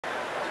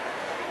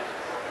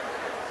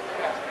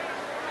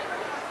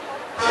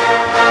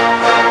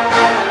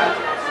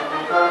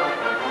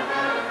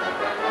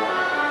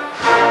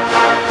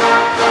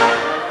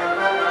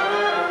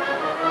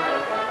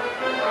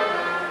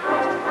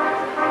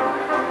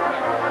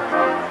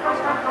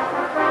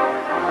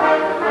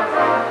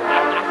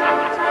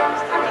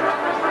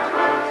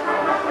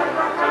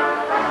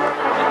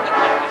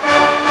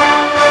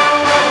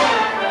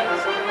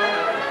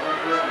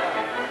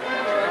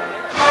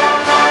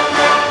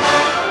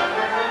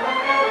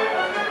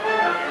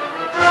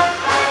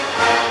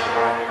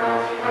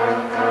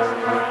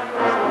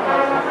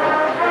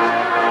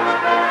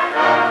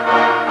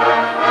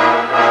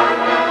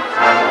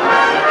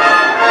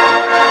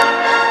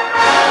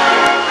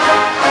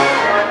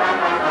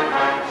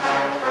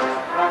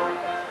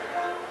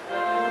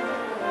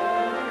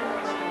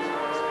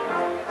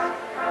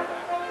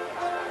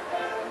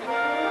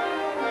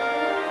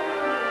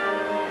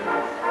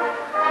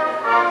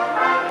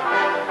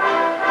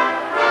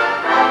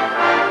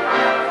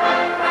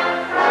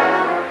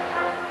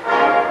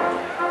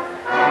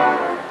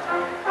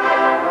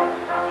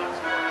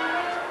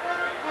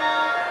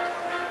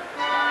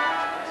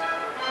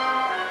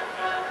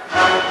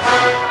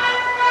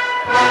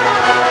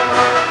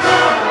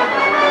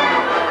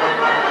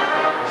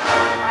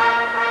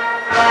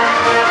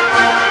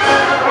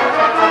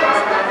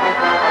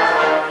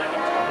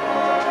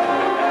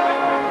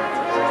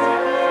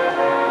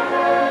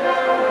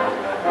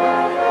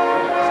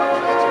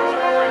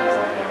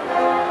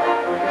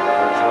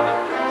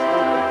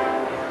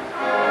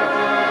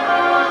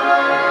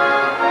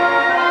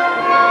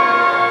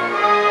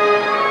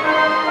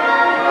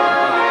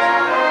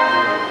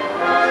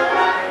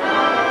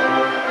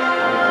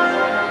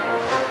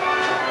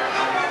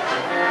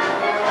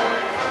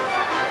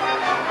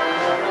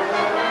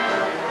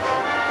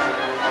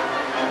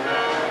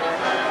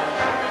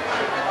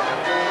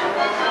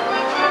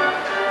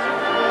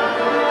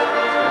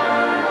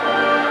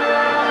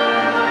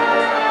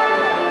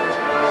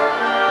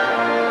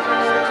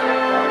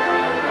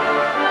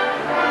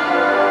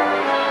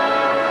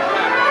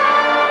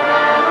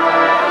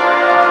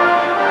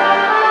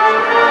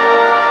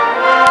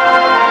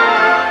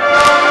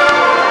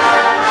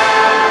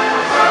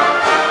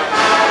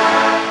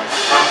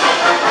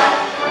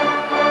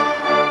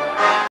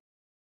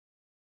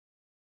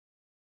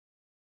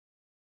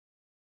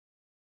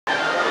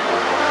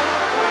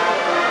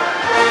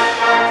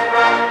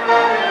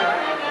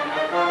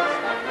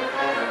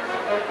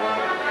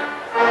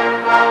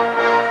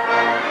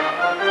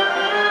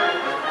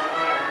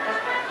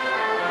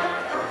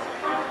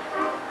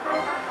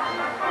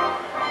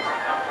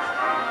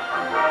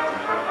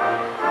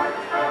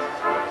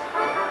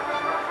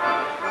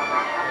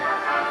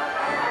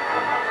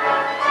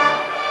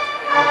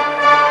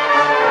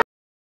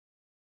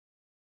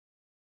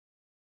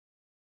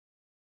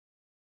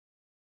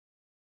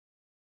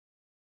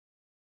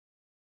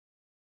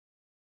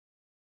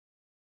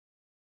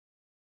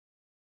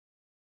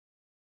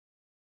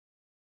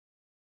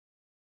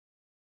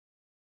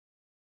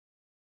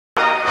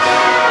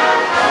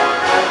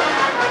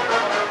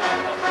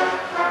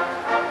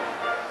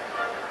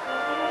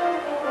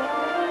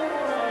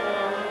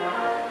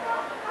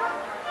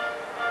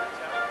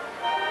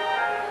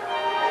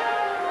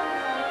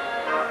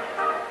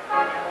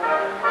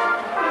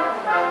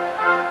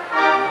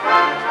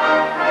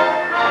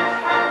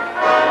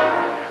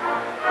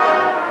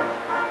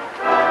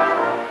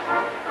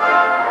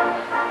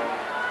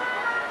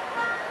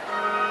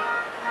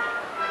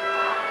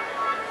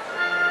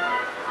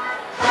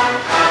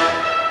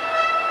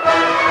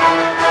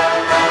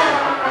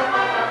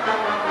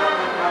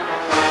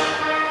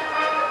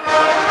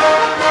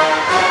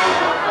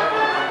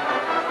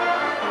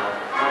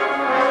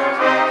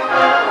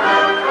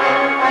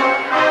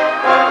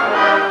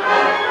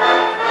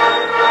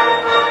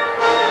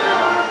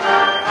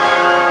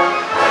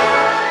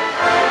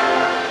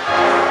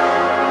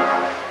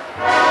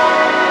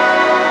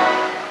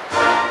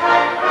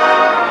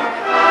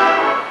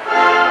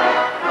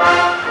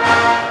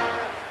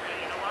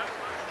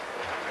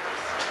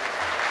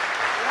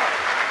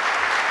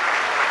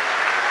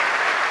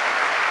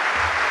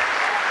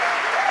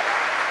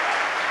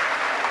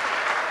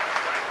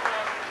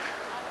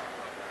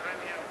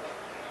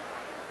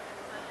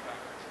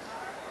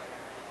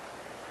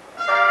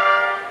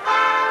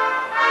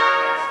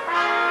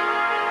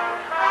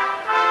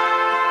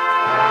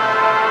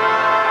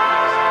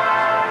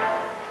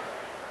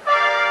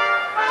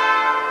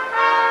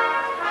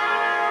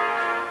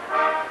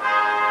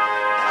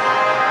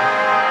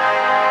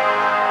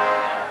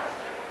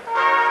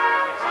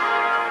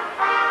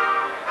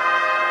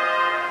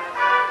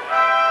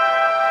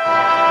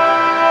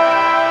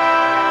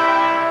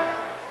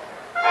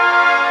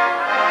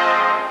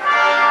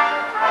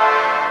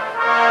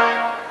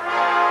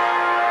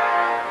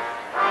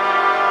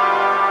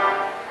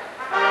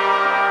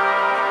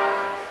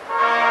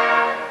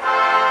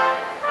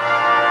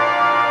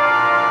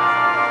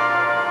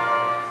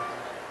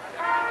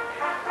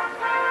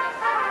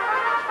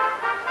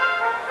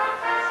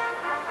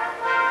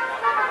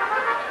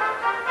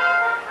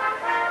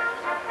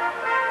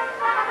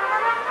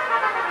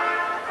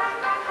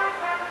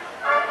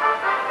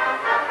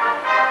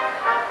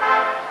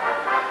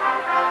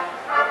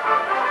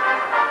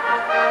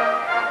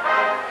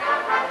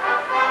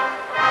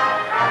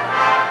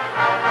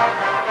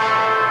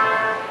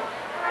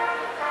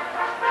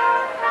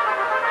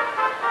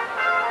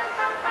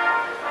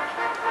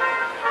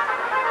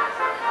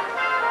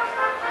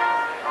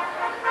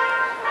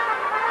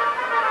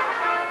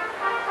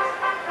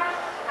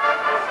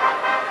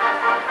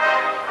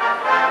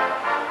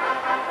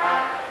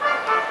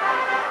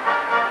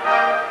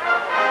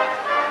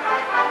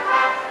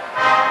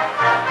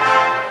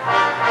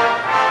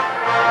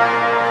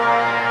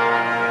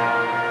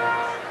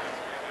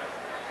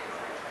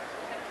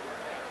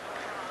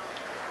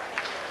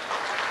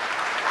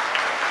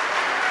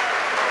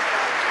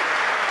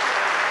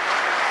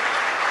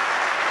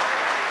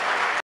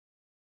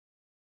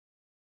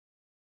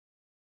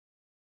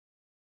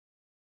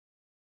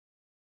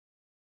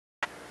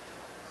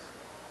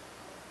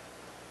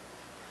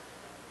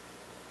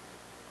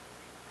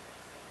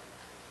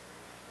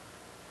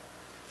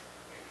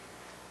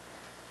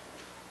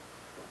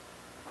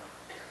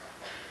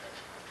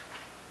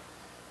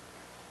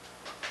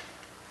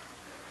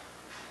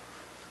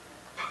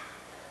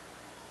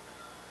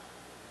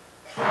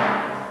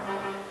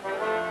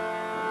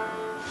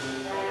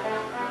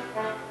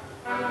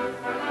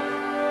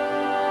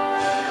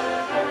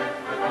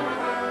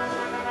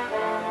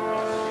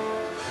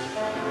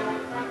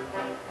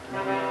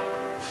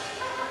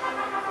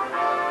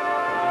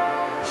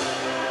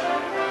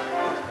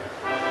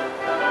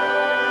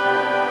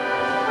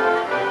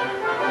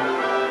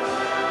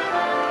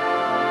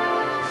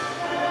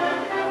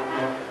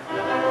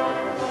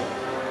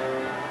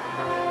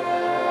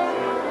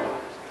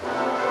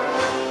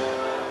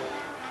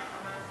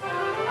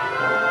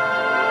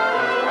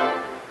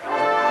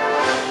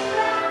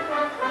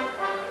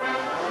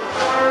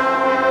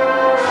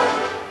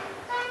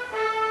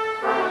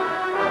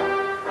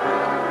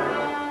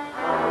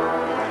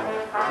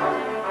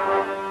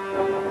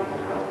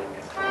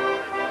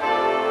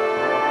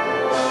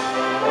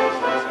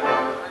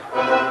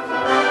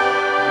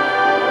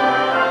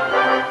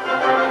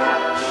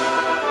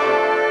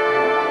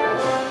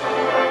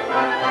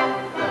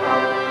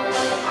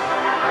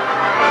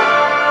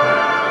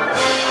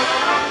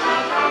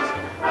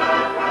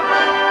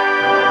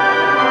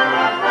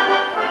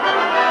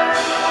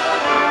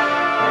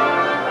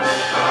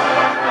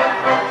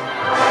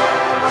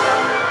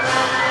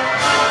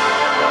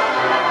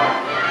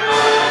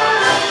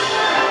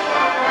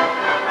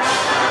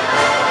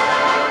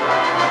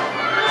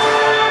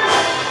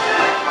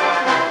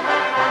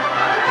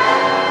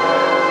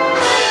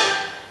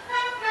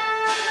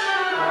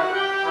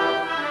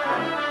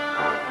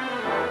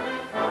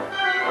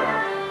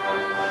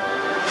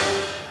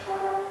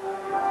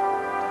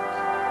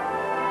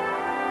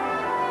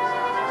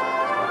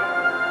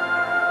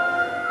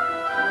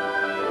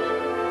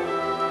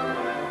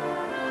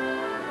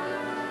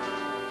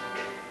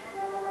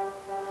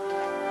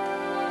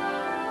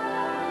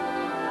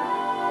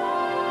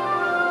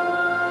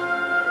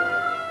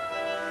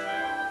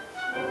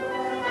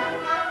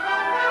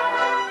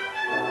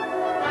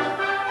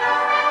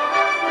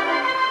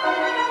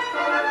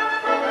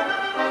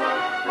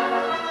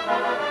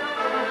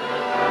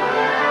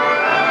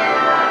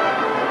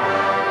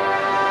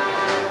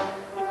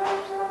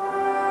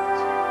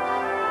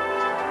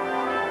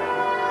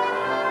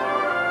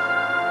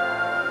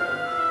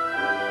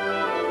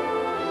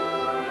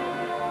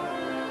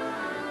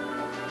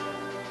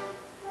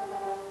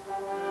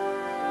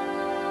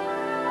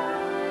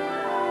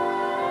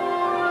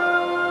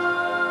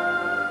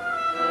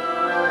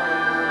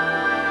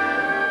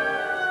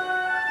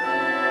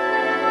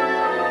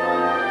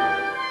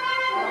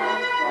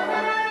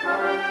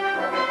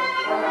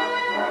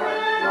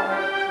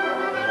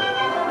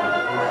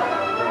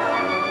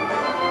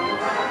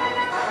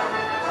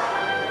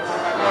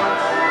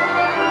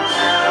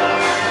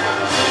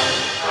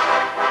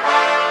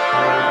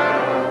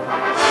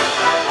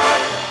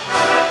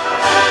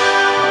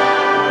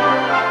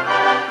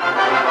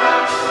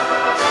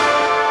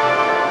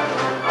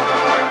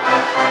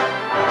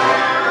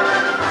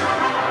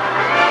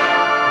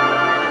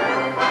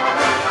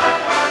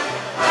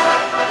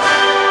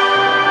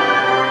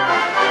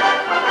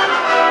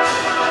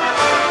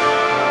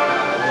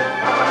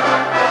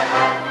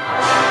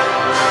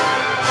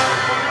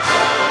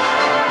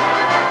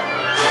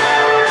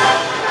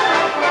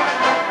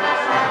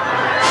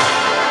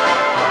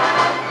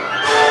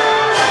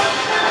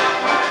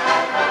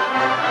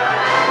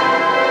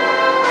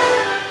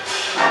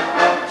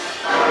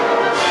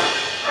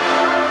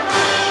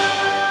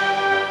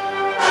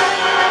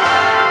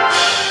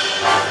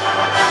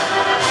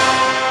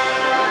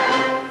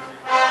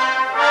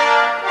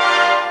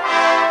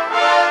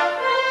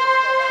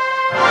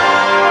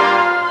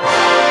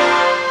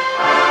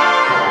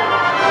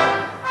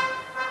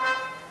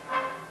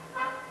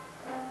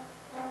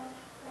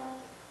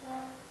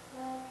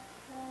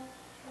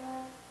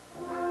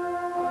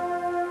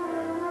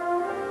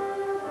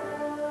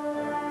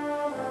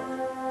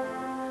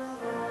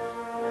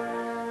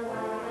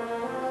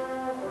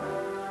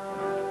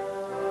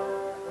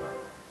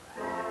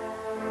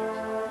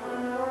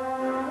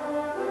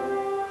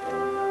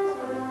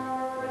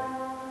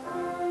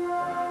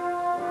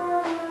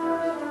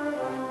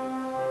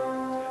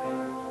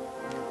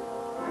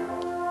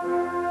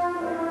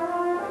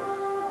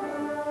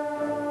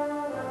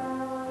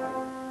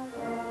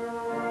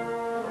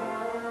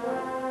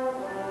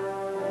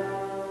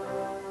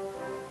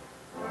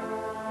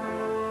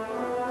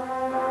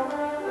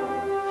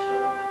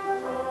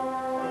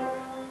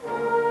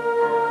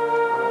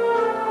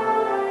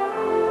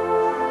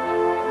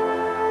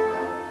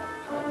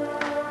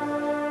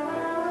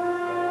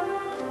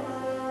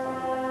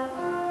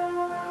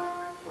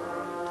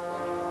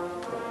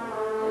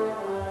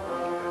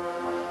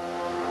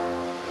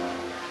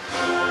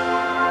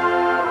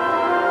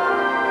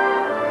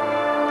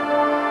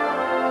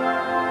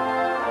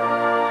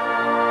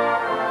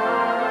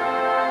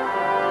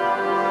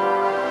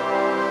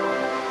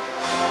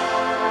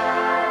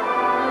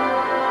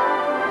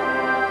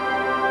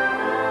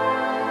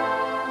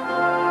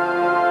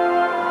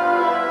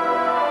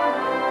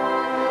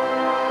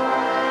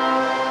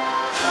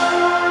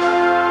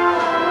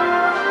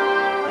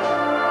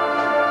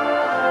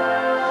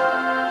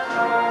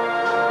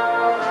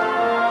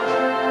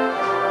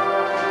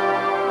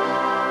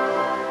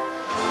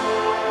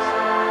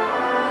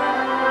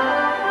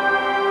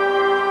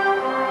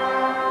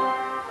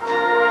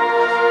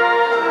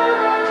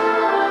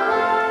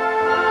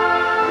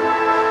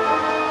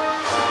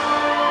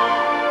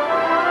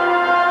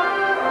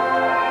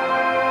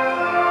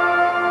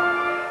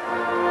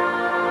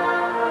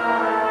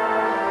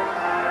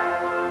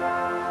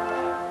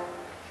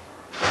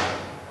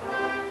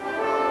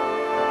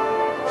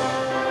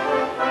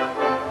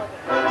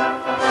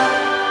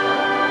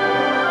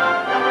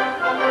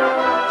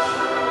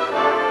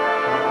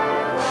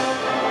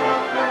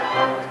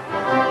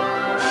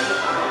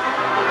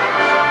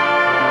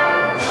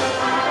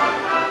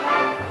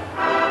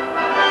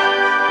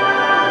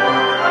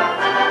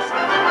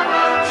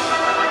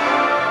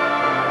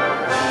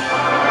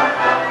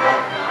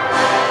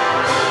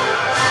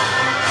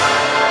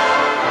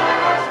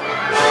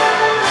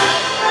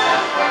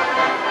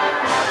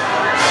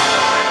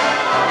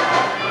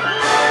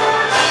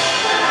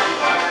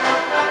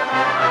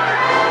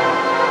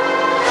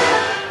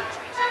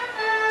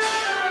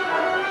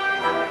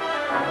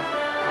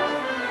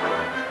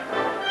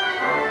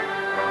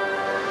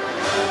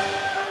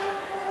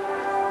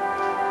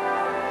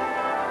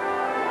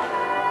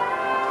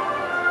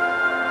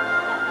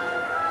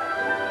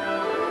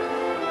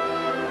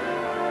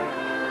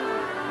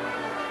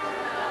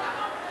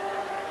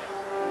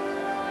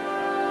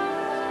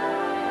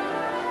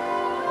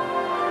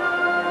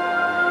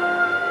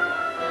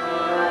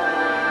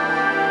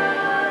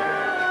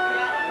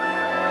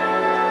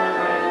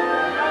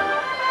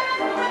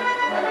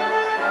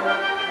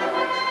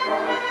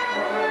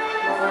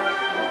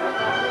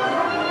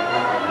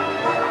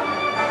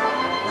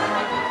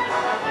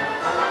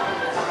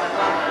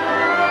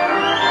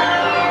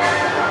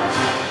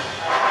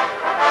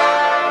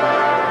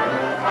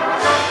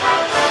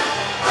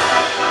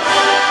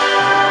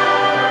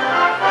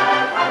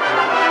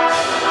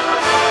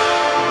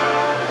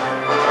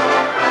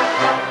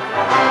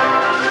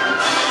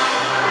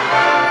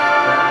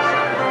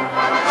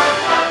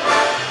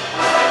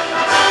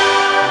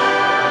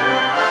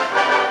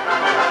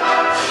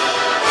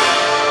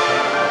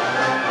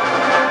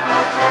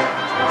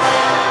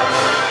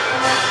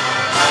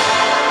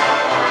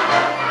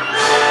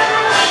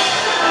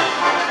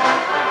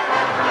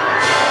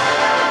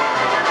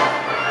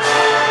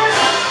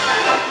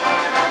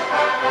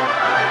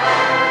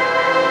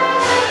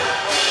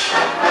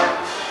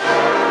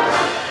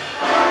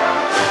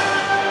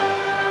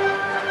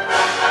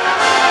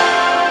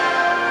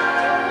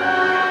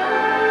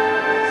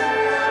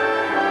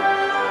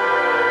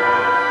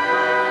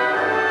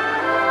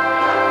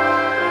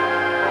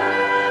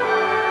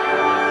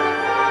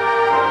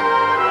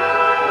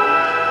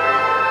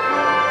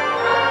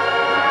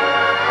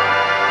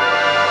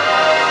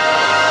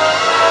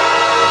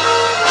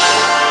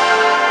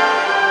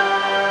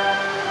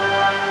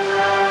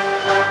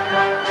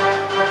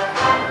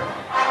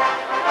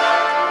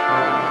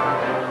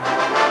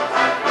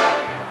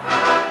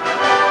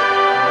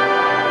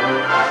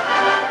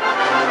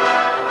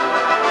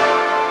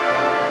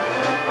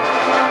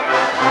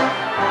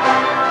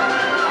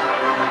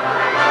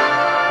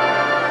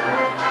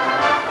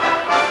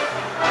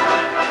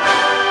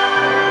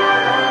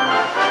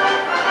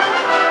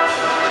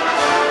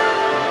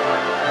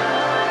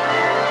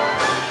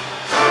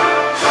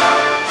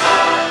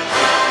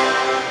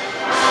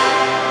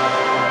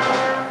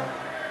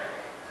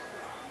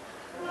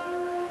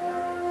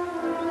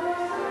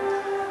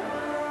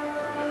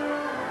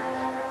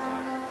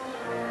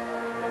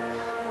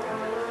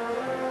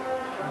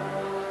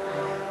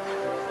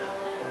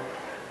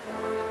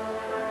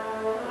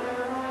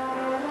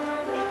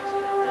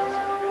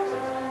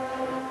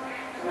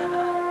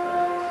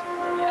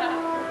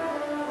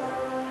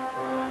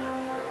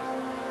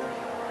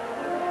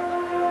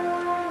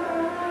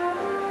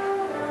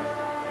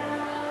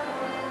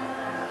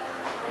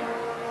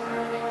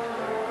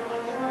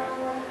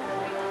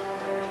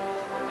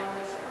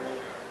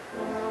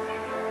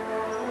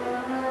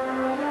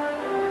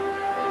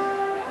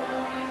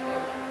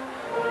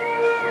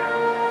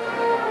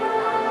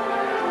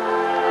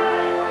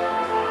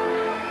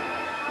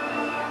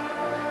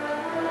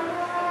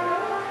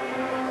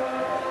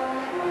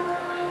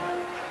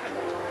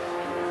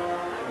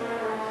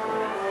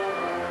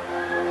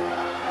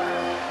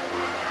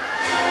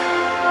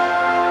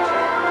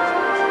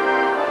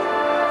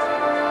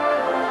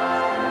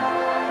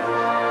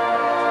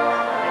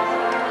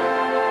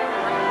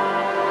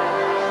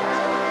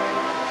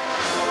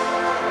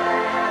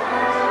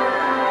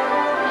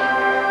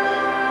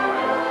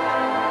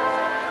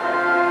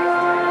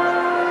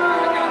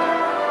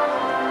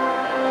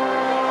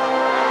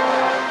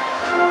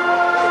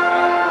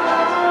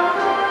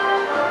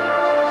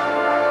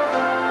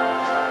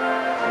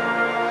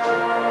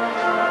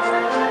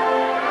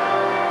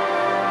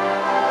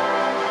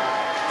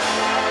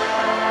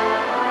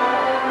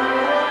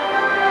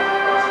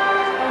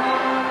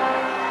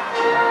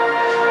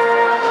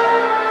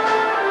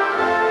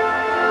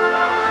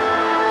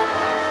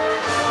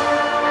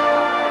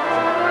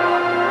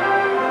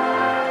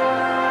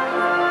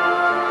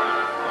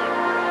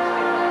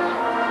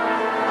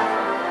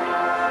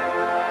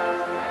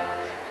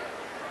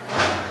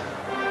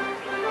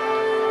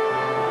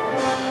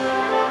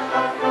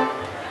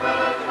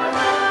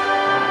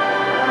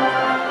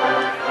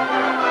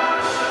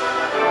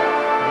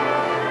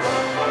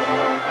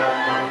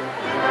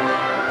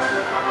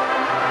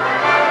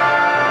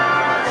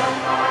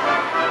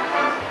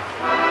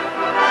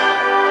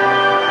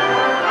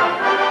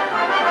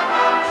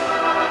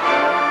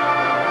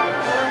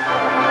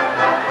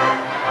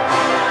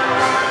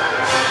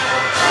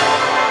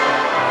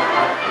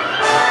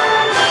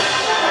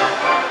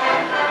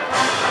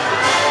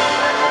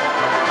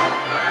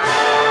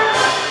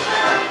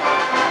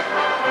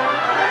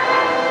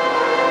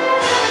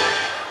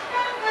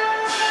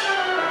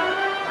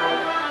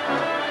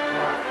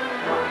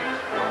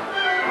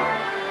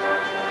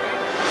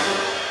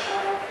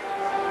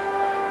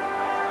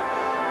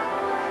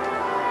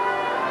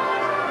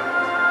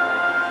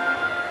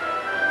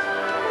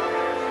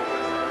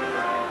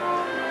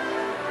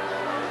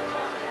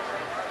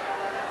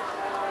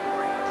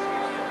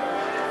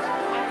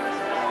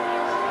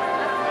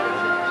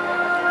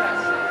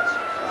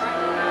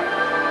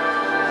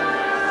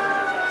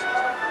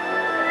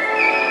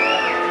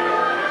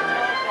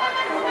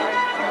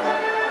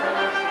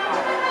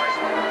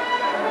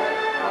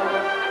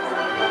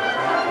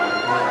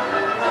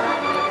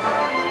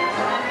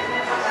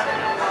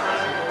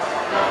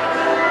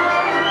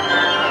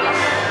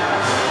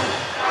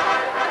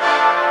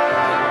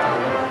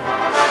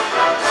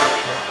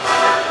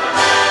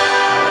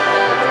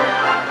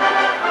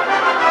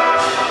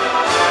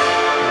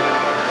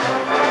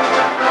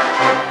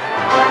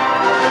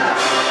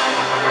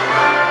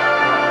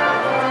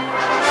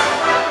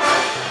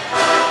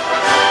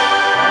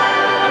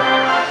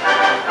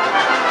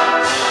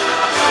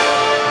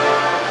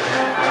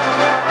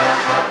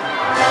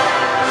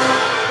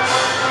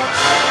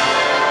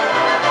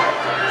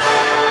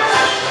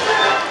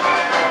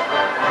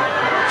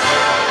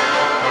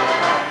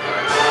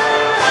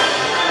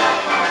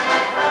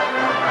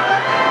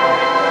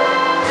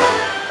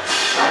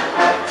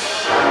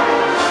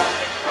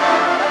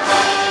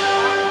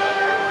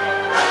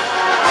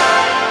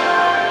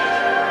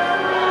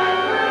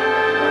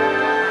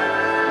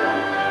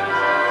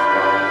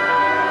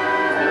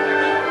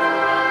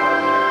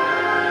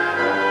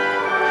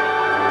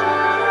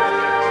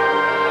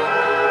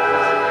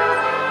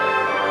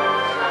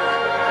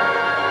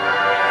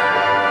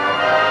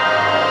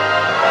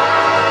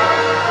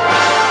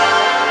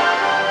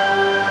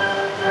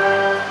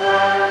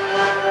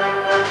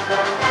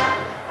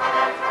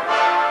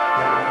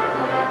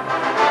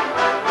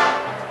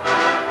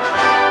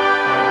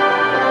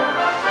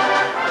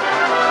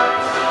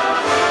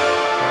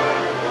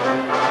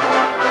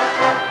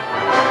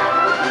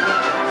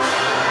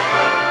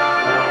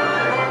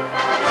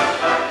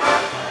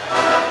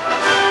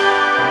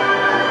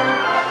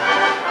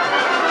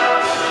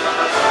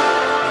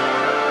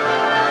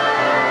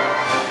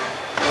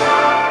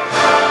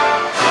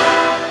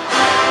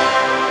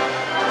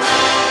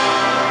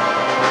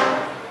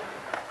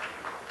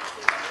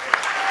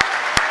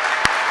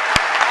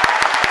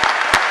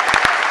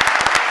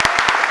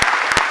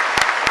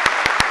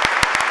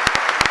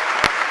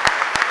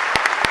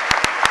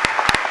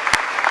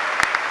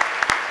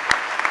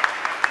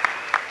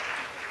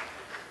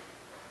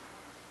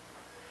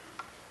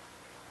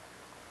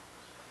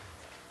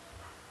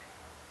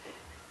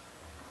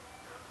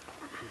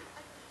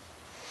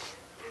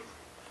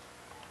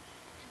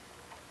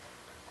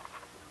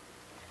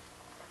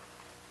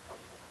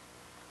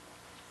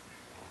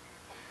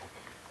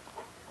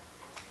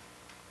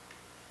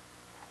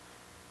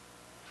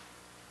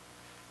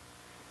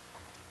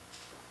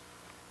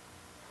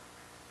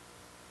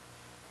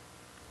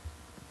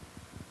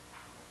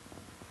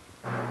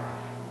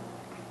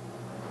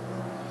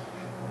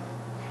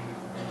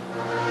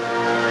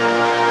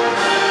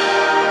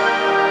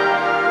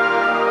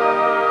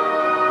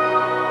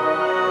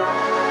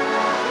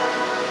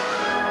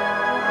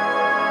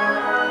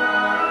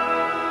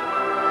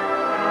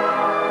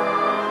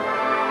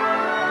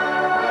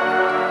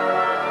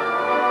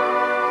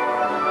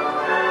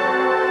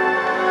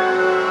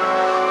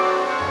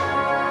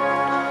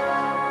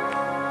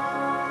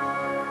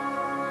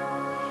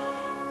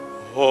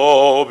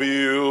so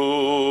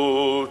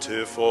beautiful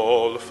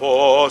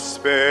for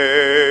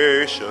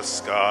spacious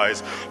skies,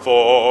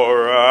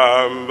 for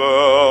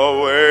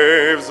amber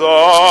waves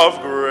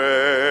of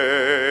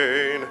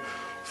grain,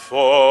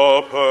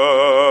 for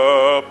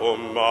purple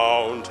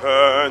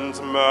mountains'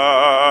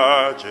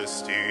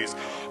 majesties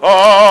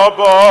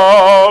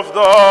above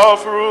the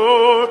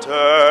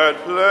fruited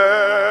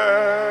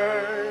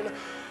plain.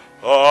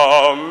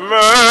 America,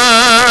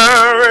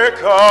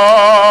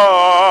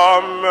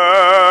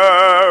 America,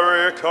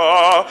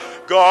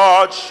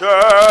 God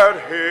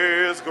shed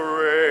his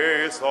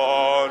grace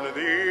on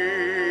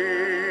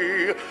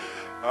thee,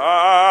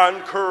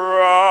 and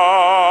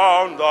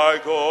crown thy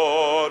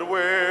good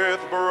with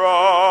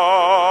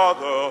brotherhood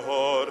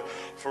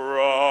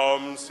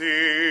from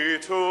sea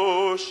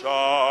to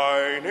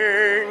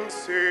shining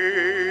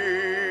sea.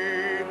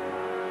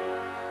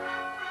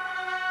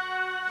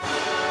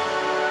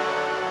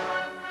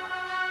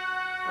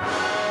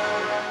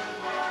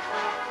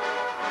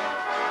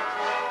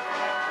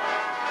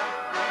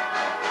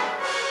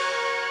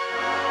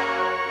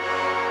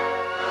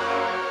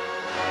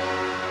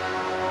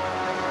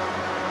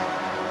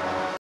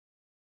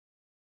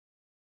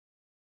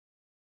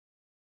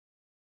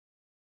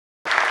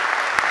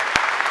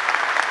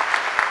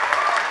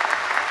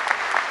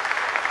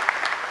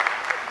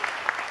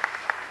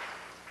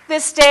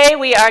 This day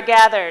we are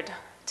gathered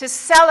to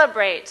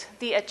celebrate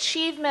the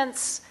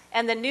achievements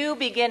and the new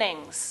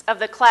beginnings of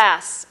the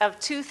class of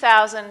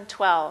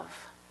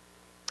 2012.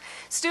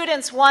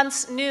 Students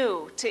once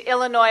new to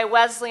Illinois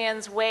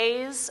Wesleyan's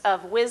ways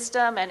of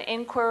wisdom and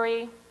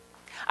inquiry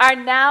are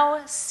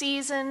now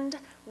seasoned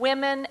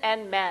women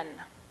and men,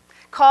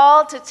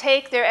 called to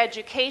take their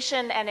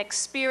education and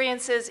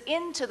experiences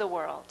into the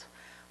world,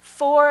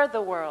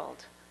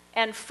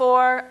 and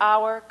for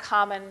our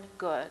common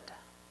good.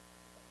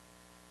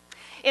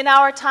 In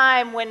our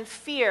time when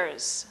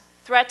fears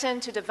threaten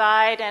to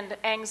divide and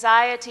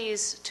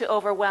anxieties to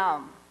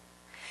overwhelm,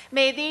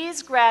 may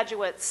these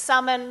graduates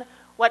summon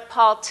what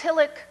Paul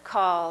Tillich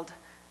called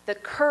the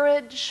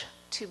courage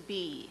to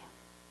be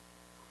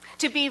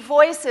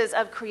voices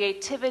of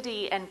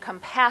creativity and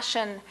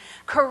compassion,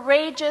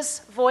 courageous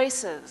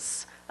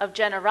voices of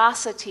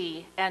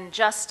generosity and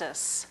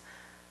justice,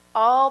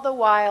 all the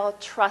while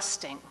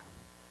trusting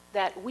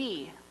that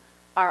we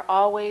are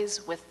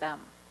always with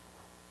them.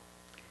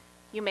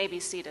 You may be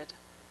seated.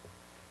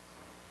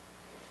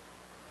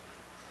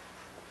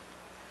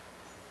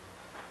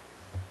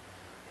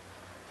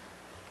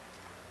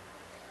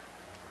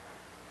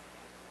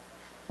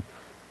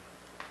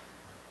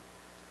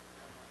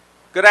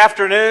 Good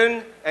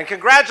afternoon, and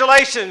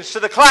congratulations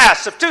to the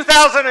class of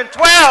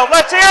 2012.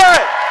 Let's hear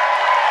it.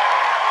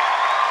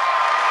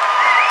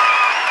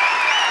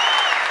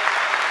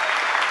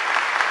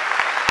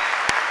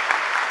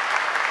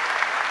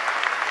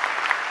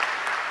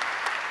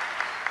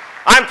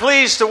 I'm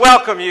pleased to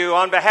welcome you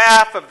on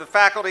behalf of the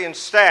faculty and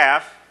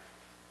staff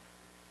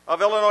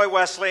of Illinois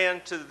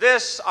Wesleyan to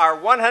this, our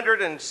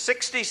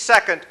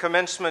 162nd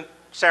commencement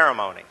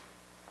ceremony.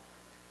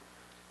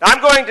 Now,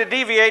 I'm going to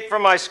deviate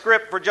from my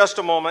script for just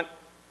a moment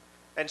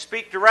and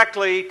speak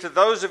directly to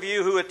those of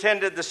you who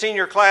attended the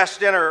senior class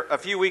dinner a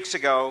few weeks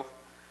ago.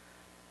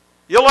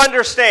 You'll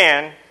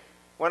understand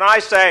when I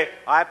say,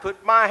 I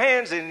put my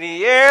hands in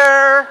the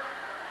air,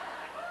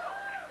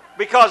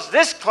 because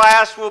this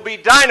class will be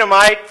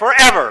dynamite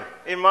forever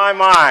in my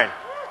mind.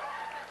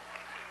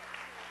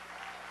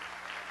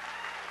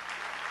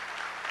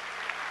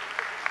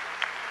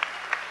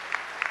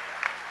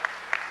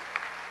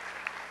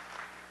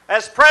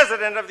 As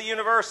president of the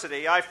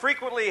university, I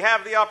frequently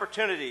have the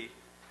opportunity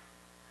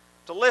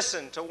to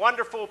listen to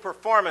wonderful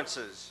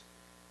performances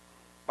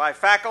by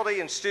faculty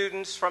and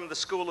students from the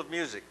School of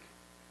Music.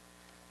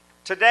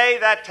 Today,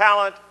 that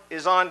talent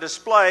is on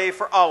display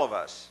for all of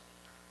us.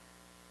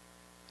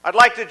 I'd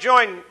like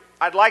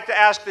to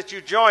ask that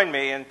you join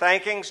me in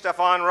thanking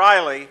Stefan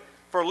Riley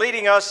for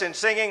leading us in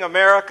singing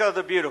America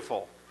the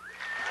Beautiful.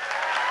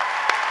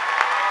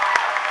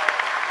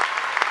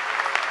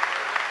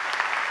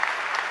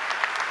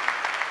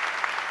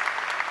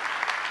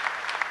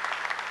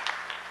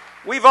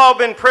 We've all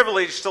been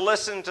privileged to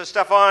listen to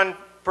Stefan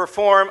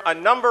perform a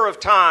number of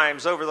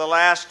times over the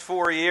last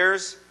 4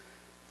 years,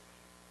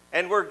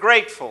 and we're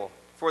grateful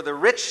for the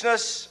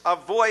richness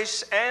of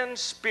voice and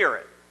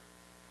spirit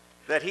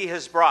that he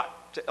has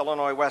brought to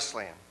Illinois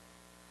Wesleyan.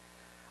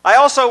 I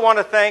also want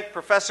to thank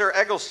Professor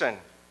Eggleston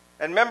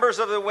and members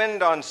of the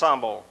Wind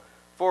Ensemble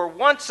for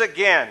once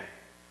again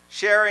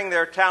sharing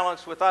their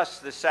talents with us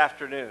this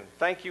afternoon.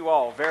 Thank you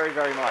all very,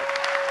 very much.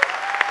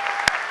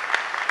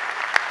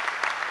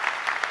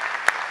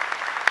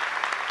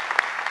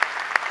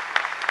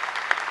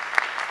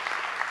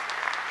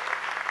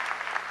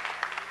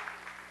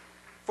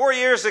 Four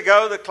years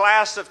ago, the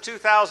class of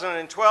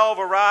 2012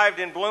 arrived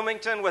in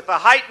Bloomington with a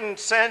heightened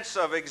sense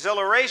of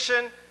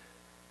exhilaration,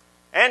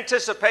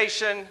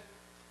 anticipation,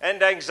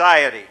 and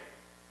anxiety.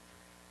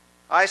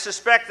 I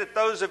suspect that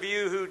those of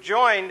you who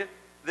joined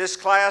this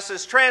class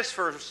as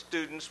transfer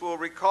students will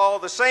recall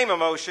the same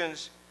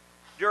emotions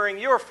during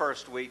your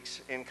first weeks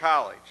in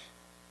college.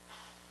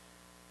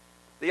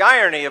 The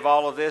irony of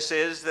all of this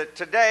is that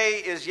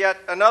today is yet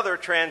another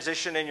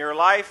transition in your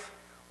life,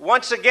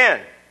 once again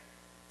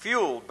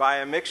fueled by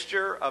a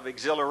mixture of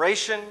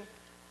exhilaration,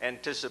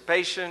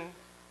 anticipation,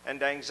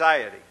 and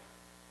anxiety.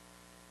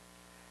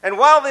 And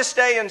while this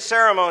day and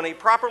ceremony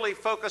properly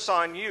focus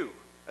on you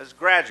as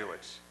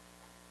graduates,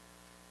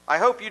 I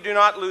hope you do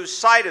not lose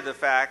sight of the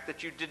fact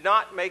that you did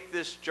not make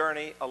this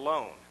journey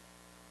alone.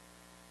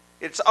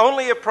 It's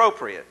only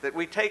appropriate that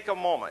we take a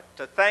moment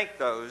to thank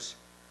those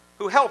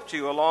who helped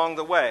you along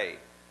the way.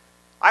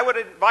 I would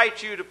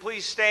invite you to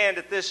please stand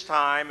at this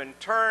time and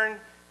turn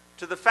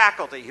to the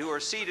faculty who are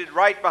seated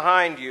right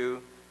behind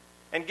you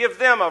and give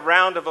them a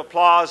round of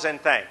applause and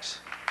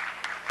thanks.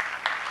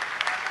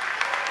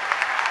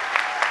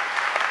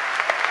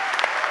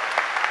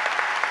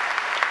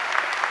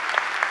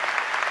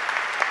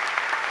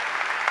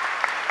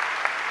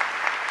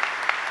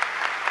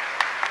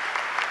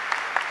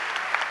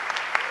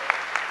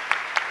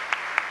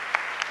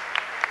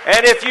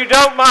 And if you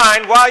don't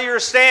mind, while you're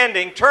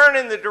standing, turn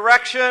in the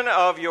direction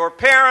of your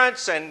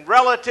parents and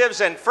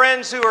relatives and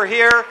friends who are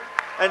here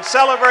and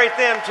celebrate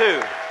them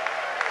too.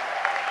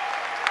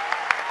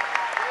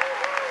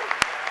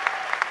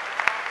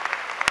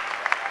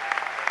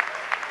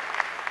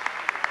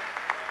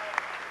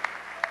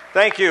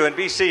 Thank you, and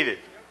be seated.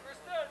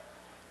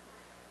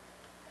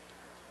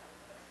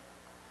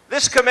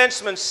 This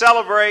commencement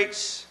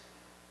celebrates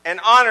and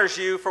honors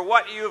you for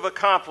what you have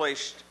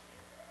accomplished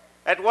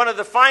at one of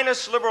the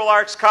finest liberal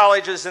arts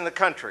colleges in the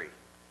country.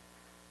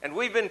 And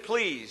we've been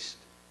pleased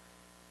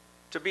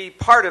to be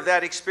part of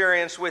that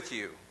experience with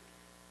you.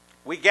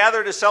 We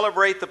gather to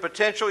celebrate the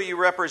potential you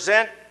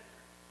represent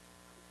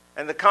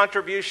and the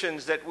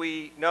contributions that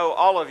we know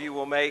all of you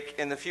will make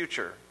in the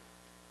future.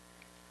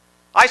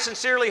 I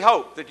sincerely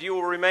hope that you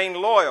will remain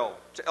loyal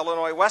to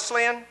Illinois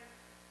Wesleyan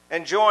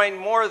and join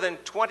more than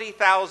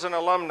 20,000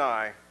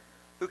 alumni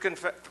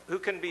who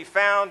can be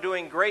found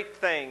doing great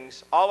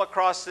things all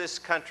across this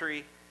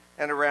country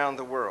and around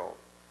the world.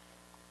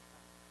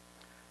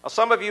 Now,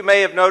 some of you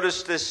may have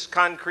noticed this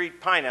concrete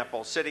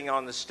pineapple sitting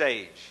on the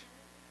stage.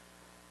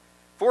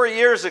 4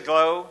 years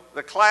ago,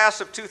 the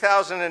class of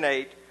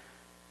 2008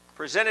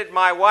 presented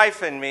my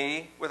wife and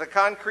me with a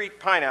concrete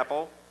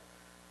pineapple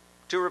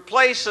to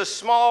replace a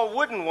small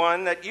wooden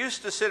one that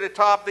used to sit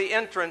atop the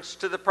entrance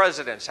to the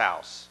president's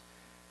house.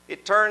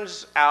 It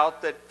turns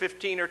out that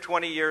 15 or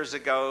 20 years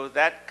ago,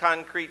 that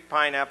concrete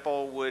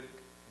pineapple would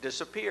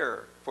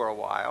disappear for a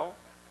while,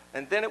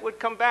 and then it would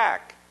come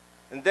back.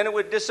 And then it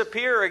would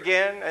disappear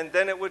again, and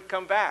then it would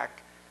come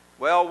back.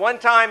 Well, one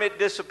time it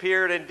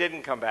disappeared and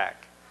didn't come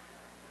back.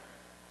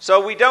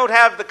 So we don't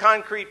have the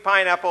concrete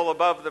pineapple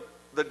above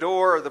the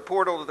door or the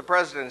portal to the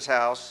president's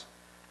house,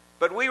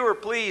 but we were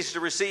pleased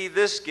to receive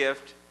this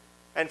gift,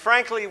 and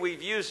frankly,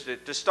 we've used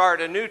it to start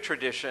a new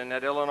tradition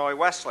at Illinois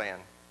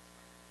Wesleyan.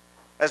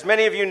 As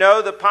many of you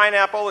know, the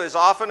pineapple is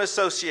often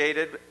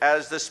associated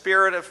as the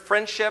spirit of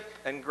friendship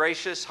and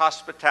gracious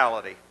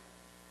hospitality.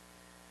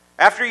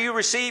 After you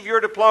receive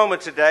your diploma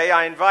today,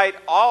 I invite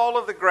all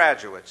of the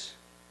graduates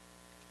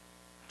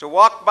to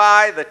walk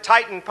by the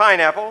Titan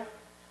pineapple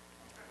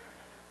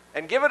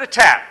and give it a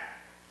tap.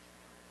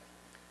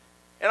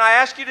 And I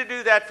ask you to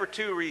do that for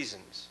two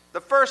reasons.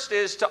 The first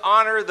is to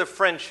honor the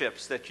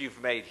friendships that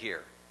you've made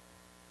here.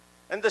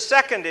 And the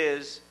second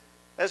is,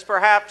 as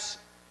perhaps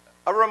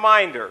a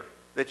reminder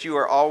that you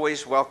are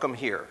always welcome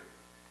here.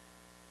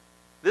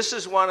 This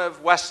is one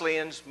of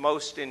Wesleyan's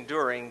most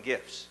enduring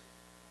gifts.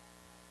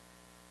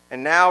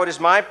 And now it is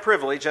my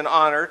privilege and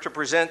honor to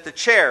present the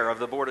chair of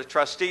the Board of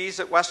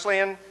Trustees at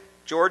Wesleyan,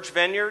 George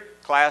Vineyard,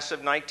 class of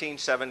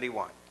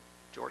 1971.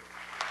 George.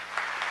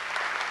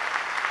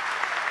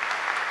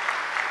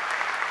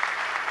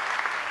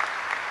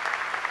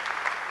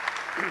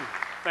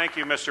 Thank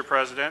you, Mr.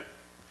 President.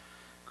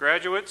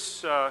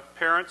 Graduates,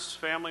 parents,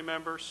 family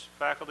members,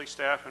 faculty,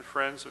 staff, and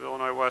friends of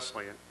Illinois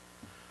Wesleyan.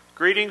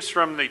 Greetings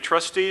from the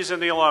trustees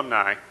and the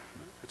alumni.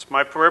 It's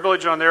my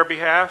privilege on their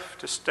behalf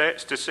to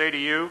say to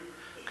you,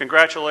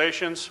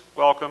 congratulations,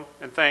 welcome,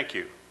 and thank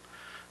you.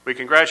 We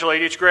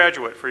congratulate each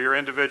graduate for your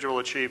individual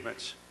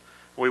achievements.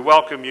 We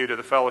welcome you to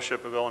the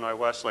Fellowship of Illinois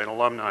Wesleyan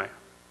Alumni.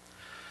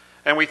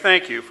 And we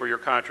thank you for your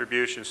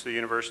contributions to the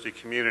university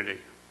community.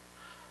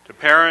 To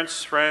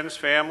parents, friends,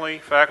 family,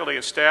 faculty,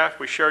 and staff,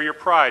 we share your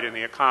pride in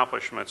the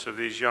accomplishments of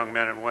these young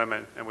men and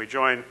women, and we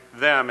join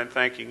them in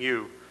thanking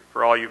you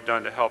for all you've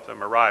done to help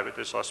them arrive at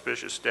this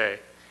auspicious day.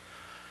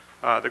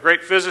 The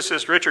great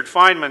physicist Richard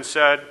Feynman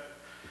said,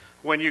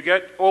 when you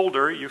get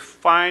older, you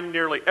find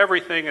nearly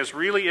everything is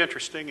really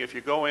interesting if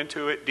you go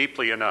into it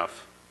deeply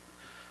enough.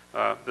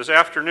 This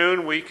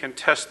afternoon, we can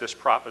test this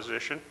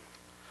proposition,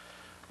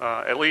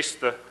 at least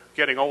the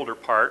getting older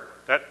part.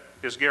 That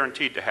is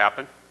guaranteed to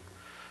happen.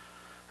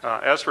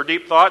 As for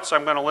deep thoughts,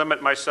 I'm going to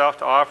limit myself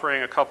to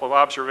offering a couple of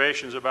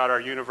observations about our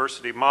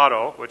university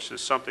motto, which is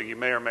something you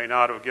may or may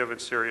not have given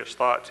serious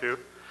thought to,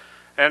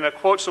 and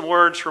quote some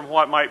words from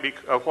what might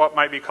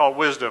be called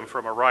wisdom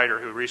from a writer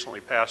who recently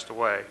passed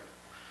away.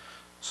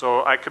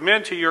 So I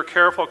commend to your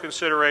careful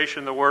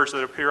consideration the words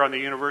that appear on the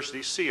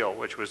university seal,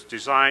 which was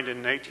designed in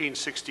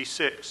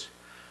 1866,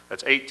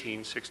 that's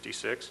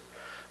 1866,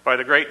 by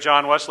the great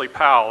John Wesley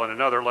Powell and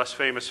another less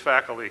famous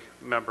faculty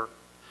member.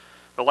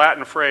 The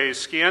Latin phrase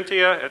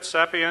scientia et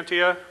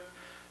sapientia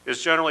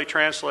is generally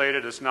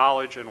translated as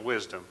knowledge and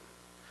wisdom.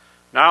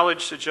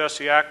 Knowledge suggests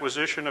the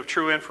acquisition of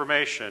true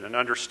information and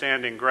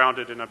understanding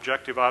grounded in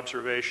objective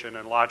observation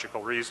and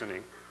logical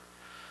reasoning.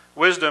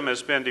 Wisdom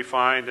has been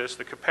defined as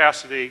the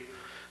capacity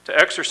to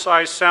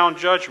exercise sound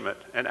judgment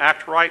and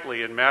act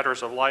rightly in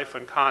matters of life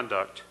and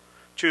conduct,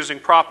 choosing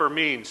proper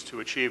means to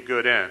achieve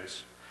good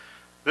ends.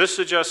 This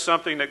suggests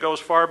something that goes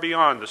far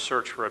beyond the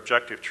search for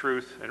objective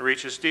truth and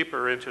reaches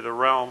deeper into the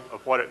realm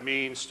of what it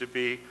means to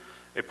be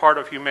a part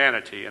of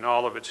humanity in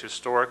all of its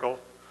historical,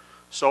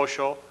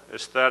 social,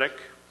 aesthetic,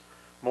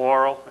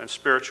 moral, and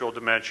spiritual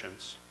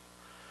dimensions.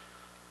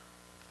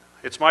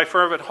 It's my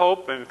fervent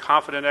hope and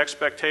confident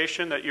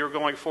expectation that you're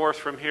going forth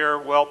from here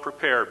well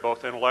prepared,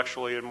 both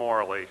intellectually and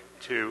morally,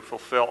 to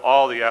fulfill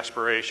all the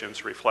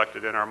aspirations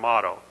reflected in our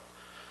motto.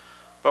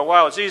 But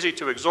while it's easy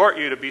to exhort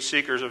you to be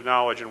seekers of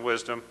knowledge and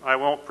wisdom, I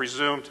won't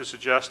presume to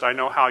suggest I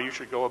know how you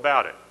should go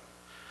about it.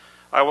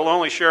 I will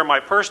only share my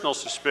personal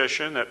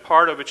suspicion that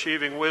part of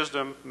achieving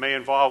wisdom may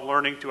involve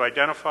learning to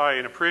identify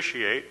and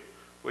appreciate,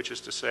 which is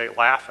to say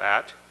laugh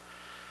at,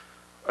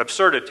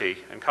 absurdity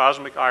and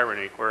cosmic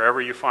irony wherever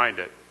you find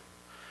it.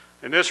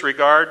 In this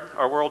regard,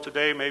 our world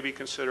today may be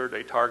considered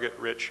a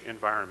target-rich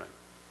environment.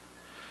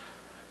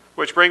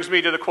 Which brings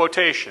me to the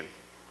quotation.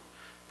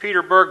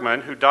 Peter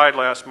Bergman, who died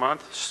last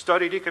month,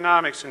 studied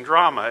economics and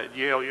drama at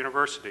Yale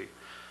University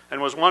and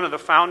was one of the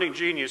founding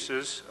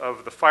geniuses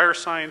of the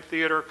Firesign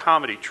Theater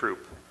comedy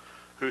troupe,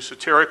 whose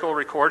satirical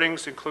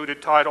recordings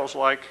included titles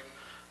like,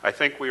 "I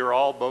Think We Are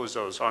All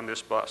Bozos on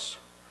This Bus,"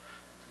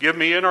 "Give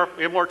Me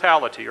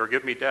Immortality or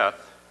Give Me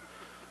Death,"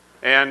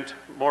 and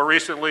more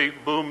recently,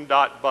 "Boom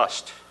Dot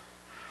Bust."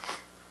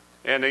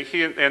 And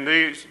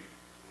these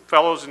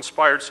fellows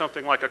inspired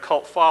something like a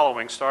cult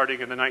following starting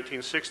in the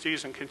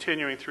 1960s and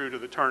continuing through to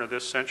the turn of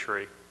this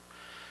century.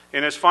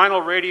 In his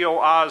final Radio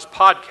Oz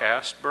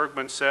podcast,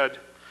 Bergman said,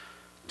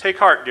 "Take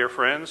heart, dear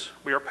friends.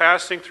 We are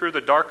passing through the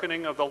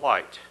darkening of the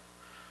light.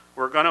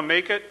 We're going to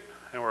make it,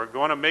 and we're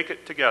going to make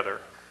it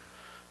together.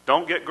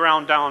 Don't get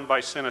ground down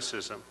by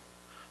cynicism.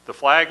 The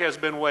flag has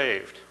been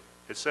waved.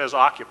 It says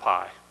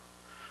Occupy.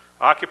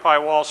 Occupy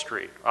Wall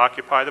Street.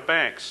 Occupy the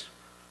banks.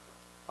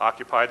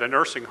 Occupy the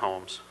nursing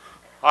homes.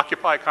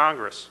 Occupy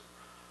Congress.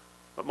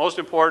 But most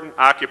important,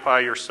 occupy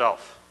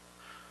yourself."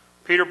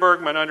 Peter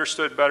Bergman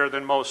understood better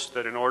than most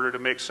that in order to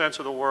make sense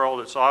of the world,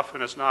 as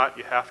often as not,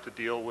 you have to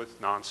deal with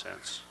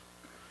nonsense.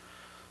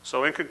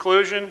 So in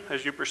conclusion,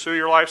 as you pursue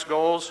your life's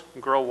goals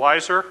and grow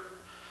wiser,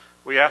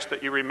 we ask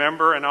that you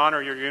remember and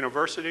honor your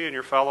university and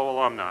your fellow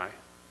alumni.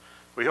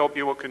 We hope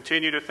you will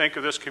continue to think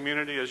of this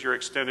community as your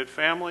extended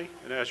family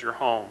and as your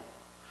home.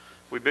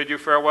 We bid you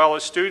farewell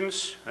as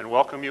students and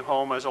welcome you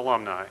home as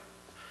alumni.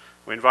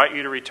 We invite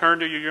you to return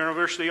to your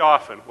university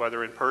often,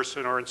 whether in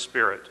person or in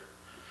spirit.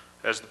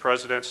 As the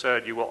President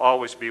said, you will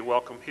always be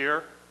welcome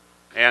here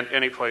and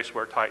any place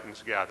where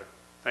Titans gather.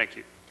 Thank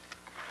you.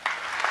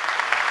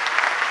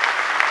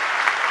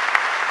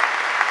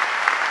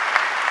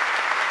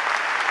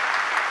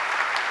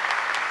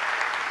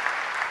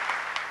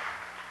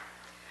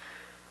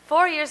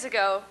 Four years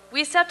ago,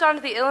 we stepped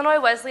onto the Illinois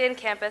Wesleyan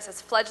campus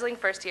as fledgling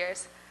first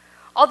years.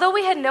 Although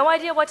we had no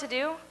idea what to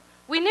do,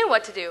 we knew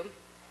what to do.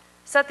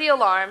 Set the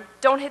alarm,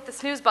 don't hit the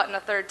snooze button a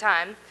third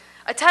time,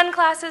 attend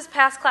classes,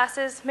 pass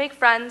classes, make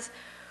friends,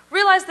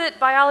 realize that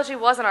biology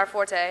wasn't our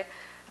forte,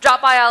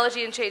 drop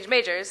biology and change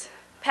majors,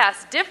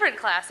 pass different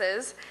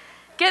classes,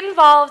 get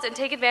involved, and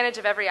take advantage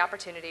of every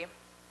opportunity.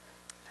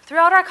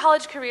 Throughout our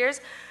college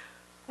careers,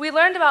 we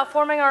learned about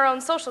forming our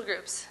own social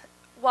groups,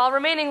 while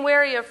remaining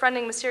wary of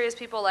friending mysterious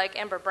people like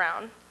Amber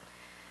Brown.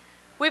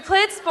 We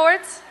played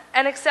sports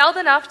and excelled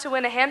enough to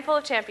win a handful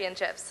of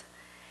championships.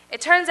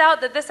 It turns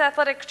out that this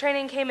athletic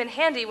training came in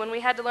handy when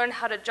we had to learn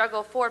how to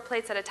juggle 4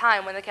 plates at a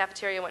time when the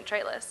cafeteria went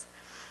trayless.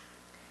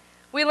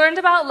 We learned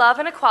about love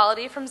and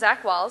equality from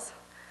Zach Walls,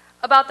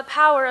 about the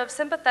power of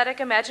sympathetic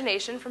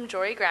imagination from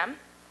Jory Graham,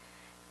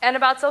 and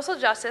about social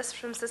justice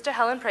from Sister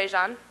Helen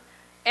Prejean,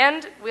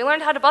 and we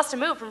learned how to bust a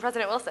move from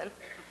President Wilson.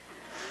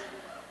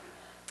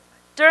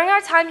 During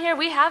our time here,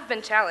 we have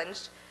been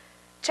challenged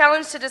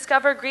to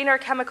discover greener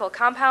chemical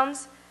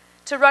compounds,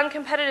 to run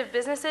competitive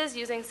businesses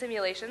using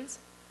simulations,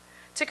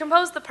 to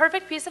compose the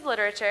perfect piece of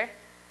literature,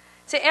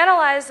 to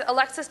analyze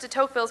Alexis de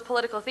Tocqueville's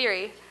political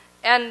theory,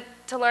 and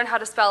to learn how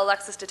to spell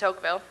Alexis de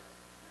Tocqueville.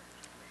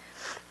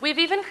 We've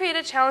even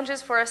created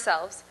challenges for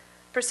ourselves,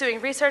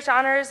 pursuing research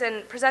honors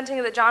and presenting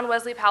at the John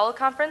Wesley Powell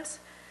Conference.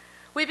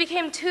 We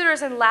became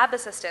tutors and lab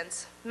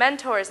assistants,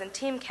 mentors and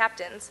team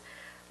captains,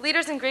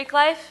 leaders in Greek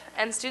life,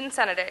 and student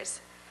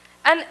senators.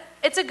 And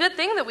it's a good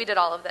thing that we did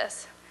all of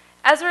this.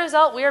 As a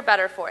result, we are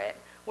better for it.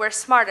 We're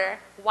smarter,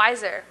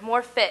 wiser,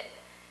 more fit.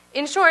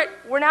 In short,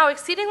 we're now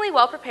exceedingly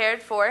well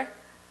prepared for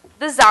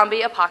the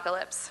zombie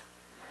apocalypse.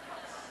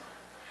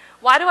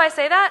 Why do I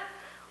say that?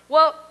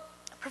 Well,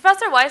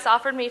 Professor Weiss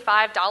offered me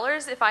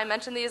 $5 if I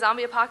mentioned the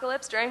zombie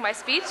apocalypse during my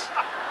speech.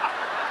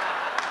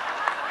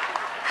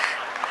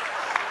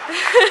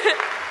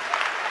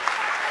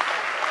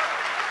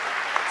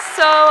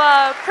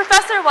 So,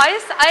 Professor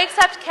Weiss, I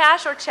accept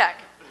cash or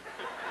check.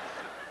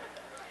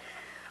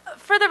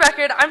 For the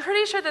record, I'm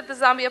pretty sure that the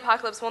zombie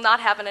apocalypse will not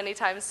happen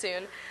anytime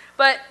soon,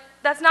 but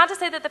that's not to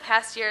say that the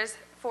past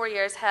 4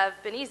 years, have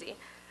been easy.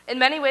 In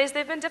many ways,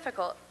 they've been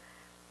difficult.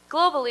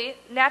 Globally,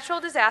 natural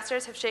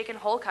disasters have shaken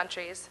whole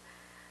countries.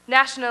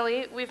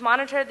 Nationally, we've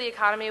monitored the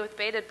economy with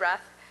bated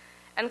breath,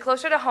 and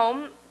closer to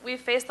home,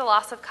 we've faced the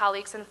loss of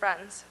colleagues and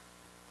friends.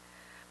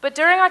 But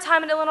during our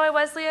time at Illinois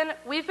Wesleyan,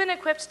 we've been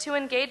equipped to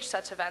engage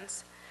such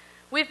events.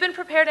 We've been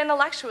prepared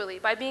intellectually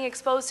by being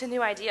exposed to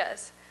new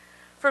ideas.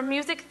 From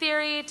music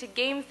theory to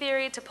game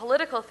theory to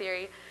political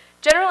theory,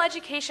 general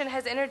education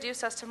has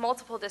introduced us to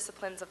multiple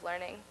disciplines of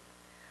learning.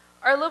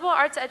 Our liberal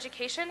arts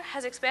education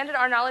has expanded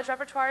our knowledge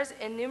repertoires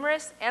in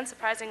numerous and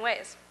surprising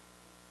ways.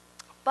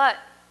 But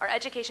our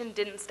education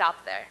didn't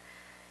stop there.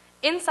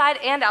 Inside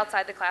and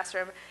outside the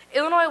classroom,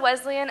 Illinois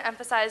Wesleyan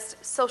emphasized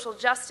social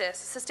justice,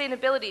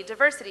 sustainability,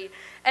 diversity,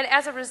 and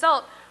as a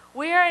result,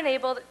 we are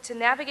enabled to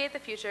navigate the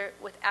future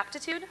with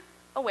aptitude,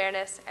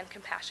 awareness, and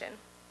compassion.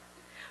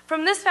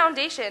 From this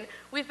foundation,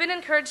 we've been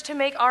encouraged to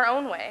make our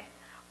own way.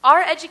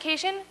 Our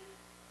education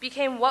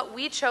became what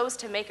we chose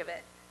to make of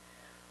it.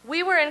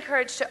 We were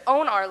encouraged to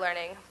own our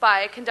learning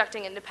by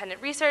conducting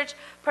independent research,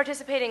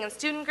 participating in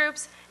student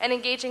groups, and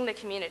engaging the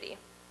community.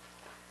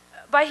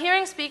 By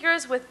hearing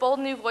speakers with bold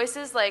new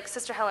voices like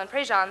Sister Helen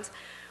Prejean's,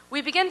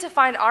 we begin to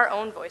find our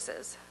own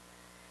voices.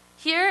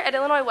 Here at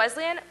Illinois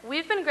Wesleyan,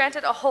 we've been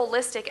granted a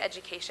holistic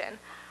education,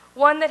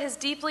 one that has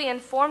deeply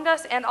informed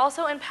us and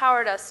also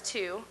empowered us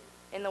to,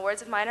 in the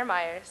words of Minor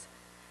Myers,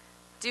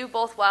 do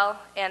both well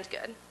and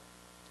good.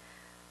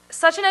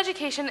 Such an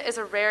education is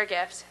a rare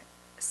gift,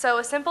 so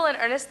a simple and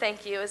earnest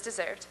thank you is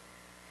deserved.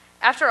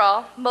 After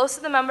all, most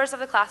of the members of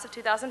the class of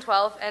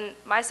 2012, and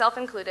myself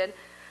included,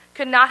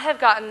 could not have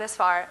gotten this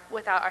far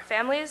without our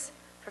families,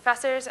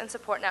 professors, and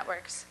support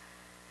networks.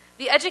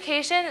 The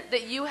education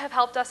that you have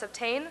helped us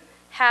obtain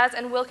has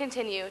and will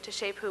continue to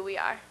shape who we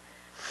are.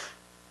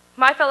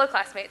 My fellow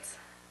classmates,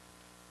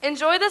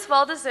 enjoy this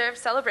well-deserved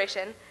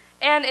celebration,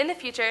 and in the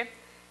future,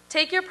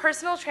 take your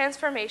personal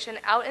transformation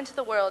out into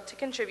the world to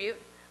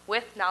contribute,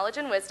 with knowledge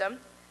and wisdom,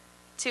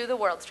 to the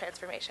world's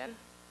transformation.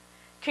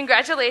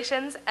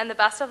 Congratulations, and the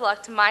best of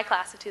luck to my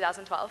class of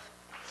 2012.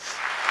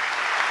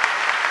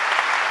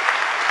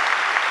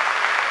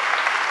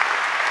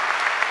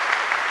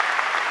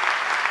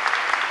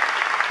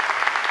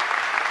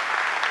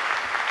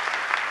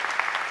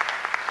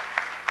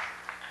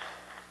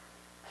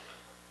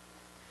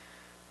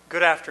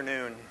 Good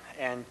afternoon,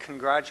 and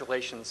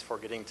congratulations for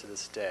getting to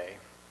this day.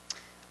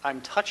 I'm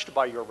touched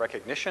by your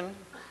recognition,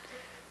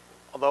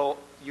 although,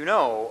 you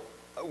know,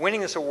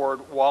 winning this award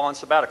while on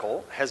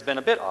sabbatical has been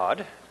a bit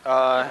odd.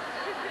 I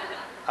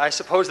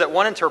suppose that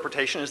one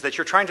interpretation is that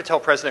you're trying to tell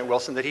President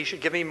Wilson that he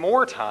should give me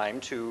more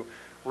time to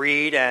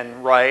read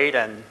and write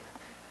and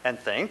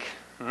think.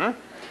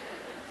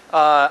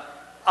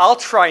 I'll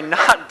try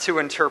not to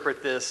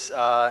interpret this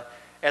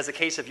as a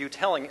case of you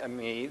telling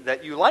me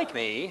that you like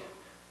me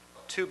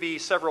to be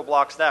several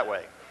blocks that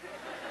way.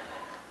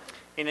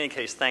 In any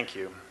case, thank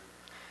you.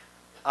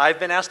 I've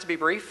been asked to be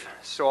brief,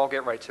 so I'll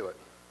get right to it.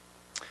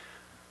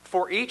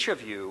 For each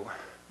of you,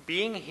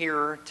 being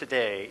here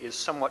today is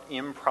somewhat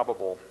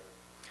improbable.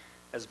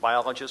 As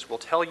biologists will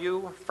tell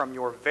you from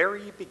your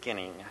very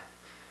beginning,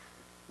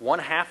 one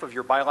half of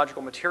your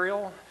biological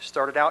material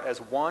started out as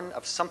one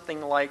of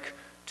something like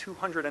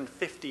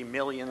 250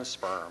 million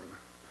sperm.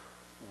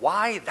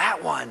 Why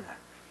that one?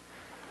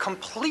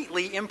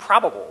 Completely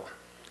improbable.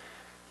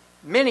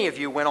 Many of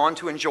you went on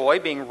to enjoy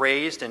being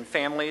raised in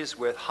families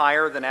with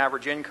higher than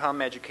average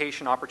income,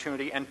 education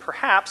opportunity, and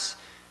perhaps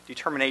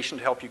determination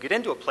to help you get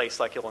into a place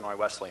like Illinois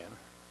Wesleyan.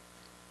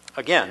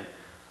 Again,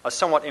 a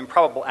somewhat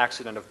improbable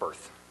accident of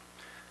birth.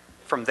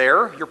 From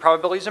there, your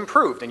probabilities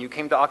improved, and you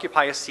came to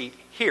occupy a seat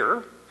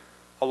here,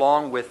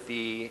 along with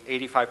the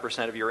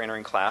 85% of your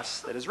entering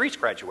class that has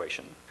reached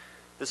graduation.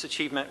 This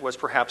achievement was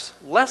perhaps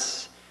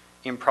less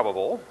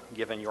improbable,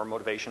 given your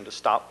motivation to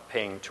stop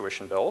paying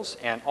tuition bills,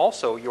 and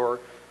also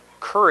your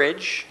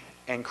courage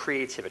and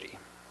creativity.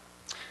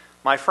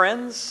 My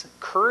friends,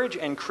 courage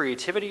and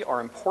creativity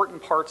are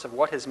important parts of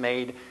what has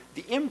made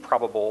the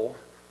improbable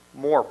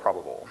more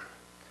probable.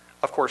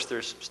 Of course,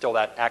 there's still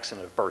that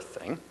accident of birth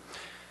thing.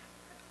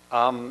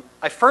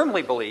 I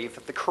firmly believe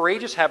that the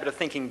courageous habit of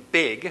thinking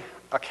big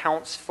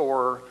accounts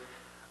for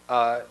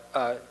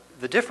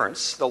the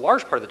difference, the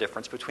large part of the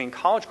difference between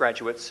college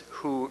graduates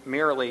who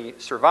merely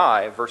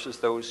survive versus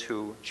those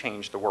who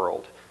change the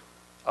world.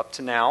 Up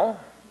to now,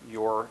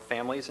 your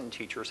families and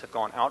teachers have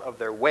gone out of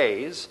their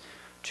ways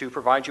to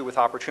provide you with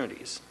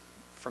opportunities.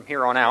 From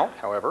here on out,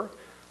 however,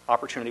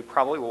 opportunity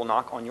probably will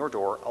knock on your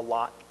door a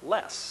lot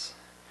less.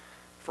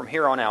 From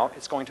here on out,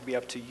 it's going to be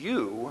up to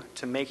you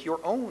to make your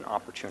own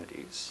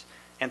opportunities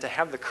and to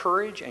have the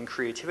courage and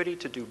creativity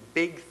to do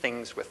big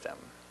things with them.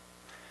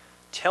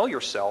 Tell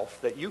yourself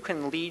that you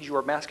can lead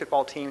your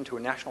basketball team to a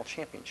national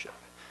championship,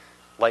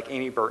 like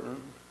Amy Burton,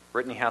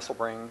 Brittany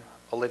Hasselbring,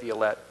 Olivia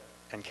Lett,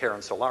 and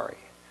Karen Solari.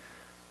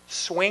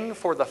 Swing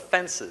for the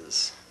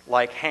fences,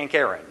 like Hank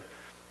Aaron,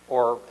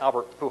 or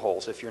Albert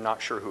Pujols, if you're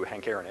not sure who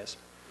Hank Aaron is.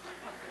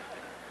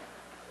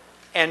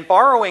 And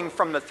borrowing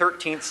from the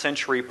 13th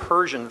century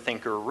Persian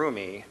thinker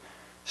Rumi,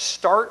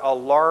 start a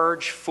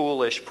large,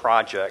 foolish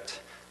project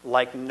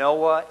like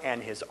Noah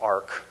and his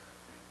ark.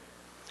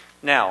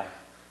 Now,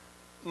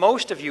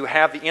 most of you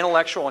have the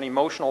intellectual and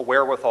emotional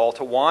wherewithal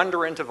to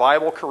wander into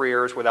viable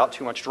careers without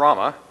too much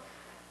drama,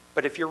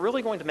 but if you're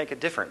really going to make a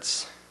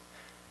difference,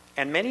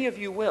 and many of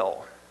you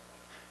will,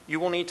 you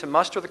will need to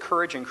muster the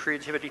courage and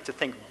creativity to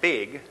think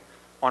big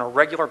on a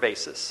regular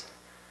basis.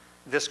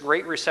 This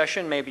Great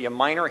Recession may be a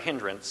minor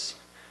hindrance,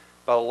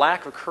 but a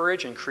lack of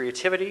courage and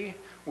creativity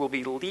will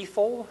be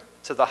lethal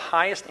to the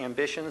highest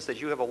ambitions that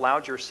you have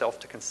allowed yourself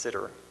to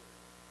consider.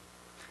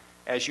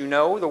 As you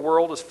know, the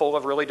world is full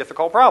of really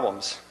difficult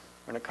problems.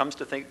 When it comes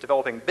to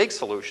developing big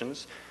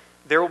solutions,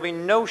 there will be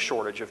no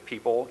shortage of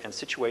people and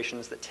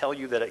situations that tell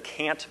you that it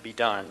can't be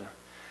done.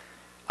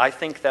 I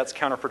think that's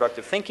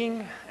counterproductive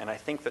thinking, and I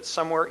think that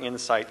somewhere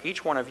inside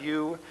each one of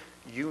you,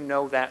 you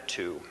know that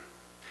too.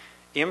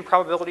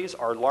 Improbabilities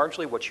are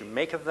largely what you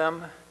make of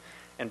them,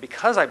 and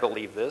because I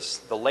believe this,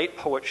 the late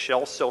poet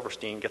Shel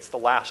Silverstein gets the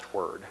last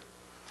word.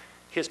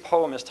 His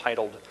poem is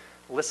titled,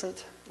 Listen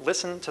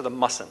to the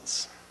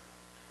Mustn'ts.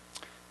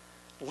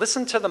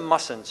 Listen to the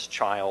mustn'ts,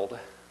 child.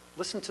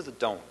 Listen to the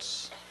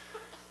don'ts.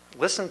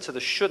 Listen to the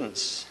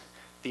shouldn'ts,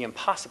 the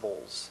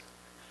impossibles,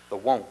 the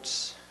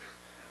won'ts.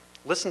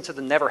 Listen to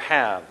the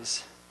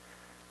never-haves.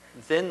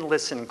 Then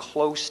listen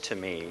close to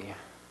me.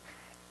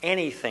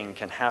 Anything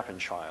can happen,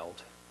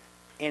 child.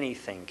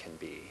 Anything can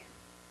be.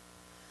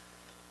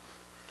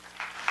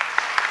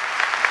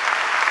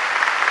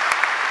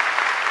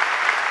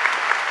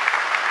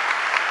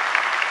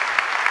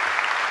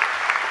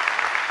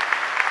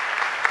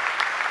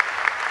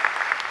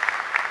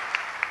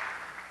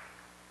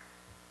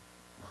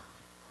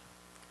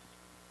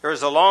 There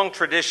is a long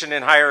tradition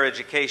in higher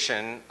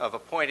education of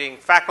appointing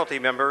faculty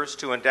members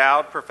to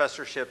endowed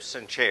professorships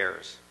and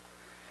chairs.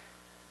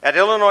 At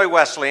Illinois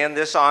Wesleyan,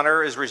 this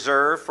honor is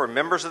reserved for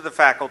members of the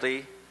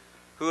faculty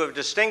who have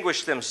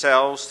distinguished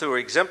themselves through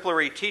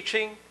exemplary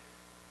teaching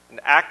and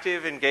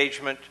active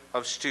engagement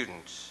of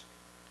students,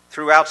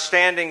 through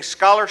outstanding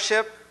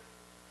scholarship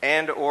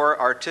and/or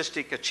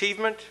artistic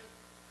achievement,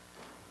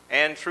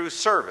 and through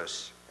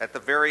service at the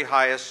very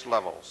highest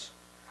levels.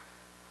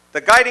 The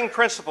guiding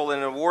principle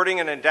in awarding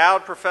an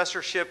endowed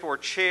professorship or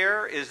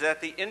chair is that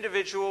the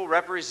individual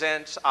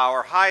represents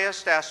our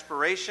highest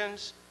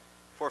aspirations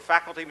for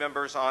faculty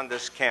members on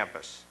this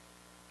campus.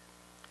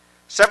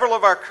 Several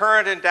of our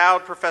current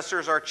endowed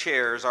professors or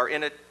chairs are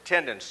in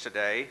attendance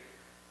today,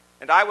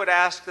 and I would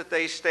ask that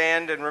they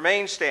stand and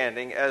remain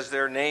standing as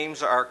their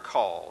names are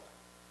called.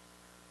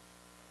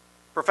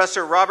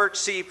 Professor Robert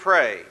C.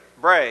 Bray,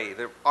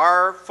 the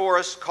R.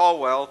 Forrest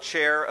Caldwell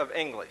Chair of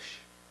English.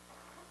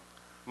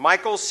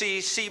 Michael C.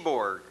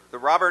 Seaborg, the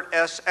Robert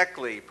S.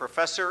 Eckley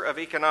Professor of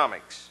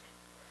Economics.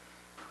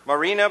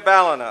 Marina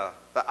Balina,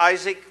 the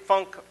Isaac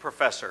Funk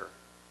Professor.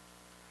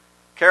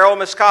 Carol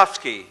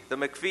Miskovsky, the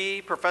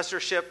McPhee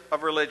Professorship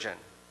of Religion.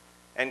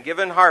 And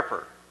Given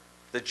Harper,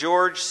 the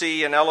George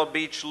C. and Ella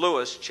Beach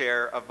Lewis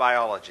Chair of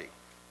Biology.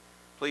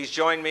 Please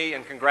join me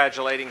in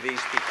congratulating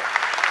these people.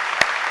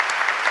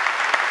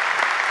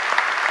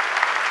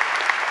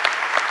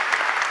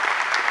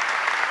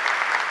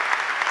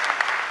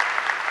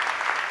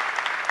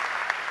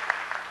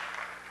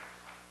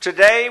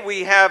 Today,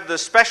 we have the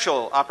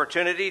special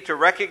opportunity to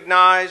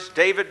recognize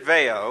David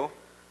Veo,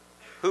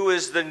 who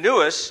is the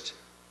newest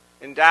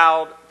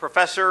endowed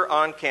professor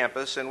on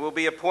campus and will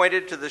be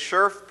appointed to the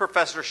Scherf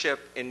Professorship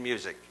in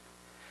Music.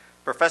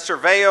 Professor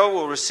Veo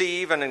will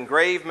receive an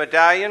engraved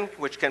medallion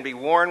which can be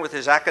worn with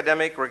his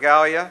academic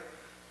regalia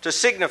to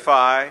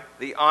signify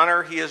the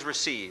honor he has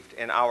received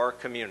in our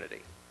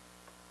community.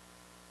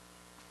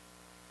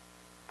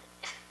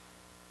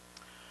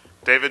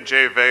 David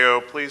J. Veo,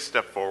 please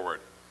step forward.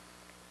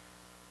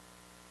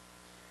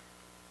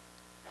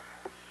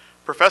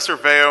 Professor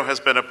Veo has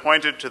been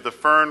appointed to the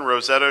Fern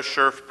Rosetta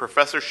Scherf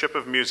Professorship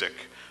of Music,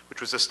 which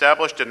was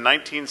established in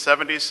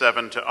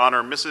 1977 to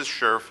honor Mrs.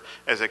 Scherf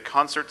as a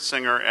concert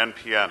singer and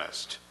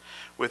pianist.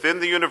 Within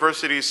the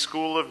university's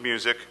School of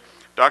Music,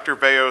 Dr.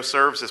 Veo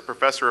serves as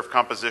Professor of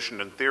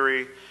Composition and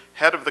Theory,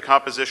 Head of the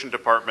Composition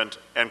Department,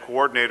 and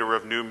Coordinator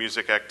of New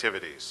Music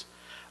Activities.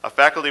 A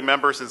faculty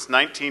member since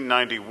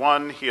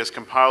 1991, he has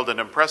compiled an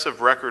impressive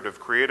record of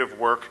creative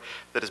work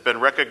that has been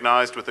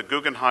recognized with the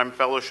Guggenheim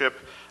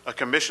Fellowship, a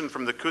commission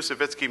from the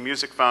Koussevitzky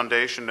Music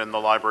Foundation and the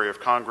Library of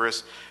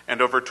Congress, and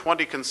over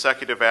 20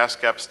 consecutive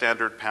ASCAP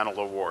Standard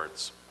Panel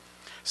Awards.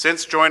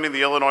 Since joining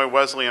the Illinois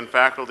Wesleyan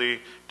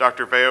faculty,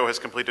 Dr. Veo has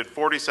completed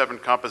 47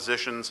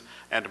 compositions,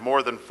 and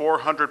more than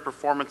 400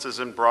 performances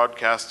and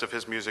broadcasts of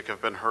his music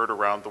have been heard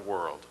around the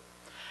world.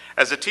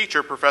 As a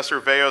teacher,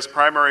 Professor Veo's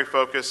primary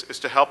focus is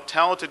to help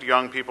talented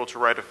young people to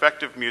write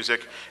effective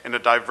music in a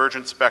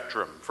divergent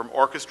spectrum, from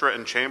orchestra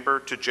and chamber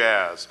to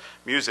jazz,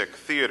 music,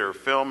 theater,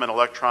 film, and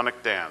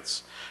electronic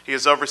dance. He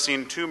has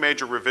overseen 2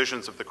 major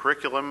revisions of the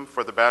curriculum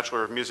for the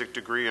Bachelor of Music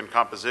degree in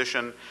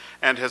composition,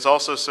 and has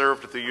also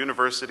served at the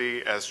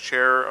university as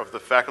chair of the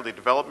Faculty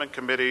Development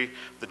Committee,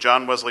 the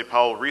John Wesley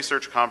Powell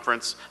Research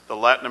Conference, the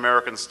Latin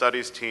American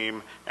Studies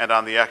team, and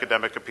on the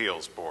Academic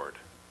Appeals Board.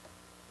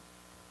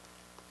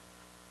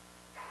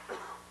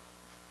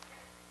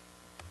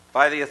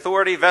 By the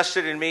authority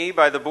vested in me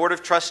by the Board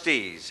of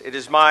Trustees, it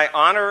is my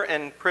honor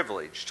and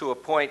privilege to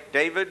appoint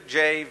David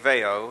J.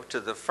 Veo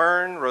to the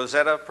Fern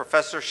Rosetta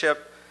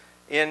Professorship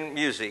in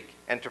Music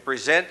and to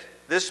present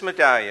this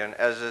medallion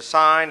as a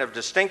sign of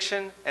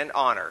distinction and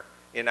honor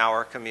in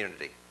our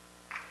community.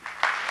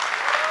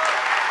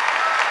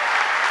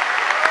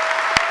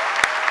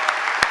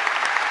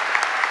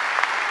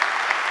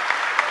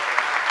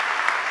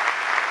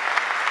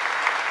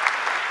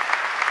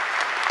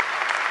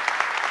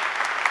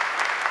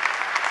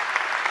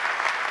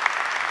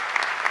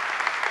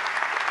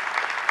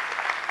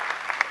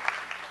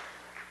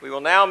 We will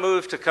now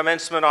move to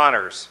commencement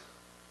honors.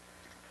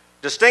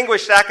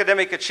 Distinguished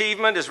academic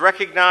achievement is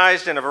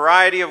recognized in a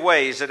variety of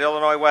ways at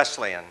Illinois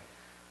Wesleyan.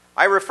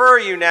 I refer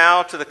you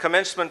now to the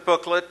commencement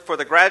booklet for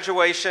the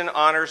graduation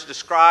honors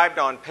described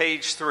on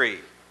page 3.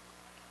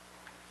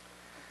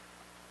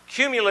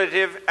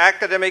 Cumulative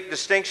academic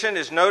distinction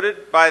is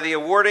noted by the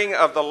awarding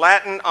of the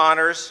Latin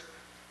honors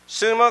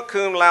summa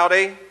cum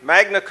laude,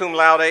 magna cum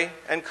laude,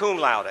 and cum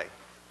laude.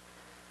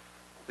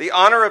 The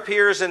honor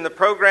appears in the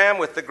program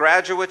with the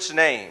graduate's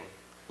name,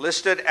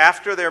 listed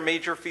after their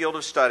major field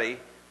of study,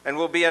 and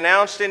will be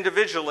announced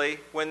individually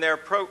when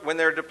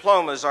their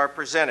diplomas are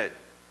presented.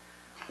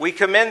 We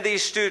commend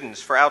these students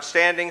for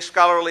outstanding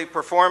scholarly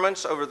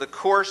performance over the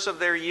course of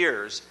their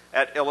years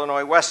at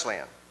Illinois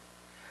Wesleyan.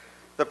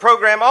 The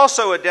program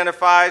also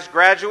identifies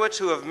graduates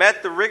who have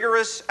met the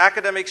rigorous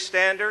academic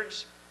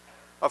standards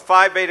of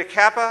Phi Beta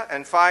Kappa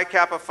and Phi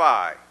Kappa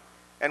Phi,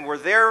 and were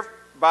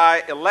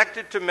thereby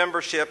elected to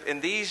membership in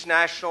these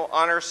national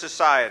honor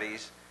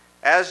societies,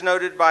 as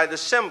noted by the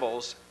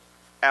symbols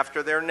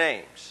after their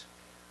names.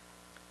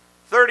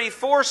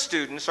 34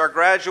 students are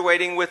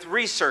graduating with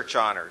research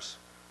honors,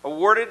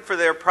 awarded for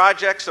their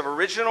projects of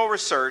original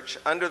research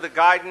under the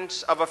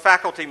guidance of a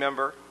faculty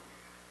member.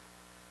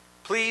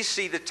 Please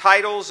see the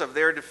titles of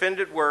their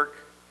defended works,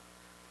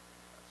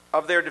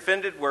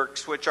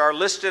 which are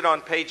listed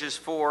on pages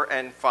 4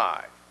 and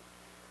 5.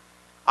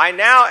 I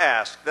now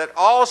ask that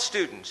all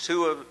students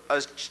who have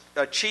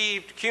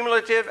achieved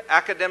cumulative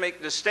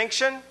academic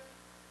distinction,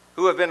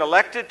 who have been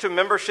elected to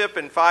membership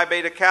in Phi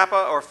Beta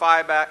Kappa or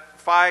Phi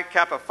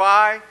Kappa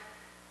Phi,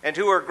 and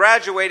who are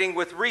graduating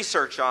with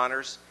research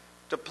honors,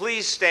 to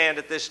please stand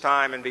at this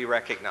time and be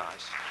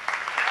recognized.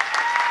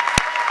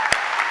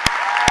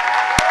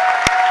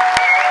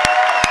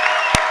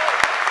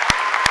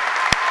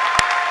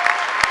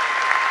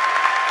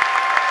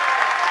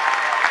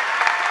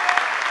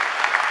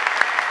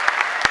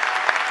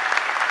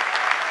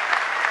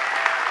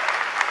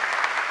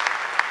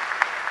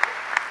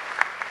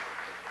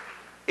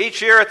 Each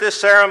year at this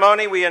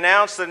ceremony, we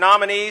announce the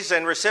nominees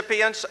and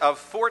recipients of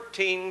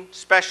 14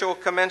 special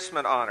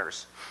commencement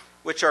honors,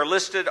 which are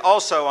listed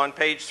also on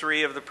page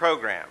 3 of the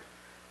program.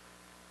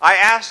 I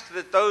ask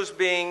that those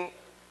being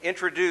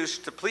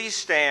introduced to please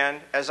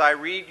stand as I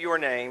read your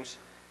names,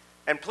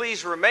 and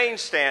please remain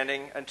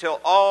standing until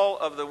all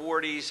of the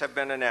awardees have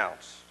been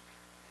announced.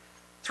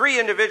 3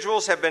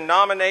 individuals have been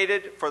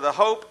nominated for the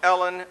Hope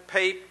Ellen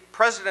Pape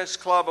President's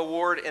Club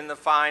Award in the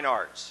Fine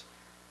Arts.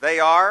 They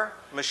are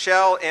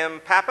Michelle M.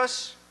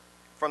 Pappas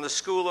from the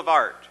School of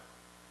Art,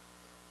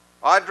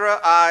 Audra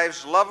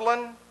Ives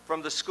Loveland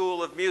from the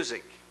School of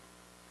Music,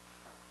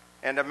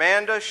 and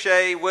Amanda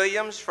Shea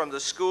Williams from the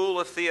School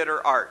of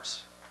Theater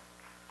Arts.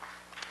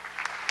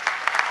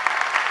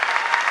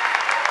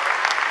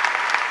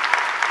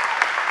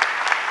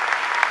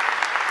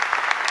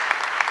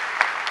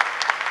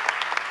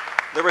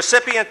 The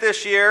recipient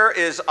this year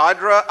is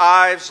Audra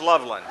Ives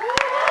Loveland.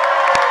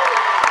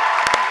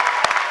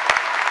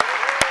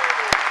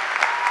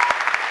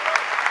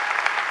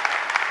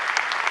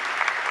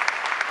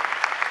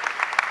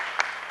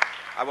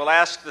 I will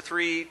ask the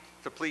 3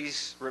 to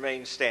please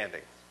remain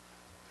standing.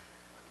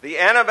 The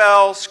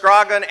Annabelle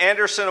Scroggin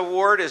Anderson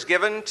Award is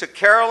given to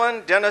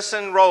Carolyn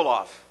Dennison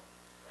Roloff.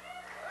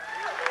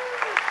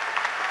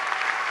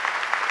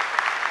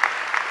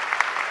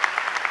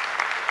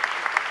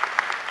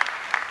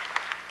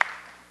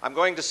 I'm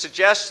going to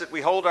suggest that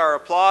we hold our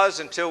applause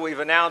until we've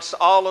announced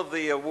all of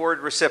the award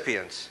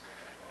recipients.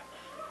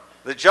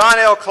 The John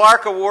L.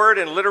 Clark Award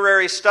in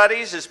Literary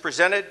Studies is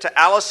presented to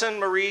Allison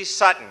Marie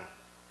Sutton.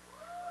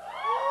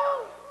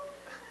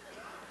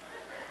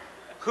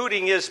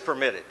 Hooting is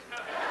permitted.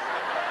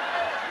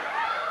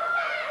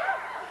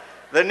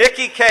 The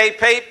Nikki K.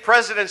 Pape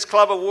President's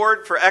Club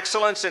Award for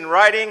Excellence in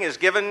Writing is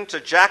given to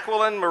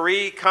Jacqueline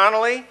Marie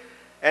Connolly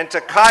and to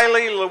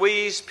Kylie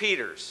Louise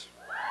Peters.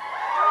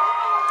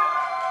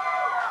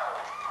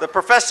 The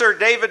Professor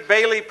David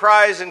Bailey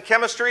Prize in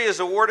Chemistry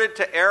is awarded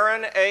to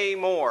Aaron A.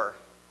 Moore.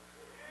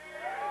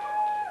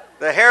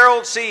 The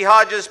Harold C.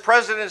 Hodges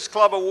President's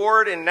Club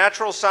Award in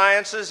Natural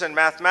Sciences and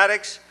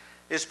Mathematics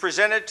is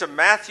presented to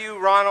Matthew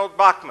Ronald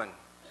Bachman.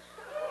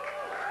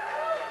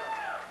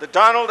 The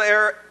Donald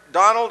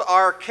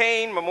R.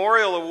 Kane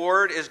Memorial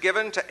Award is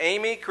given to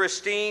Amy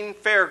Christine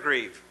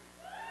Fairgrieve.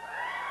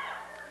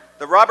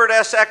 The Robert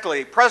S.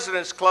 Eckley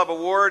President's Club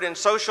Award in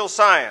Social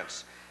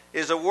Science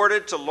is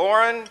awarded to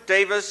Lauren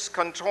Davis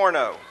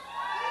Contorno.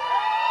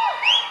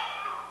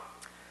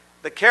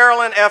 The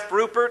Carolyn F.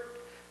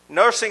 Rupert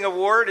Nursing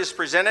Award is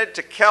presented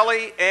to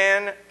Kelly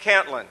Ann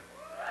Cantlin.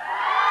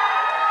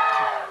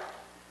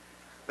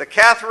 The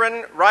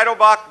Catherine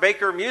Reidelbach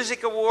Baker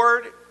Music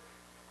Award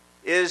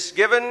is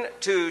given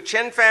to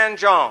Chin Fan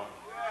Jong.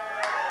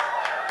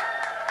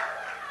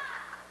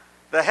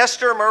 The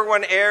Hester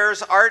Merwin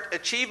Ayers Art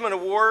Achievement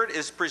Award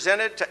is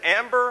presented to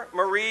Amber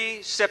Marie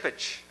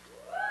Sipich.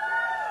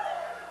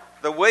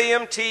 The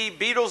William T.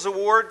 Beatles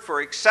Award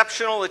for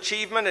Exceptional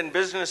Achievement in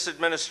Business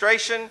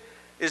Administration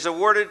is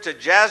awarded to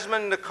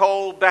Jasmine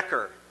Nicole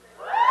Becker.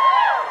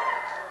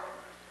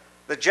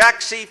 The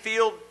Jack C.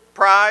 Field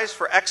Prize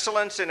for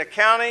Excellence in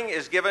Accounting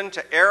is given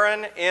to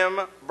Aaron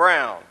M.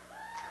 Brown.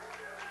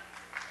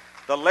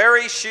 The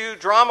Larry Shue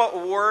Drama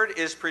Award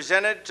is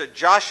presented to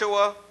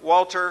Joshua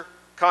Walter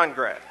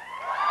Congrad.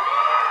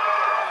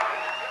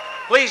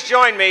 Please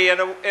join me in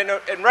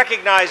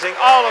recognizing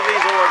all of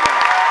these award winners.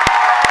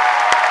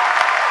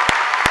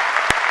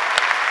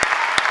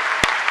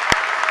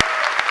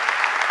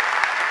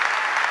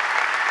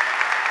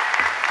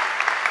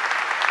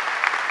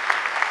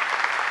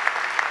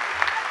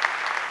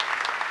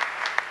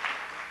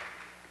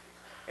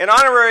 An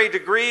honorary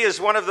degree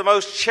is one of the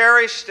most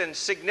cherished and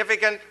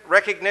significant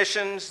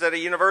recognitions that a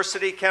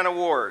university can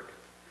award.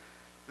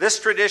 This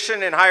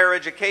tradition in higher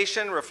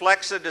education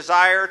reflects a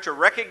desire to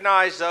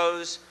recognize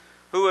those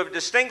who have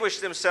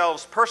distinguished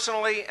themselves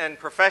personally and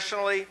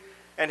professionally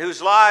and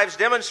whose lives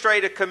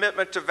demonstrate a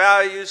commitment to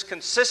values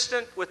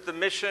consistent with the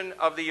mission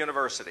of the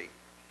university.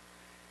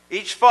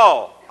 Each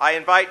fall, I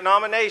invite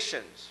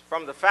nominations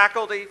from the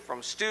faculty,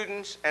 from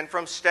students, and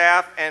from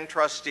staff and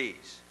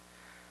trustees.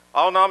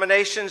 All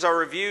nominations are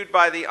reviewed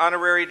by the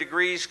Honorary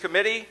Degrees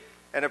Committee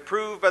and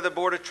approved by the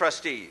Board of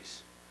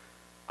Trustees.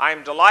 I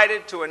am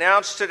delighted to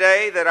announce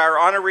today that our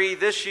honoree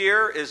this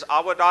year is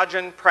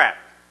Awadagin Pratt,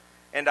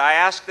 and I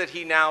ask that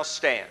he now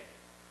stand.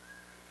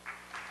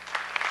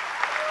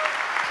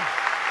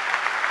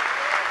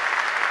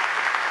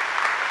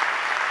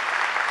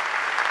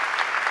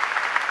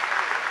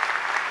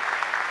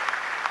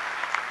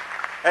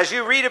 As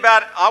you read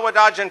about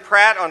Awadagin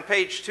Pratt on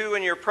page 2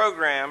 in your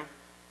program,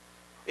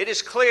 it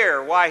is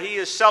clear why he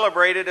is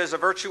celebrated as a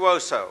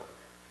virtuoso.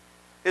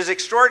 His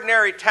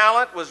extraordinary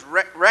talent was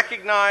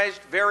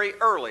recognized very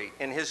early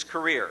in his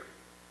career.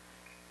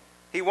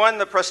 He won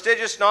the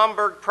prestigious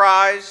Naumburg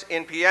Prize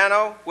in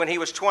piano when he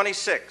was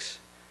 26,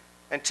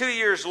 and 2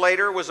 years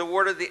later was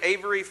awarded the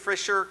Avery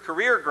Fisher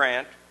Career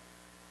Grant,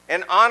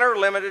 an honor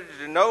limited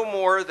to no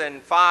more than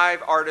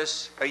 5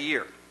 artists a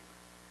year.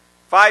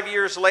 5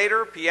 years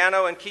later,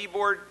 Piano and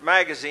Keyboard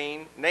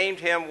magazine named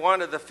him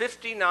one of the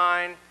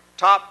 59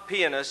 top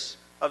pianists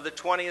of the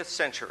 20th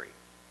century.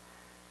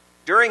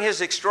 During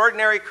his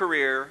extraordinary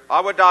career,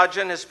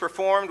 Awadagin has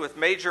performed with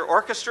major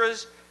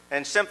orchestras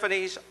and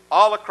symphonies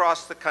all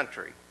across the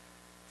country,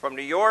 from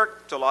New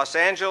York to Los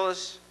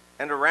Angeles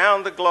and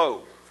around the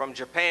globe, from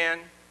Japan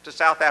to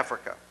South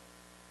Africa.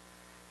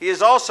 He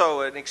is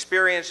also an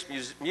experienced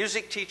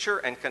music teacher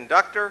and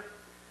conductor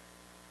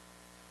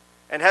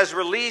and has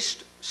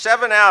released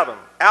 7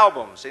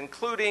 albums,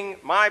 including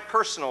my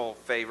personal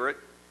favorite,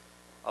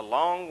 A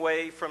Long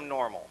Way from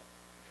Normal.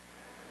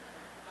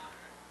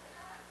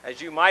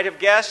 As you might have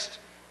guessed,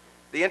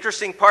 the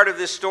interesting part of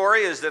this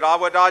story is that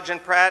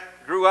Awadagin Pratt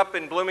grew up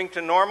in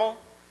Bloomington Normal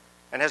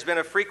and has been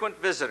a frequent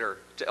visitor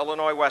to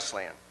Illinois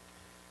Wesleyan.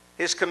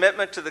 His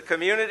commitment to the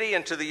community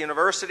and to the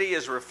university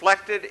is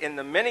reflected in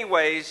the many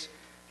ways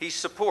he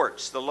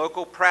supports the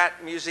local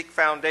Pratt Music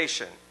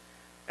Foundation,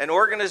 an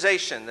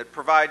organization that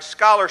provides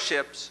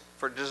scholarships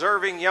for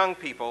deserving young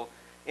people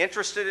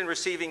interested in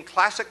receiving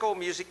classical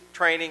music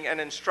training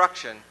and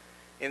instruction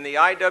in the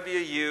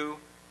IWU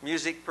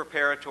Music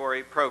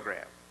Preparatory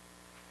Program.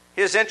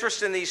 His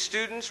interest in these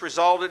students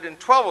resulted in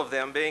 12 of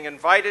them being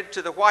invited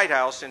to the White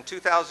House in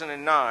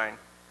 2009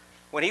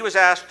 when he was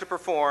asked to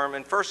perform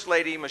in First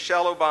Lady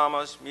Michelle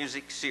Obama's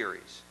music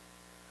series.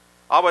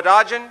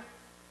 Awadagin,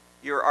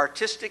 your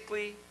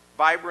artistically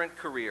vibrant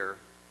career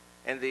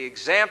and the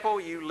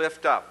example you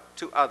lift up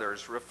to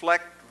others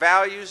reflect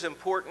values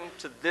important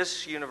to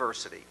this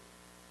university: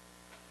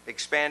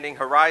 expanding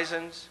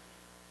horizons,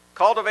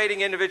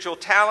 cultivating individual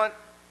talent,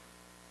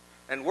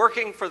 and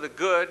working for the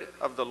good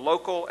of the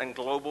local and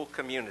global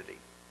community.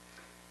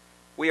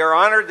 We are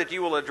honored that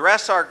you will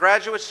address our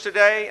graduates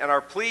today and are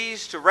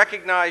pleased to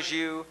recognize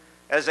you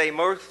as a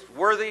most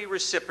worthy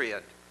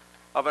recipient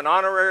of an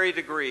honorary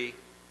degree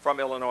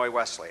from Illinois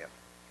Wesleyan.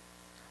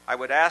 I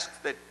would ask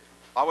that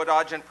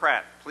Awadagin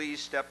Pratt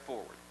please step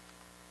forward.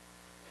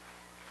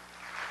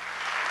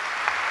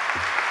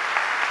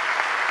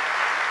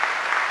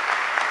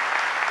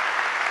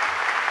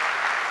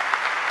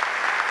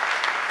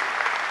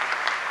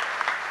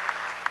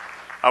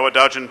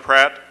 Awadagin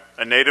Pratt,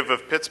 a native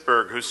of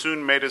Pittsburgh who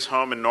soon made his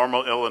home in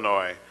Normal,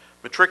 Illinois,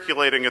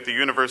 matriculating at the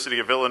University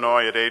of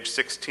Illinois at age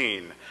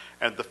 16,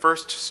 and the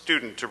first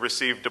student to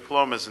receive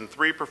diplomas in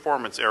 3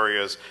 performance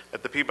areas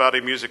at the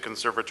Peabody Music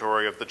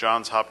Conservatory of the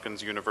Johns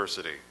Hopkins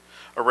University.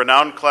 A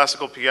renowned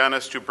classical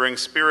pianist who brings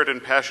spirit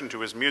and passion to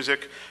his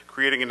music,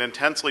 creating an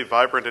intensely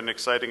vibrant and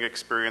exciting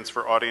experience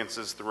for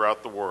audiences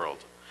throughout the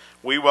world.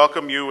 We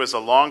welcome you as a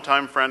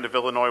longtime friend of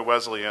Illinois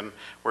Wesleyan,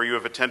 where you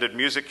have attended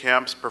music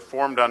camps,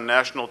 performed on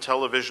national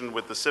television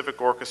with the Civic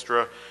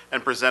Orchestra,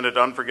 and presented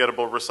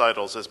unforgettable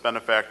recitals as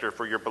benefactor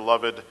for your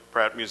beloved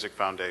Pratt Music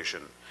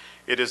Foundation.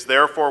 It is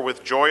therefore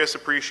with joyous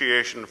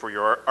appreciation for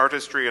your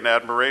artistry and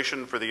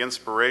admiration for the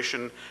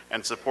inspiration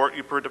and support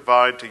you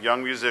provide to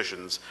young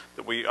musicians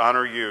that we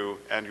honor you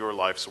and your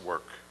life's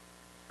work.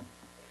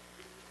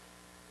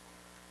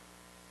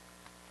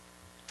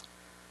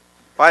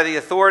 By the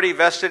authority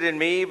vested in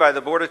me by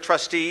the Board of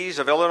Trustees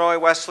of Illinois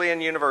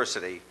Wesleyan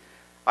University,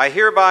 I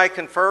hereby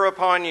confer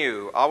upon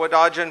you,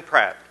 Awadagin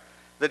Pratt,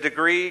 the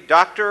degree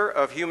Doctor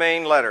of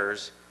Humane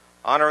Letters,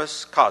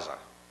 honoris causa.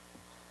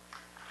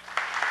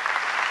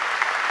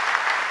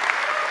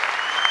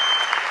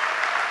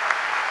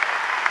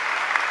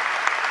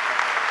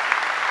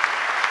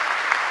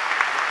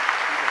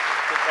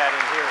 Put that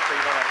in here so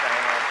you don't have to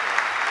hang on to it.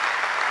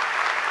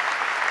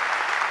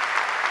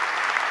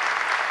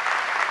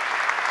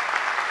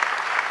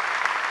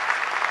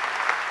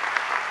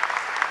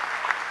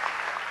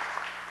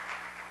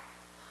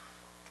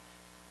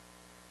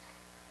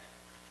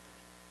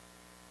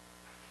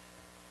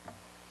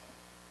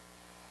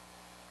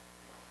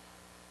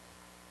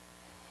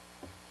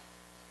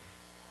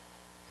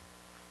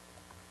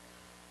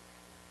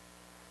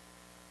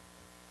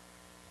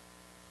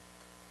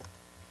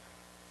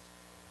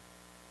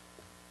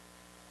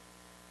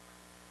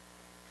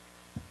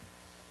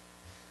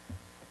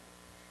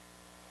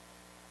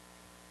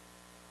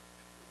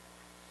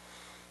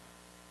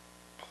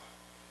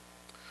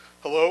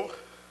 Hello.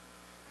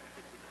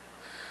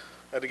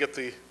 I had to get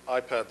the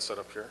iPad set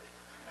up here.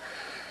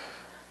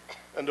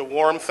 And a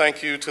warm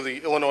thank you to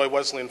the Illinois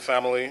Wesleyan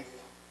family,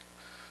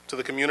 to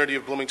the community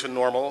of Bloomington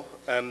Normal,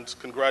 and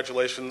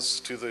congratulations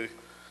to the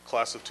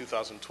class of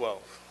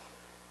 2012.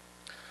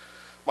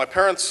 My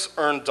parents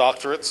earned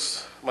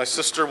doctorates. My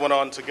sister went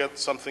on to get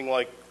something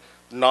like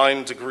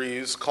 9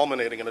 degrees,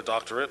 culminating in a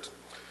doctorate.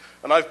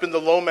 And I've been the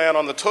low man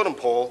on the totem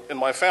pole in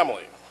my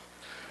family.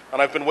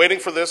 And I've been waiting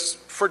for this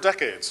for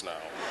decades now.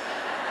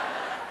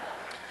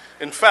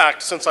 In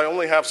fact, since I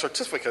only have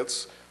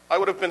certificates, I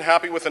would have been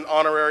happy with an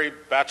honorary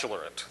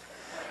bachelorate.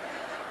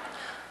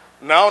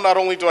 Now, not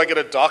only do I get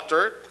a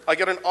doctorate, I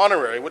get an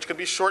honorary, which can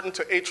be shortened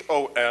to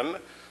HON,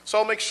 so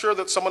I'll make sure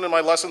that someone in my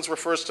lessons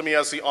refers to me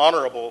as the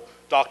Honorable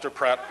Dr.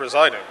 Pratt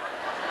presiding.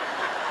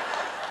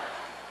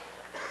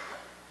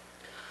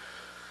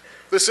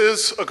 This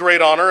is a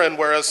great honor, and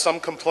whereas some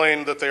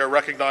complain that they are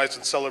recognized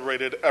and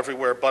celebrated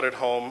everywhere but at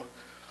home,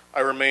 I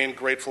remain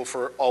grateful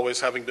for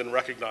always having been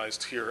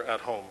recognized here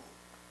at home.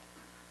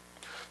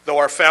 Though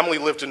our family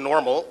lived in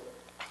Normal,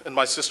 and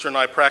my sister and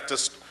I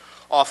practiced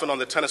often on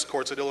the tennis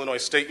courts at Illinois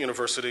State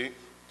University,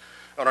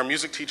 and our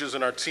music teachers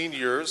in our teen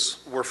years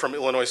were from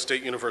Illinois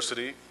State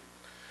University,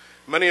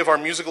 many of our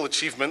musical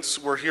achievements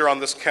were here on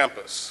this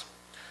campus.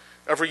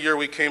 Every year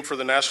we came for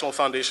the National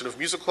Foundation of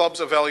Music Clubs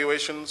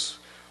evaluations,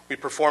 we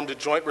performed a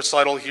joint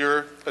recital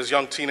here as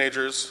young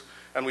teenagers,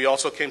 and we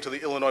also came to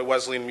the Illinois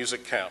Wesleyan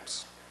music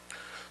camps.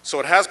 So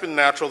it has been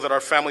natural that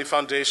our family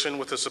foundation,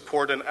 with the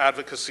support and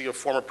advocacy of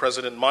former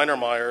President Minor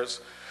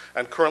Myers,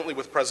 and currently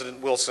with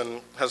President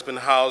Wilson, has been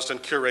housed and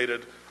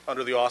curated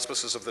under the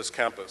auspices of this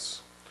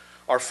campus.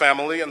 Our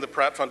family and the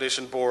Pratt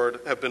Foundation Board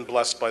have been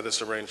blessed by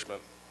this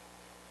arrangement.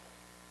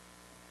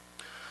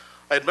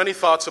 I had many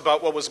thoughts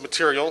about what was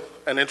material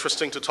and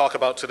interesting to talk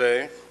about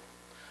today.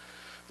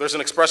 There's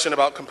an expression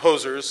about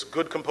composers: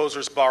 good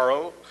composers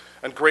borrow,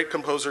 and great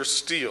composers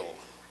steal.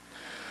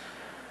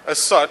 As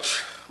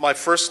such, my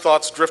first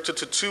thoughts drifted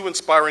to 2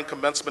 inspiring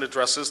commencement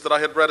addresses that I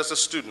had read as a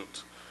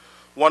student,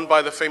 one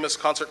by the famous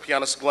concert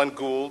pianist Glenn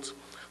Gould,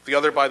 the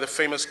other by the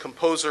famous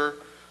composer,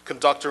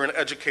 conductor, and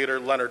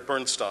educator Leonard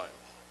Bernstein.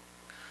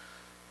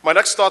 My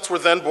next thoughts were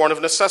then born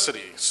of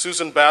necessity.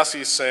 Susan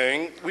Bassey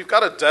saying, "We've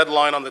got a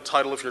deadline on the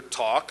title of your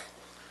talk.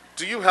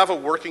 Do you have a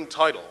working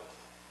title?"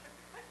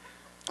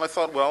 I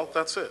thought, well,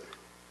 that's it.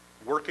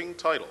 Working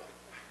title.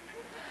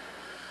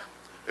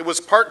 It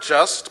was part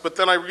jest, but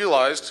then I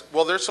realized,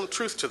 well, there's some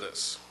truth to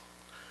this.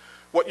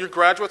 What your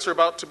graduates are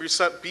about to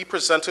be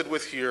presented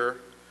with here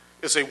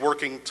is a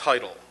working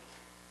title.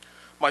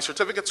 My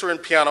certificates are in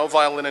piano,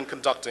 violin, and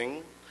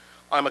conducting.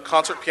 I'm a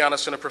concert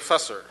pianist and a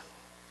professor.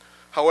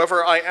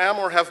 However, I am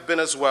or have been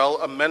as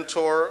well a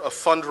mentor, a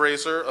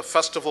fundraiser, a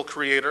festival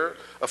creator,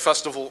 a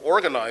festival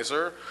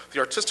organizer, the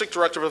artistic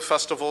director of a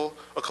festival,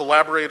 a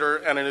collaborator,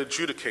 and an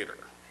adjudicator.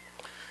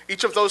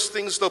 Each of those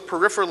things, though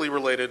peripherally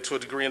related to a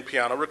degree in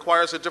piano,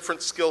 requires a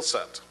different skill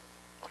set.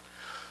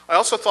 I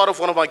also thought of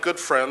one of my good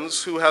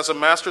friends who has a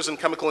master's in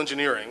chemical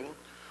engineering,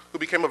 who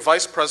became a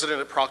vice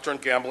president at Procter &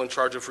 Gamble in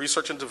charge of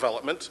research and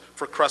development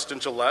for Crest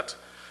and Gillette,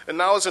 and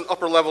now is an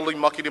upper-level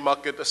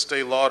mucky-de-muck at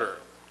Estee Lauder.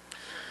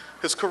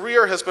 His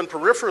career has been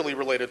peripherally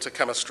related to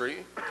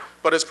chemistry,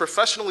 but his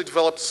professionally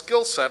developed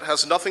skill set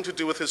has nothing to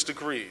do with his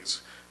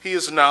degrees. He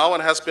is now,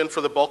 and has been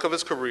for the bulk of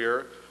his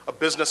career, a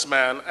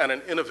businessman and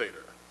an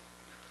innovator.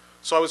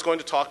 So I was going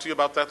to talk to you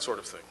about that sort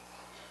of thing.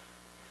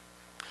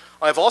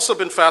 I have also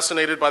been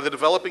fascinated by the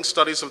developing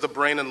studies of the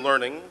brain and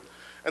learning,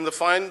 and the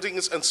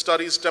findings and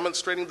studies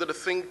demonstrating that a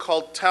thing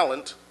called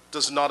talent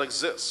does not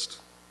exist.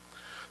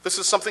 This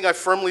is something I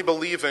firmly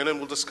believe in and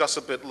will discuss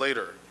a bit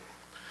later.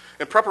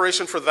 In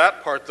preparation for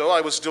that part, though,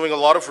 I was doing a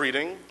lot of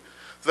reading,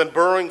 then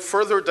burrowing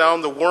further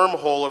down the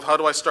wormhole of how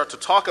do I start to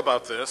talk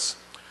about this,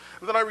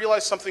 and then I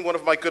realized something one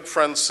of my good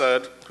friends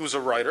said, who's a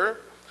writer.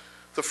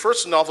 The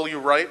first novel you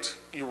write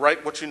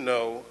what you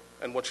know,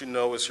 and what you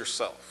know is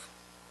yourself.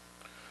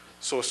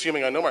 So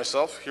assuming I know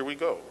myself, here we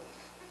go.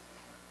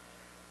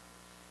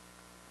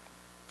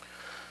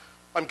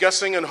 I'm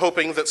guessing and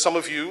hoping that some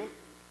of you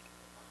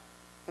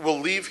will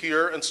leave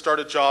here and start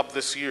a job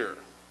this year.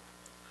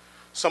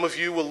 Some of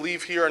you will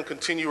leave here and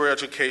continue your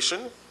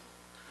education.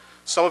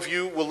 Some of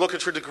you will look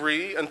at your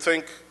degree and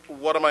think,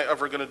 what am I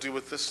ever going to do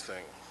with this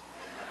thing?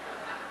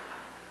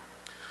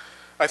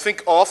 I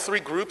think all three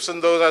groups,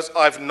 and those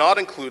I've not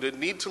included,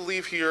 need to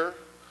leave here,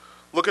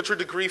 look at your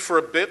degree for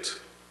a bit,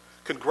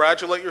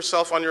 congratulate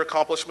yourself on your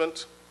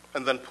accomplishment,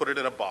 and then put it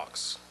in a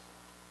box.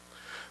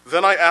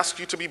 Then I ask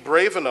you to be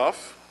brave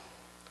enough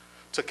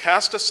to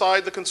cast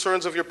aside the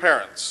concerns of your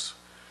parents,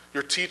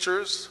 your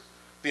teachers,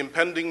 the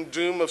impending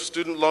doom of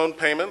student loan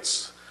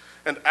payments,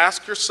 and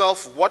ask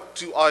yourself, what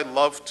do I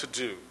love to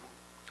do?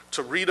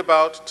 To read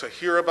about, to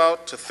hear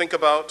about, to think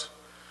about?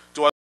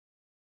 Do I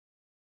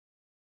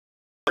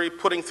love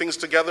putting things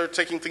together,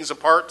 taking things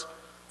apart,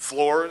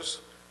 floors,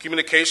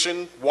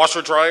 communication,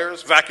 washer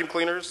dryers, vacuum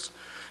cleaners?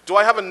 Do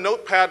I have a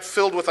notepad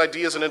filled with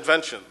ideas and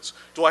inventions?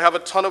 Do I have a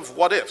ton of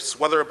what-ifs,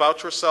 whether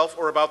about yourself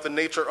or about the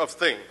nature of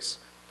things?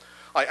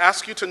 I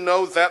ask you to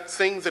know that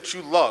thing that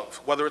you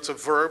love, whether it's a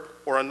verb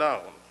or a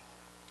noun.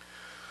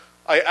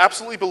 I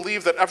absolutely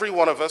believe that every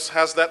one of us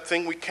has that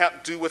thing we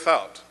can't do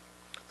without,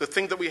 the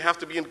thing that we have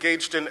to be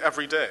engaged in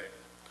every day.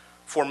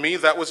 For me,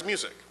 that was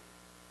music.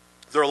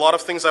 There are a lot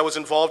of things I was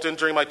involved in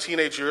during my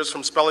teenage years,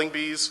 from spelling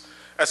bees,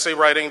 essay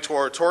writing, to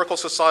oratorical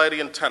society,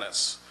 and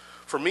tennis.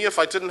 For me, if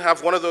I didn't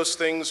have one of those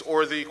things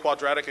or the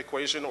quadratic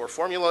equation or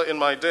formula in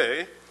my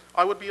day,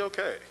 I would be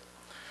okay.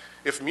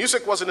 If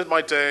music wasn't in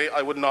my day,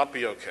 I would not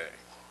be okay.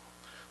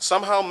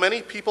 Somehow,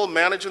 many people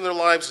manage in their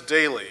lives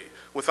daily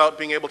without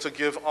being able to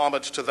give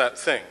homage to that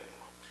thing.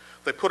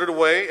 They put it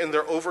away in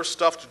their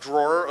overstuffed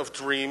drawer of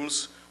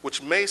dreams,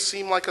 which may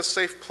seem like a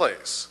safe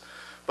place,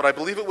 but I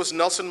believe it was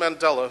Nelson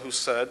Mandela who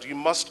said, you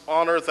must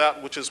honor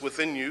that which is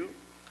within you,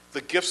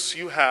 the gifts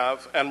you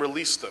have, and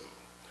release them.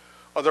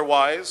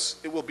 Otherwise,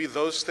 it will be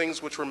those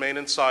things which remain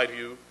inside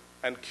you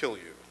and kill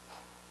you.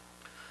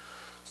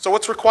 So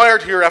what's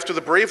required here after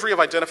the bravery of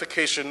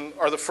identification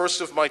are the first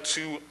of my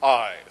two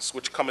I's,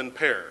 which come in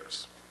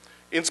pairs: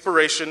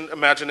 inspiration,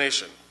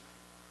 imagination.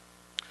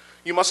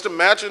 You must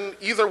imagine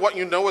either what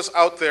you know is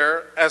out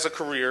there as a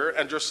career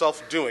and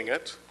yourself doing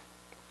it,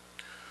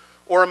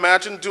 or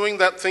imagine doing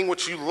that thing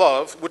which you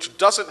love, which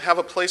doesn't have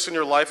a place in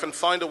your life, and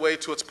find a way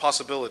to its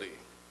possibility.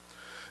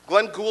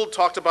 Glenn Gould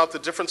talked about the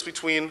difference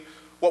between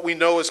what we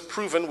know is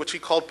proven, which he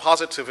called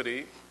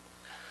positivity,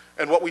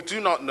 and what we do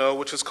not know,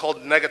 which is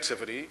called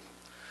negativity,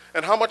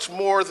 and how much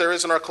more there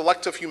is in our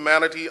collective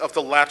humanity of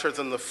the latter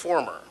than the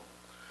former.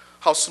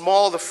 How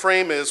small the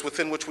frame is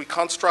within which we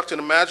construct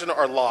and imagine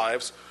our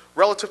lives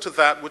relative to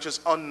that which is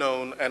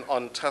unknown and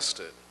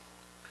untested.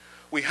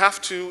 We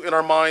have to, in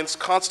our minds,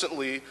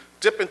 constantly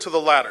dip into the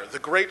latter, the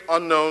great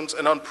unknowns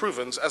and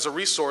unprovens, as a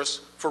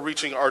resource for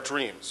reaching our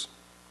dreams.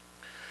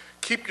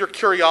 Keep your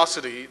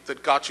curiosity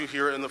that got you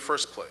here in the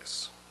first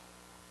place.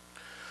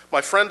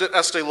 My friend at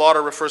Estee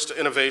Lauder refers to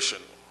innovation.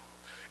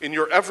 In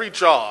your every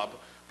job,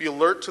 be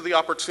alert to the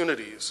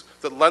opportunities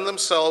that lend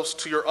themselves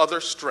to your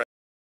other strengths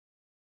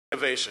of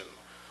innovation,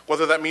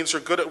 whether that means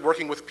you're good at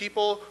working with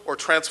people or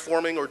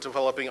transforming or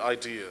developing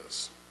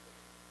ideas.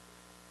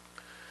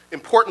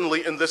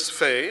 Importantly, in this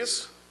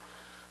phase,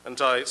 and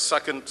I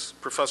second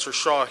Professor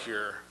Shaw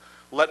here,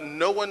 let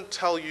no one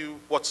tell you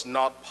what's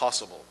not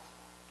possible.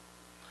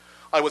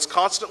 I was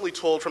constantly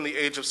told from the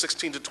age of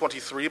 16 to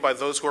 23 by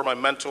those who are my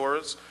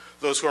mentors,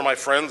 those who are my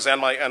friends and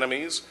my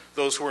enemies,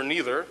 those who are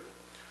neither,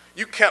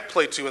 you can't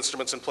play two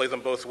instruments and play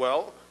them both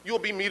well. You'll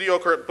be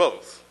mediocre at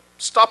both.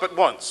 Stop at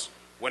once.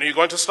 When are you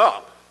going to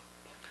stop?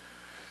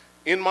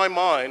 In my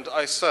mind,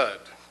 I said,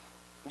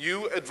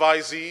 you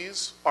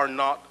advisees are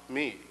not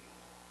me.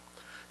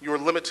 Your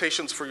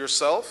limitations for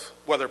yourself,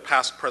 whether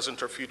past,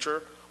 present, or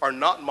future, are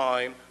not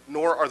mine,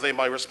 nor are they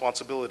my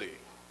responsibility.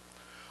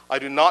 I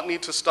do not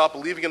need to stop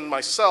believing in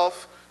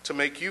myself to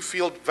make you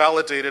feel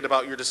validated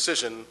about your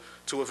decision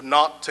to have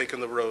not taken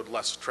the road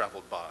less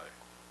traveled by.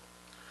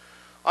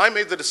 I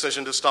made the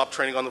decision to stop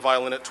training on the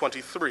violin at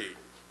 23,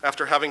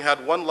 after having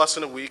had one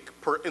lesson a week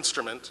per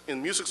instrument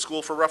in music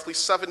school for roughly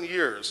 7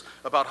 years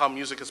about how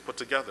music is put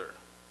together.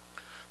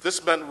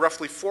 This meant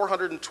roughly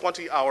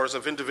 420 hours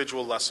of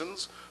individual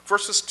lessons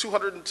versus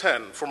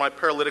 210 for my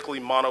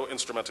paralytically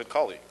mono-instrumented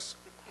colleagues.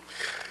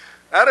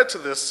 Added to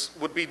this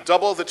would be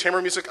double the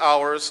chamber music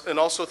hours and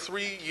also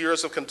 3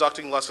 years of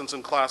conducting lessons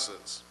in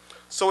classes.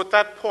 So at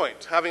that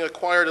point, having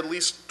acquired at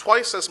least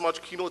twice as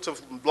much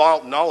cumulative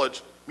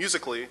knowledge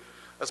musically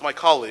as my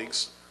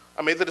colleagues,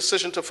 I made the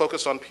decision to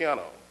focus on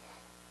piano.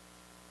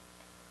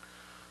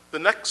 The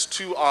next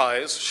two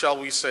I's, shall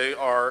we say,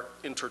 are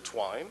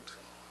intertwined: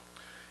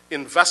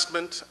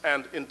 investment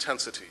and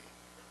intensity.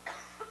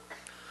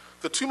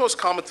 The two most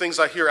common things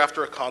I hear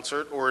after a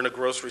concert or in a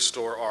grocery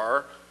store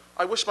are,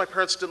 "I wish my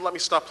parents didn't let me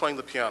stop playing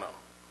the piano."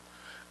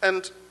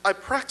 And "I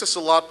practice a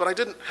lot, but I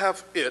didn't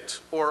have it,"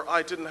 or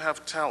 "I didn't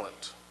have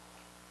talent."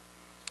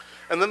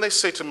 And then they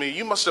say to me,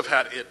 "You must have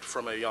had it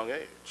from a young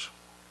age."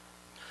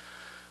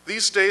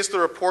 These days, the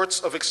reports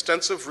of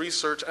extensive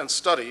research and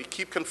study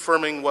keep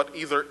confirming what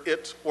either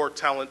it or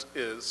talent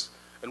is,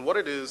 and what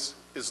it is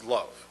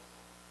love.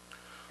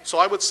 So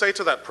I would say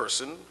to that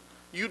person,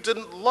 you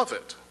didn't love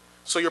it,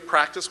 so your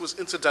practice was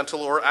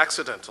incidental or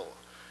accidental.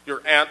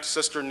 Your aunt,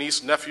 sister,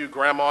 niece, nephew,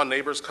 grandma,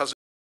 neighbors, cousin,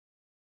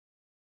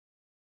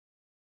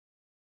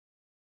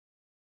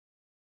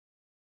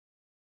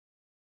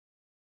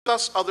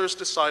 thus others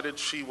decided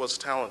she was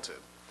talented.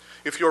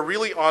 If you're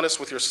really honest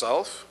with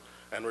yourself,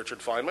 and Richard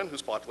Feynman,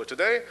 who's popular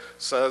today,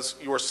 says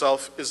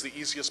yourself is the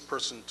easiest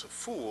person to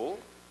fool,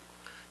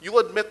 you'll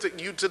admit that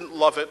you didn't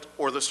love it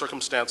or the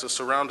circumstances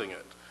surrounding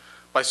it.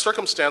 By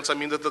circumstance, I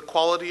mean that the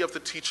quality of the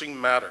teaching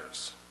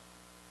matters.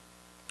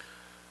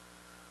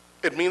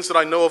 It means that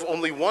I know of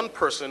only one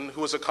person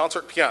who is a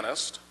concert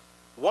pianist,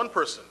 one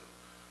person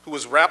who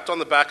was rapped on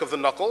the back of the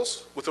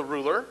knuckles with a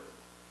ruler,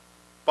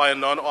 by a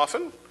nun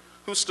often,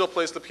 who still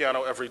plays the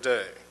piano every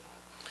day.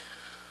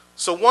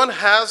 So one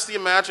has the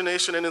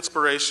imagination and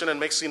inspiration and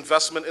makes the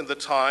investment in the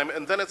time,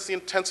 and then it's the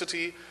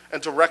intensity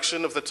and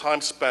direction of the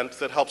time spent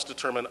that helps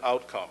determine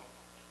outcome.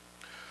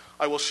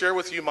 I will share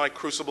with you my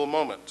crucible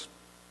moment.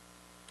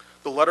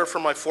 The letter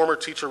from my former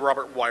teacher,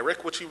 Robert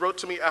Wyrick, which he wrote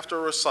to me after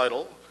a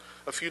recital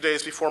a few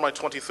days before my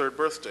 23rd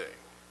birthday.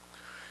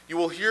 You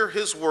will hear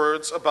his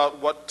words about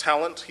what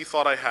talent he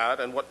thought I had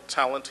and what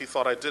talent he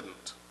thought I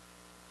didn't.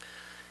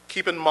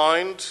 Keep in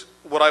mind,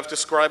 what I've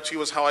described to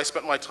you is how I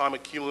spent my time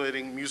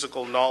accumulating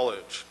musical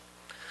knowledge.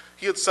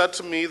 He had said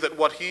to me that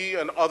what he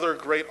and other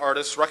great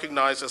artists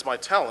recognized as my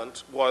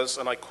talent was,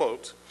 and I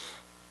quote,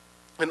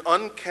 "an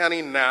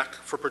uncanny knack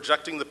for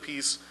projecting the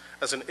piece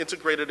as an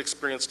integrated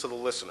experience to the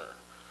listener.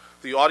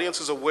 The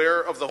audience is aware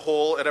of the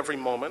whole at every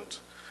moment,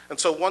 and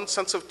so one's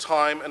sense of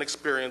time and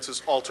experience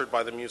is altered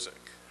by the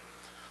music.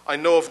 I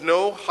know of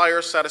no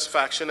higher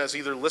satisfaction as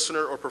either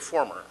listener or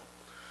performer.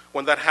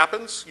 When that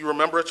happens, you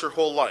remember it your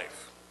whole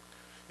life.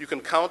 You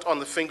can count on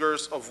the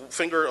fingers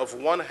of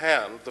one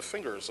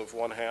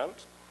hand,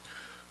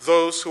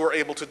 those who are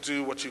able to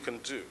do what you can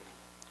do."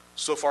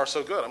 So far,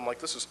 so good. I'm like,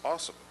 this is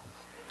awesome.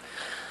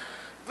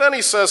 Then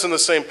he says in the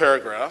same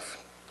paragraph,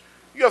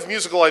 "You have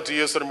musical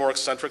ideas that are more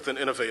eccentric than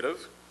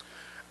innovative,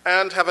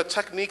 and have a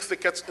technique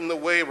that gets in the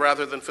way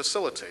rather than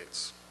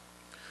facilitates."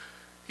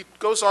 He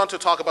goes on to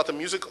talk about the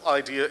musical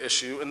idea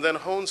issue and then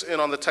hones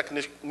in on the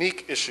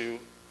technique issue,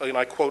 and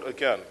I quote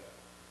again.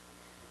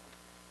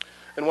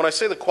 And when I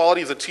say the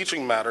quality of the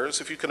teaching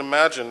matters, if you can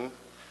imagine,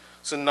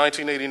 it's in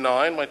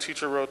 1989, my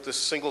teacher wrote this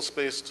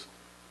single-spaced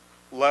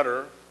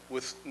letter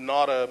with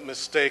not a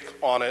mistake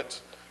on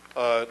it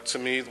to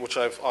me, which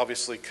I've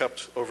obviously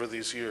kept over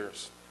these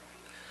years.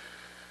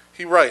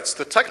 He writes,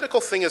 "The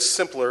technical thing is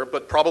simpler,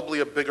 but probably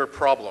a bigger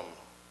problem.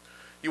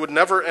 You would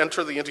never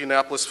enter the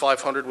Indianapolis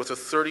 500 with a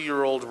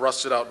 30-year-old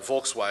rusted-out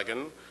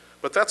Volkswagen,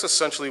 but that's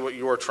essentially what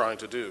you are trying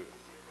to do.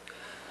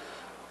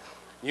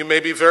 You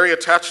may be very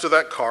attached to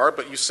that car,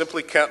 but you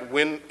simply can't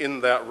win in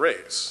that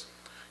race.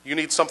 You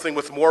need something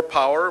with more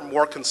power,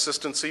 more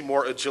consistency,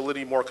 more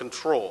agility, more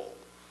control.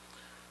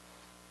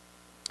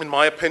 In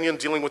my opinion,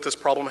 dealing with this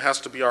problem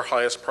has to be our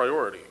highest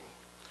priority.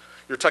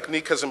 Your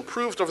technique has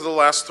improved over the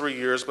last 3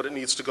 years, but it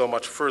needs to go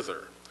much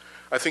further.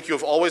 I think you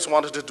have always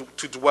wanted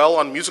to dwell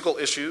on musical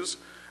issues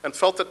and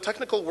felt that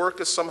technical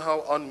work is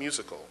somehow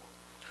unmusical.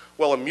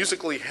 Well, a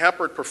technically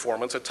hampered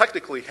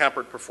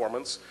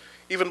performance,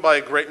 even by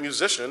a great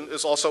musician,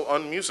 is also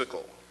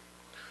unmusical.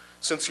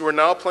 Since you are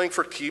now playing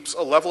for keeps,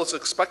 a level is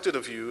expected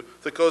of you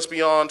that goes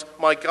beyond,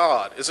 'my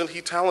God, isn't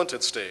he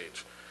talented'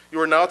 stage.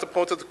 You are now at the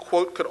point that the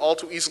quote could all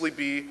too easily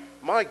be,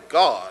 'My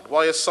God,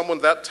 why is someone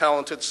that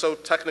talented so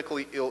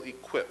technically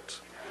ill-equipped?'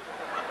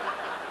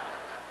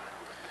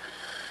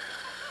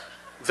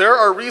 There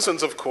are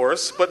reasons, of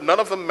course, but none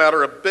of them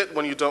matter a bit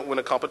when you don't win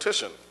a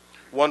competition.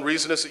 One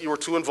reason is that you were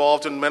too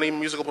involved in many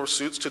musical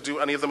pursuits to do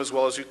any of them as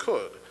well as you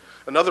could.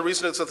 Another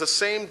reason is that the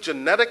same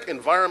genetic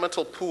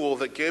environmental pool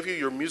that gave you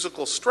your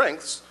musical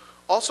strengths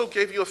also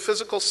gave you a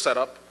physical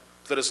setup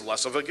that is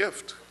less of a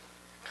gift.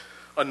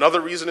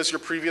 Another reason is your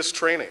previous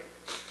training.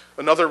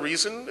 Another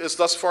reason is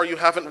thus far you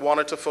haven't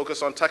wanted to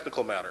focus on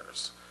technical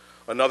matters.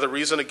 Another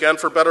reason, again,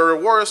 for better or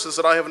worse, is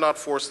that I have not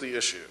forced the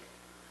issue.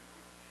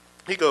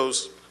 He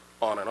goes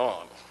on and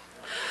on.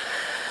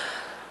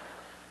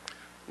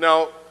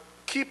 Now,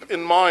 keep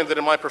in mind that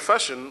in my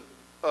profession,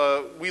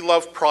 we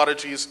love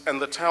prodigies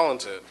and the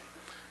talented,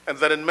 and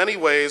that in many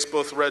ways,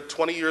 both read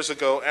 20 years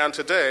ago and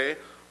today,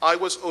 I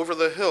was over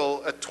the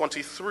hill at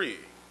 23.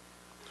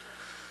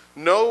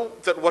 Know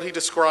that what he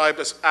described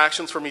as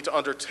actions for me to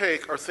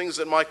undertake are things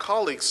that my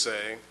colleagues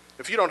say,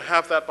 if you don't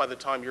have that by the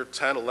time you're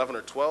 10, 11,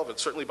 or 12, and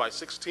certainly by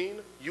 16,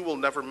 you will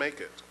never make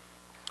it.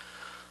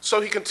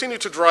 So he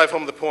continued to drive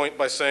home the point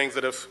by saying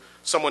that if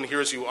someone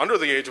hears you under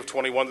the age of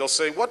 21, they'll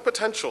say, what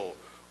potential?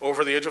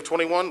 Over the age of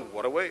 21,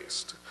 what a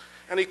waste.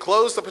 And he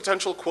closed the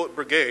potential quote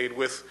brigade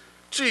with,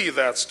 gee,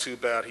 that's too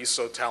bad, he's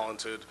so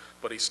talented,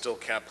 but he still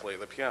can't play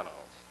the piano.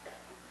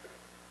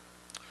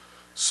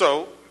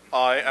 So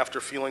I, after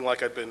feeling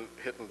like I'd been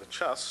hit in the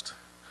chest,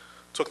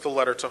 took the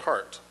letter to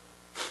heart.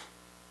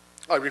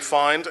 I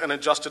refined and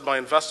adjusted my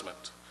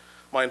investment.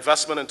 My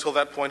investment until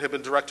that point had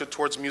been directed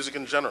towards music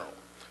in general.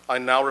 I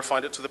now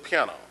refined it to the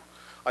piano.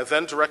 I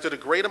then directed a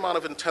great amount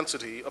of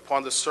intensity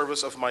upon the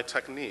service of my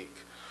technique.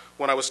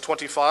 When I was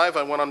 25,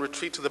 I went on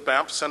retreat to the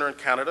Banff Center in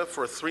Canada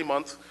for a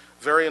 3-month,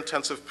 very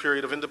intensive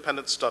period of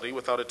independent study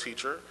without a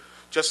teacher,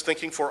 just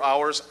thinking for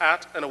hours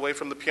at and away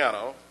from the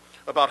piano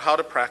about how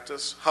to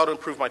practice, how to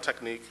improve my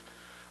technique,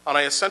 and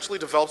I essentially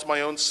developed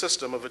my own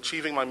system of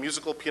achieving my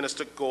musical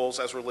pianistic goals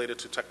as related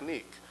to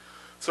technique.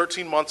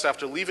 13 months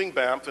after leaving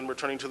Banff and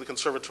returning to the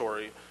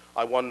conservatory,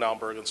 I won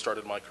Naumburg and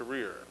started my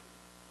career.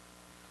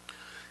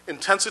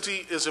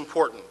 Intensity is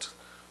important.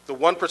 The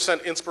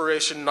 1%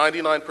 inspiration,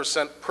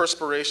 99%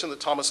 perspiration that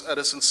Thomas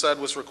Edison said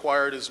was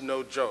required is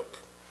no joke.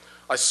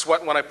 I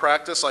sweat when I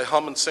practice, I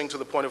hum and sing to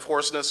the point of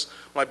hoarseness.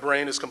 My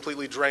brain is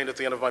completely drained at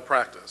the end of my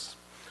practice.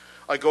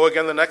 I go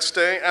again the next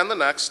day and the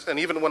next, and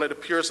even when it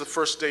appears the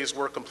first day's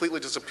work completely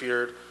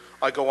disappeared,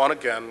 I go on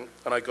again,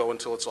 and I go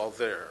until it's all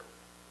there.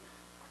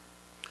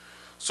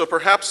 So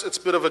perhaps it's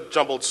a bit of a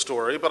jumbled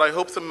story, but I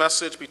hope the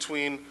message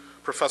between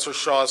Professor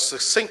Shaw's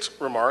succinct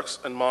remarks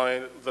and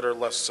mine that are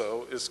less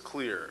so is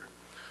clear.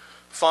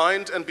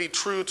 Find and be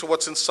true to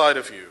what's inside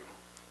of you,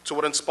 to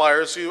what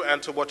inspires you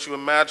and to what you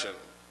imagine.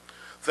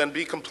 Then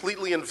be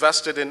completely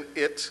invested in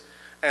it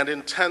and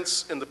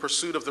intense in the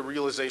pursuit of the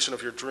realization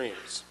of your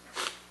dreams.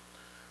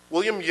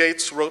 William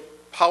Yeats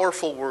wrote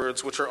powerful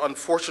words which are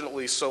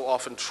unfortunately so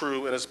often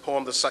true in his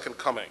poem, The Second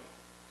Coming.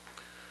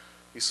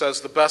 He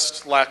says, the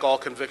best lack all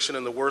conviction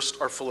and the worst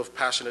are full of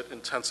passionate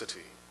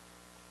intensity.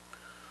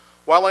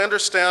 While I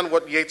understand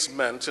what Yeats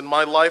meant, in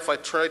my life I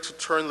try to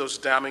turn those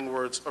damning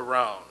words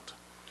around.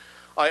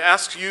 I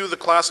ask you, the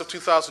class of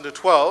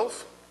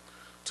 2012,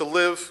 to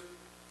live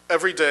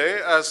every day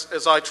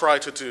as I try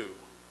to do,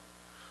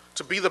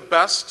 to be the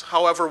best,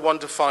 however one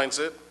defines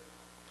it,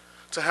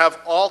 to have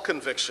all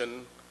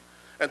conviction,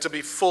 and to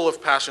be full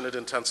of passionate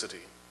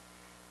intensity.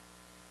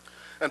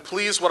 And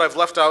please, what I've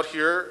left out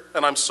here,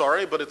 and I'm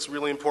sorry, but it's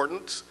really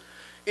important,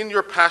 in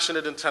your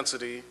passionate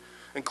intensity,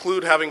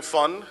 include having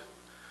fun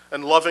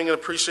and loving and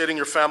appreciating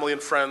your family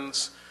and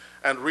friends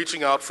and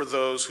reaching out for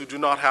those who do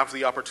not have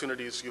the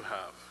opportunities you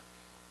have.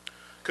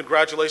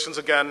 Congratulations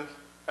again,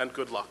 and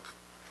good luck.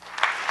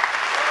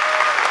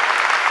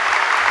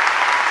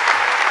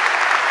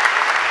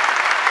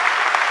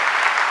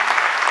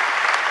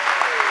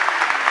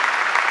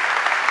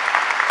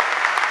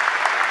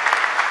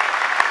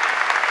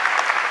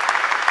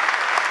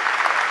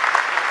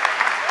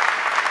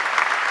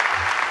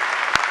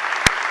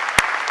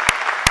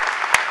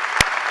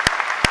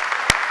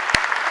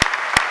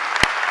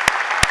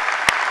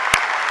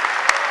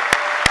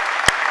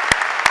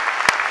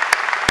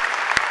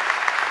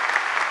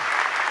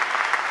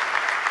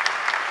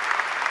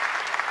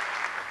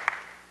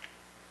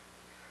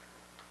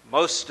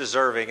 Most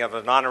deserving of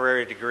an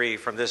honorary degree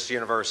from this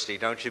university,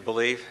 don't you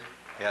believe?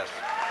 Yes.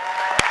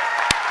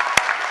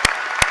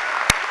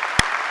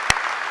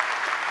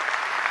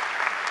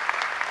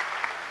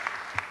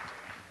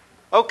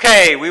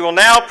 Okay, we will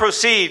now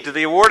proceed to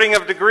the awarding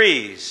of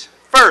degrees.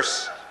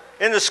 First,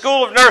 in the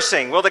School of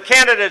Nursing, will the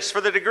candidates for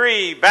the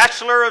degree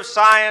Bachelor of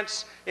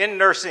Science in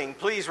Nursing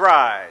please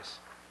rise?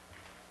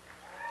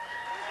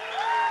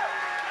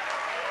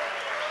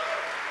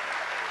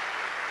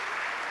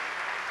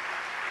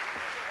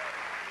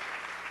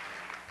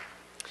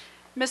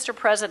 Mr.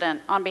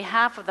 President, on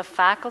behalf of the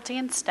faculty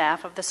and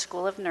staff of the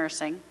School of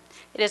Nursing,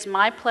 it is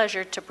my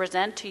pleasure to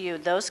present to you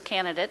those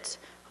candidates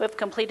who have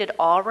completed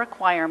all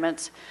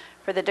requirements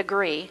for the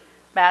degree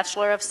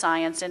Bachelor of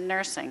Science in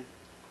Nursing.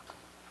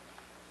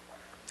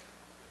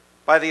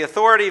 By the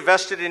authority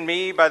vested in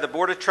me by the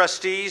Board of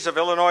Trustees of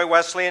Illinois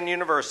Wesleyan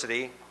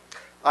University,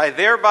 I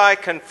thereby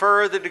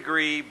confer the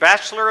degree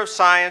Bachelor of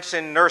Science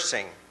in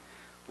Nursing.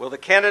 Will the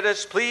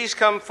candidates please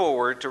come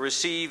forward to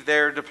receive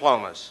their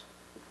diplomas?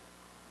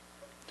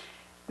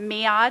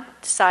 Miad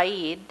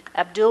Saeed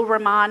Abdul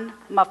Rahman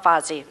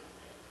Mafazi.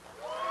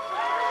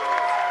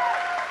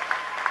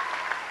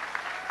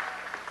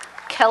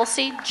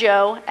 Kelsey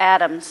Joe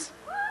Adams.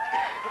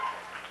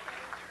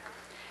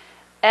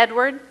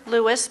 Edward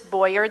Louis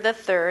Boyer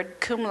III,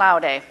 cum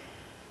laude.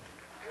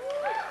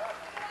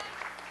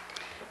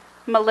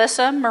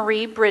 Melissa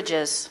Marie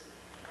Bridges.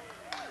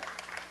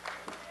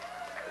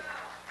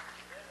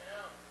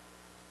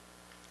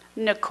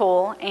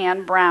 Nicole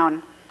Ann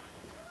Brown.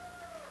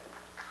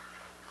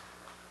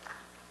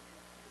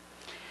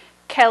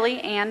 Kelly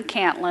Ann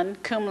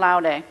Cantlin, cum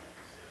laude.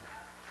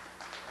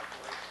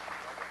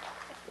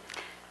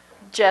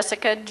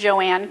 Jessica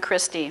Joanne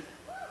Christie.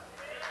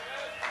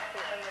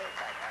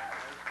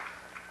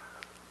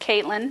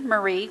 Caitlin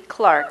Marie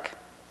Clark.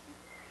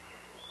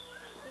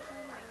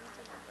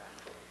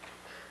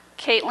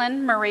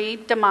 Caitlin Marie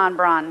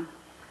DeMonbron.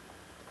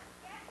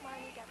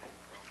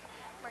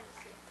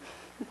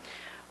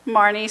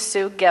 Marnie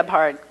Sue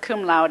Gebhardt,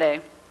 cum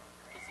laude.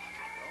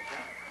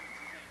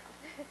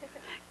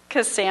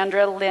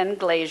 Cassandra Lynn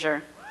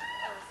Glazier.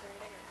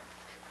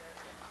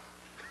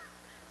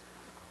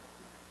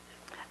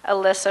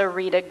 Alyssa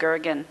Rita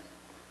Gergen.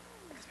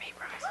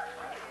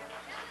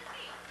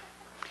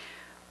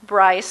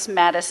 Bryce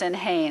Madison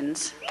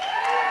Haynes.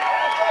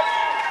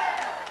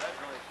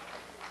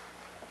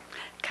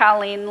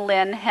 Colleen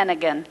Lynn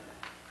Hennigan.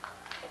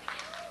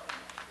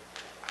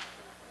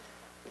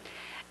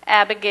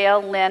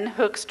 Abigail Lynn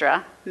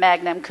Hoekstra,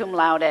 magna cum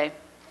laude.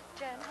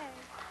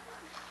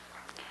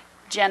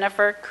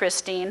 Jennifer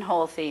Christine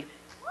Holthe.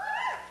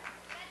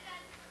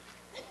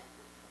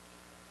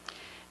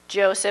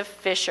 Joseph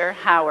Fisher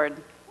Howard.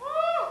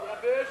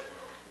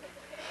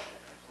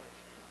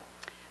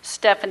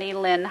 Stephanie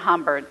Lynn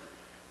Humbert.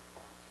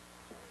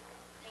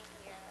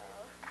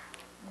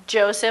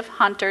 Joseph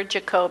Hunter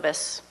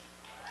Jacobus.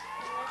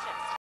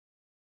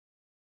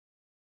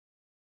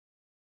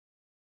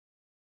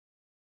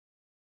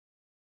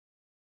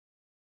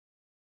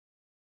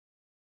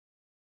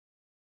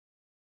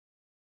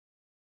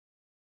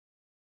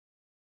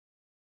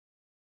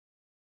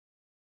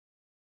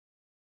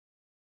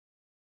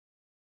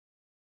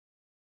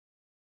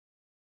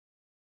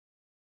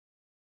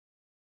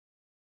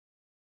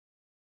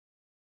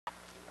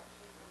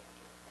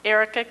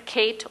 Erica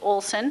Kate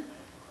Olson.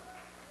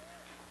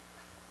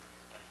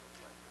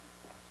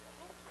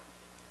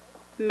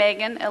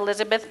 Megan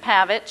Elizabeth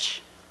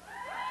Pavich.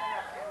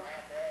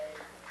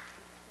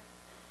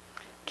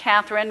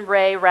 Catherine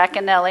Ray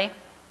Racanelli.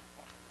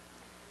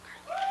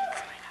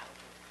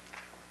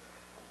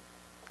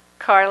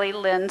 Carly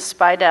Lynn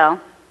Spidell.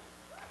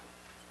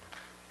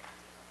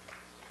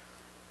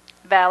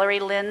 Valerie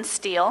Lynn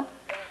Steele.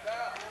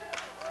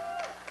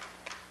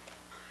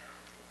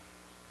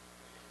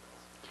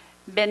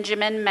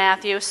 Benjamin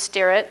Matthew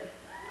Sterrett.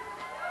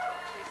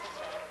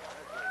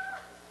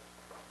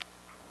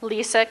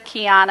 Lisa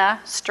Kiana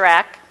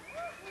Strack.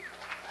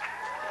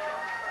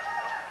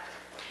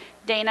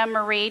 Dana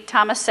Marie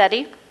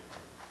Tomasetti.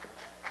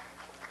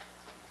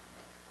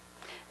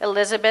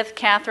 Elizabeth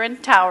Catherine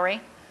Towery.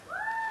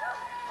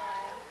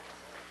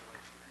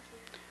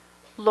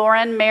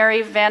 Lauren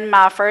Mary Van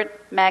Moffert,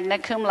 magna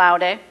cum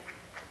laude.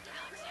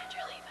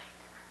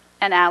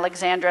 And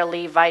Alexandra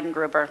Lee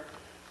Weidengruber.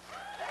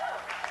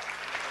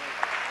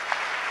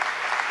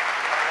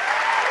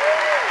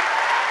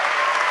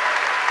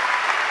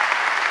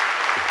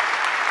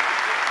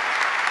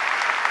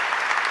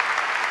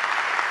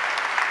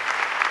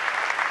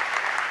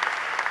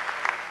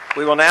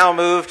 We will now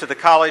move to the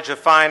College of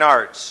Fine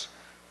Arts.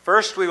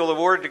 First, we will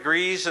award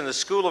degrees in the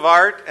School of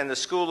Art and the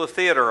School of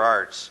Theater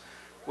Arts.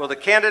 Will the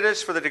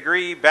candidates for the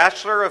degree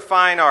Bachelor of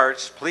Fine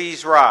Arts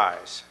please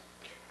rise?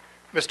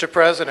 Mr.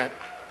 President,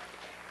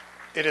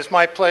 it is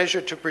my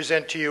pleasure to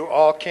present to you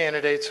all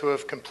candidates who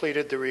have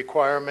completed the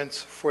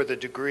requirements for the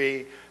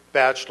degree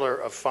Bachelor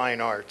of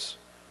Fine Arts.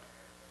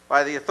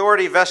 By the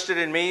authority vested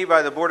in me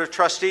by the Board of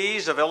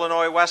Trustees of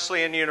Illinois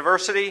Wesleyan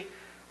University,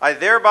 I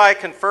thereby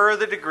confer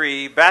the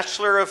degree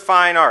Bachelor of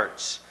Fine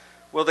Arts.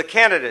 Will the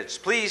candidates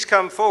please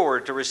come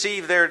forward to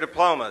receive their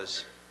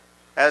diplomas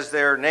as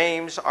their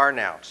names are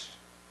announced?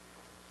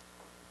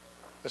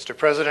 Mr.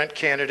 President,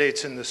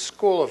 candidates in the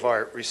School of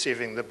Art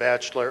receiving the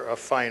Bachelor of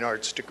Fine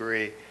Arts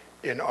degree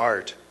in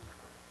art.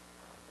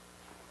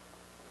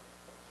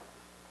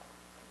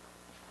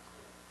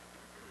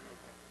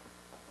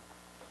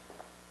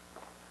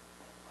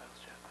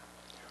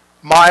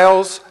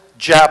 Miles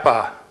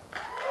Japa.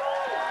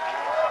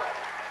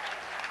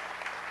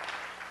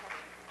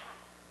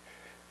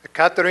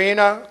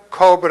 Katerina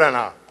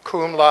Kobrana,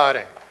 cum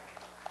laude.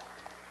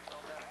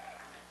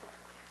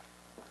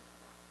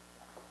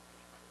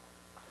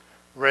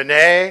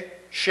 Renee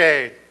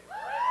Shade.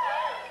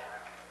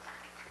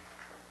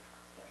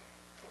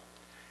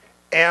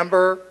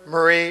 Amber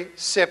Marie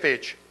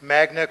Sipich,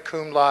 magna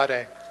cum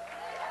laude.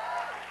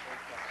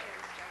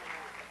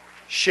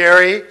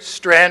 Sherry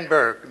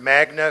Strandberg,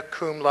 magna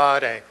cum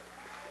laude.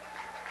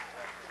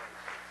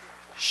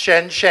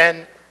 Shen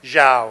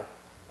Zhao.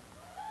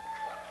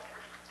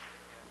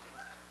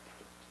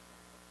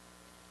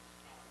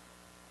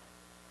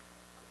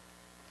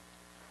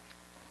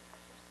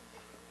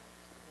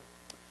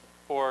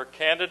 For for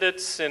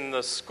candidates in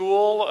the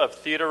School of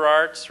Theater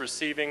Arts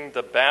receiving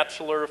the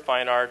Bachelor of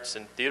Fine Arts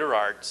in Theater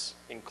Arts,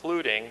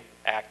 including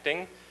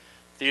acting,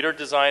 theater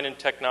design and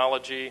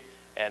technology,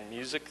 and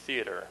music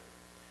theater.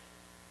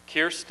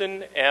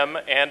 Kirsten M.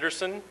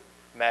 Anderson,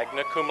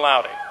 magna cum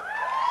laude.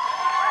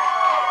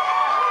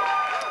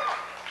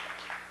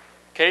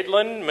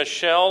 Caitlin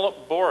Michelle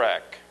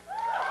Borak.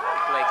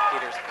 Blake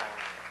Peters Brower.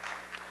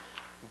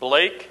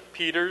 Blake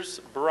Peters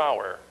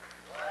Brower.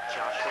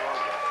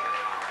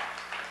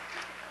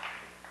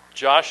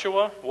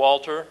 Joshua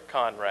Walter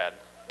Conrad.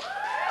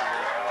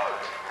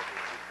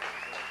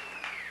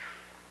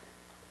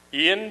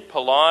 Ian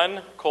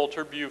Pallon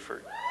Coulter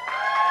Buford.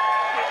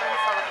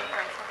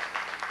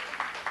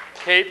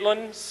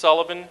 Caitlin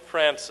Sullivan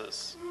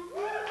Francis.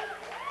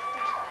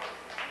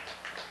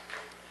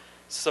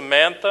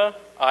 Samantha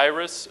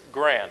Iris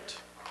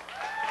Grant.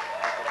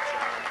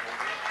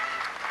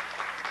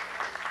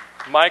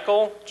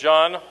 Michael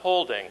John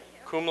Holding,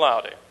 cum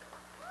laude.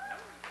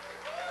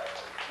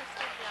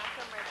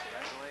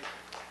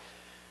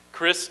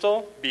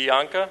 Crystal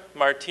Bianca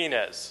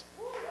Martinez.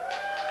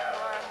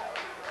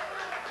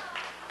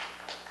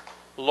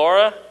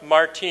 Laura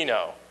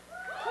Martino.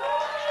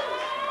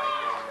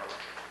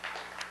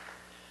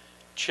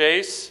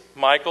 Chase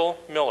Michael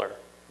Miller,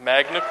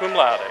 magna cum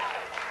laude.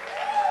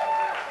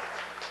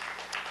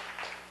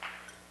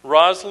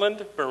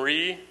 Rosalind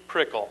Marie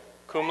Prickle,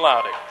 cum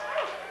laude.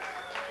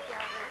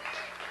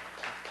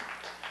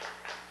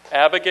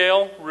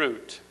 Abigail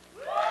Root.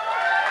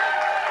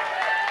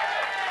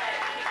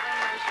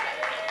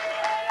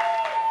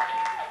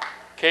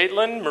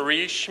 Caitlin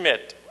Marie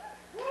Schmidt.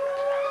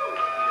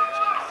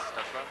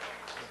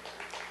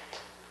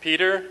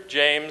 Peter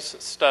James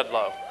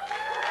Studlow.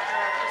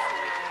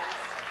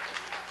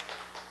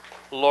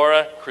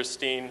 Laura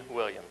Christine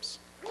Williams.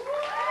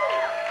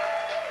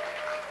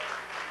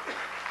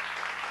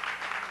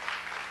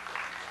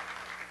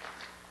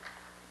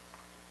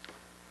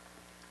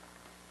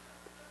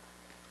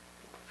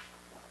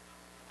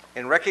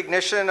 In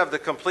recognition of the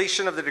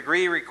completion of the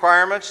degree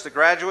requirements, the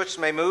graduates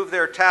may move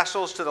their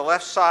tassels to the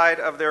left side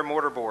of their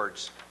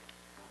mortarboards.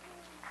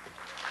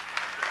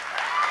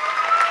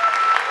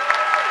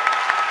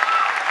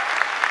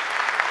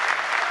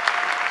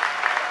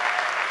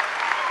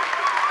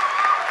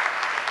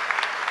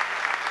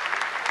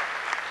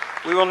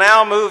 We will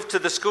now move to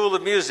the School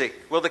of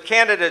Music. Will the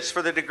candidates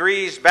for the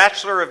degrees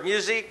Bachelor of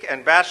Music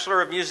and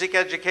Bachelor of Music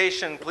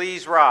Education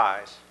please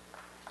rise?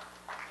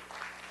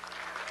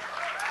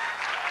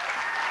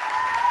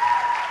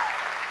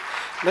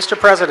 Mr.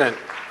 President,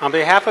 on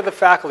behalf of the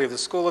faculty of the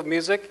School of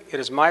Music, it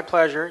is my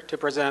pleasure to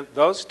present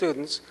those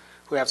students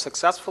who have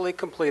successfully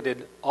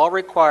completed all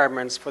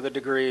requirements for the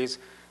degrees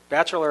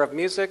Bachelor of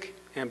Music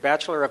and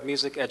Bachelor of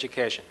Music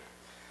Education.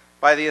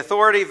 By the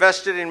authority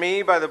vested in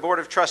me by the Board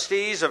of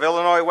Trustees of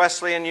Illinois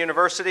Wesleyan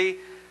University,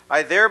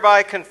 I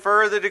thereby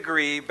confer the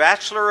degree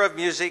Bachelor of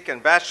Music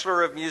and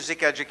Bachelor of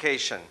Music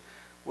Education.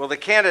 Will the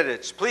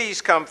candidates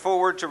please come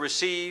forward to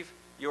receive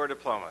your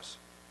diplomas?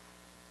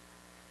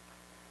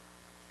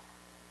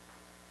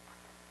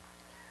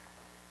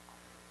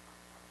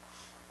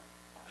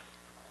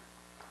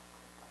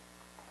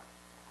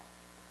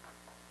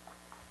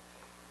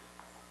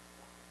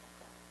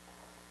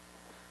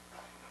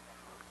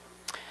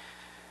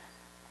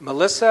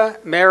 Melissa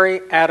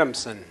Mary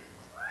Adamson.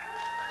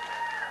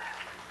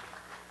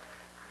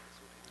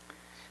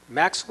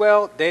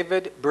 Maxwell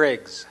David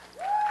Briggs.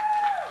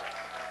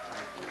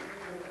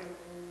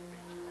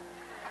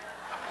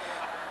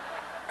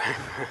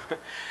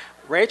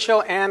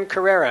 Rachel Ann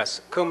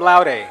Carreras, cum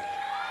laude.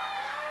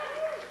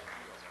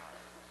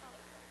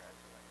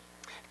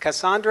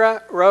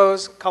 Cassandra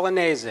Rose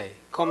Colanese,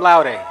 cum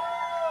laude.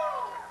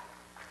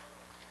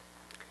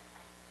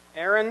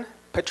 Erin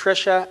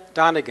Patricia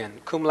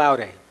Donegan, cum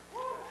laude.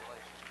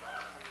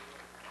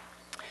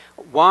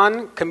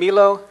 Juan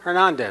Camilo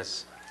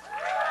Hernandez.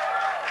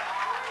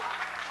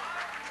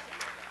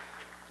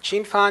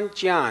 Chinfan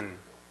Jian,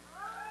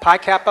 Phi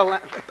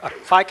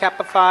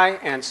Kappa Phi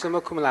and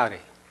summa cum laude.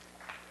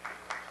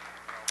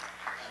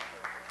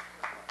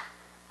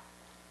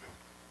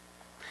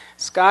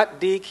 Scott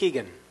D.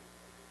 Keegan.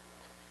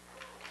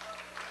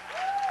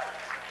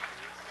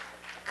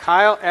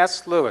 Kyle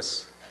S.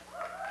 Lewis.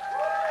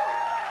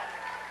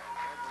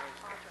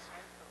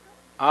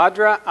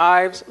 Audra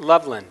Ives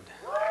Loveland.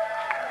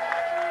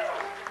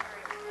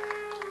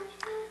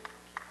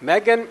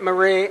 Megan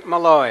Marie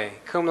Malloy,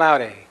 cum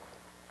laude.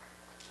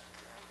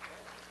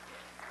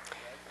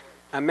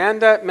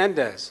 Amanda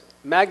Mendez,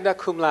 magna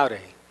cum laude.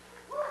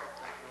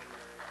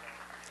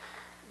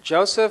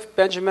 Joseph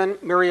Benjamin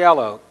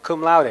Muriello,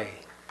 cum laude.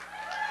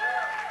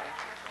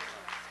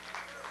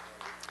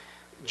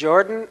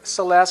 Jordan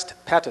Celeste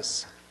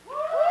Pettis.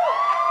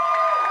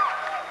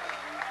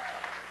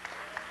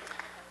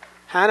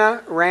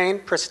 Hannah Rain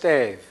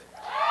Prestave.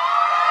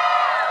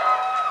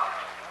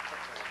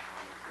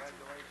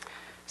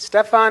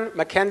 Stefan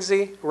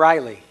Mackenzie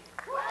Riley.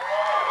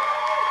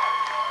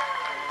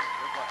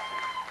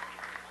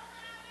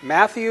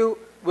 Matthew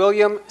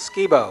William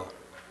Skibo.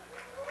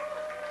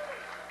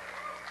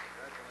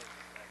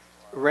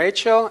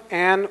 Rachel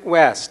Ann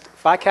West,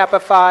 Phi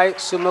Kappa Phi,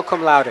 summa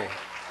cum laude.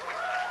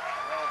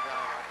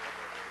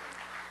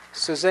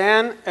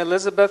 Suzanne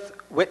Elizabeth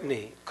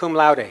Whitney, cum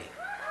laude.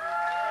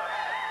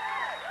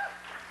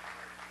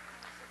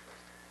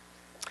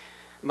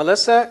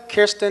 Melissa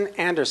Kirsten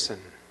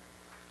Anderson.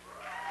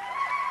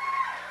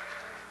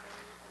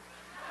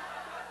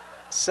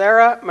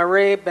 Sarah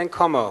Marie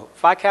Bencomo,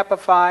 Phi Kappa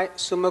Phi,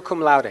 summa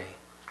cum laude.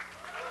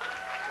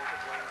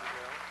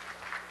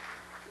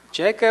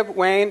 Jacob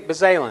Wayne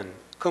Bezalin,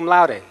 cum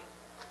laude.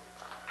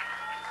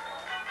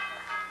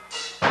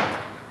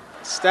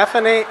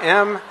 Stephanie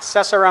M.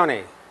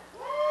 Cesaroni.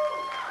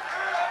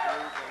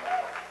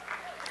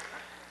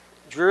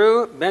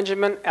 Drew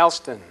Benjamin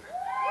Elston.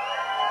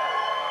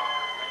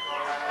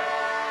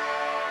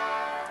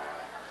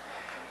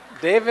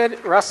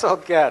 David Russell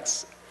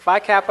Getz, Phi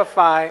Kappa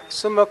Phi,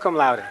 summa cum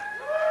laude.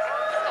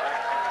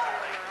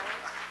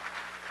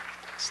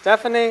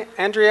 Stephanie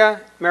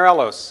Andrea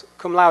Morelos,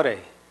 cum laude.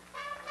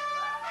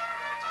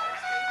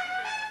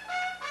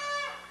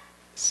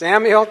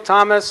 Samuel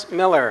Thomas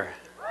Miller.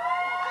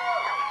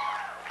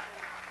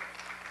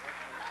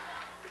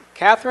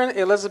 Catherine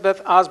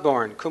Elizabeth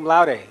Osborne, cum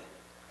laude.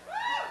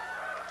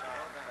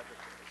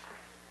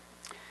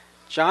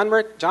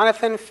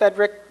 Jonathan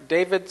Frederick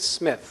David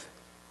Smith.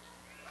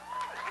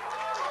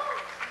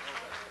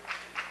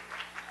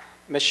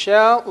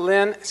 Michelle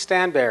Lynn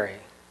Stanberry.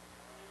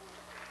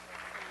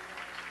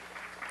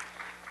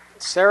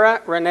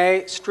 Sarah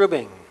Renee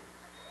Strubing.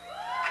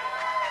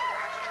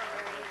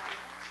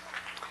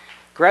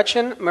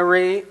 Gretchen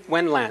Marie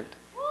Winland.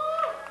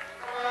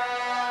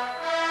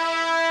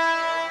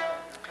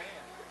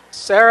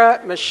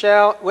 Sarah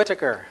Michelle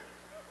Whitaker.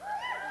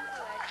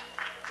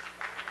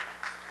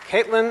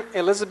 Caitlin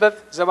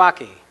Elizabeth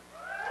Zawacki.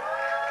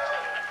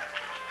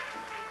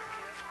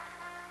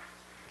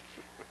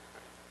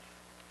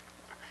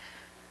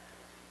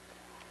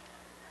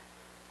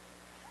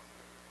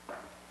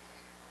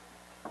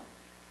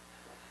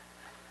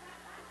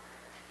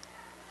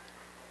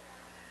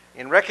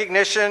 In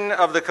recognition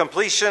of the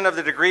completion of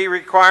the degree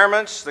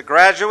requirements, the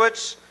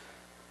graduates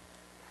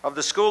of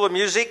the School of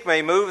Music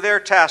may move their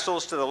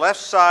tassels to the left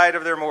side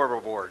of their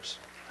mortarboards.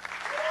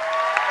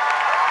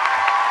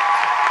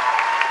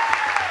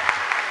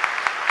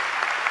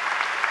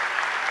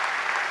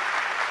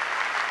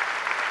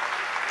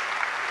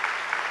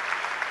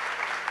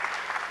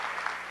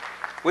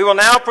 We will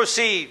now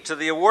proceed to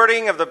the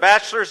awarding of the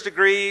bachelor's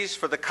degrees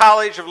for the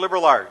College of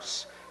Liberal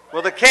Arts.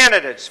 Will the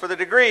candidates for the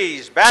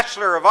degrees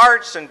Bachelor of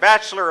Arts and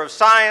Bachelor of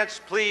Science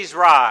please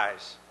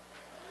rise?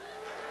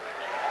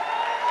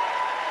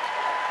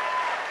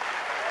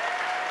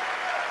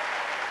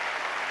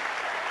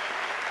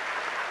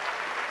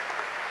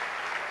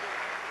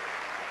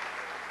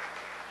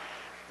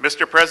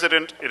 Mr.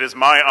 President, it is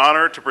my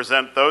honor to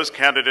present those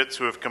candidates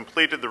who have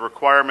completed the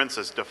requirements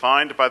as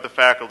defined by the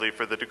faculty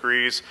for the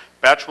degrees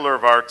Bachelor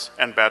of Arts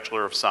and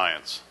Bachelor of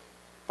Science.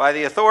 By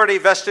the authority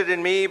vested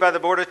in me by the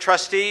Board of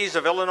Trustees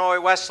of Illinois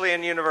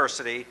Wesleyan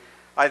University,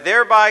 I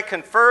thereby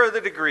confer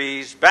the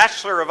degrees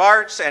Bachelor of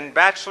Arts and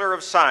Bachelor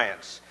of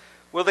Science.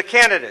 Will the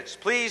candidates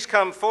please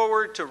come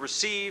forward to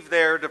receive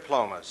their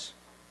diplomas?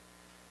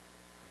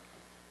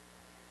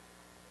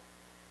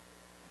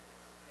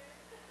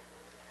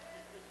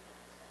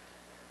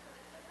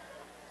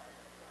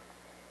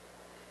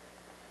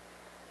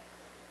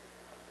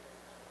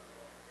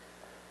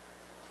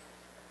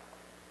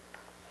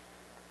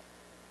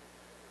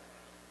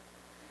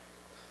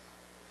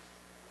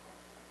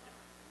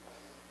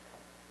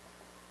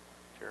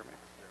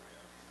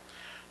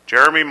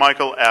 Jeremy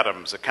Michael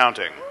Adams,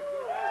 Accounting.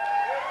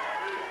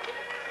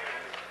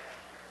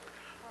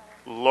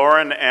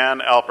 Lauren Ann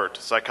Alpert,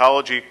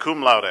 Psychology,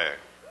 cum laude.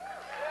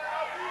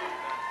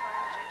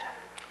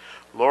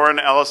 Lauren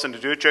Allison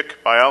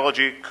Duchik,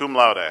 Biology, cum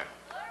laude.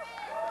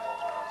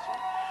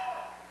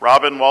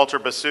 Robin Walter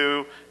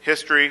Basu,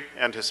 History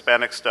and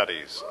Hispanic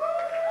Studies.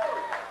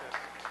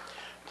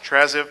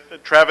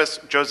 Travis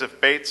Joseph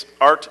Bates,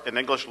 Art and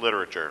English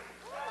Literature.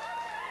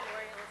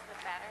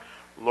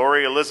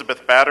 Lori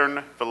Elizabeth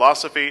Battern,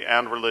 Philosophy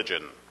and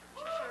Religion.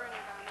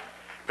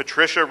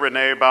 Patricia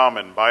Renee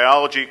Bauman,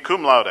 Biology,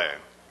 cum laude.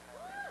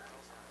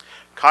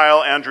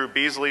 Kyle Andrew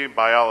Beasley,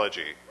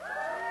 Biology.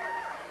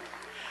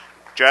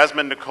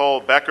 Jasmine Nicole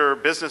Becker,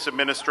 Business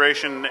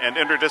Administration and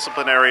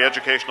Interdisciplinary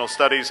Educational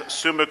Studies,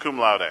 summa cum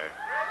laude.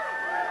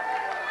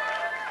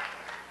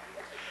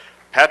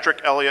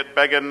 Patrick Elliott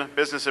Began,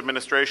 Business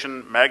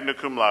Administration, magna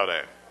cum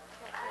laude.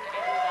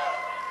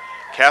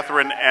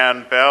 Catherine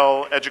Ann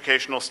Bell,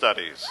 Educational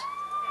Studies.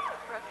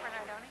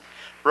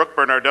 Brooke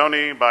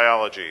Bernardoni,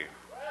 Biology.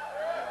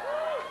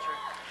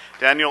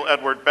 Daniel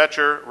Edward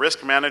Betcher,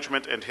 Risk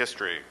Management and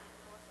History.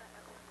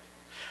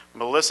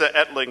 Melissa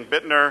Etling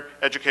Bittner,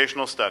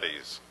 Educational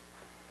Studies.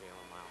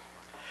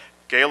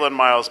 Galen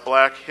Miles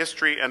Black,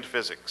 History and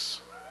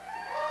Physics.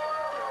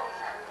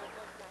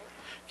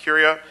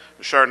 Curia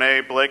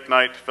Charnay Blake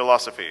Knight,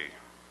 Philosophy.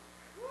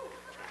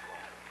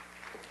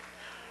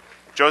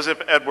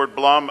 Joseph Edward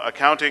Blum,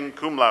 Accounting,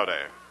 cum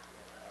laude.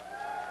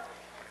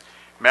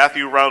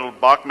 Matthew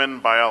Ronald Bachman,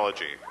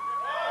 biology.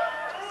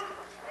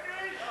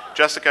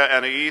 Jessica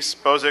Anais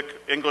Bozic,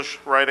 English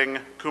writing,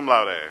 cum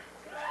laude.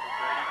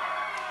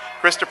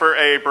 Christopher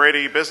A.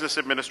 Brady, business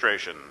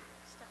administration.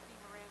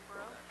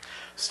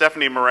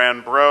 Stephanie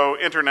Moran Bro,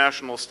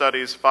 international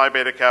studies, Phi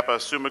Beta Kappa,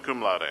 summa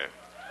cum laude.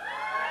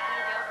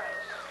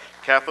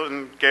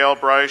 Kathleen Gail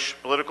Breisch,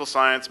 political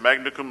science,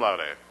 magna cum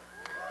laude.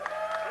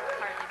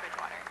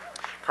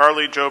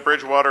 Carly Jo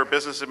Bridgewater,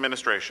 business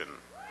administration.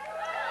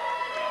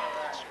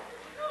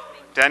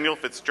 Daniel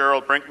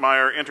Fitzgerald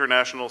Brinkmeyer,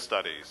 international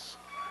studies.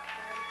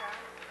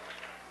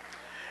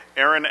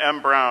 Aaron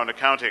M. Brown,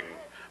 accounting,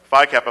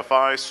 Phi Kappa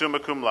Phi, summa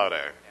cum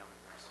laude.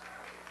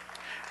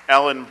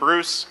 Alan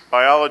Bruce,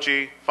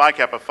 biology, Phi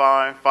Kappa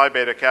Phi, Phi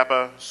Beta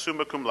Kappa,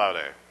 summa cum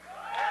laude.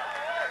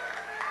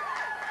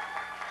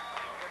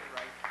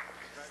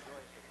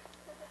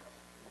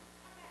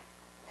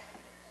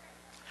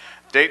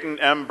 Dayton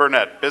M.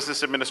 Burnett,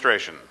 business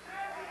administration.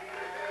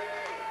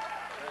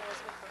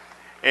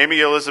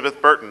 Amy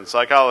Elizabeth Burton,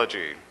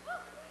 psychology.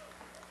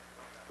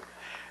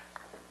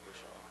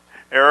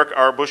 Eric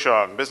R.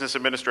 Bushong, business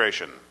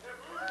administration.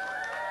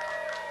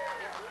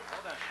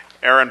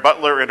 Aaron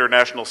Butler,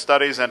 international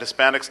studies and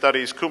Hispanic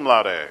studies, cum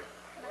laude.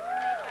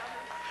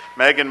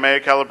 Megan May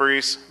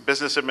Calabrese,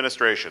 business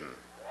administration.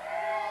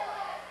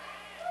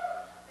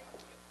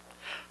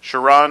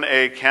 Sharon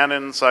A.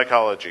 Cannon,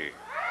 psychology.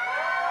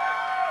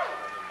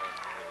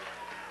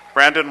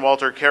 Brandon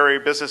Walter Carey,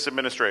 business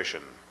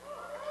administration.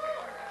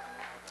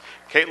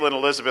 Caitlin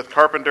Elizabeth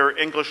Carpenter,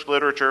 English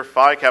literature,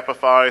 Phi Kappa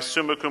Phi,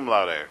 summa cum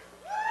laude.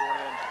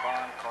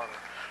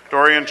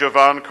 Dorian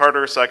Jovan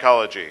Carter,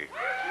 psychology.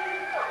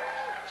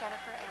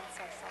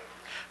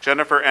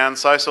 Jennifer Ann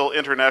Seisel,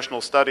 international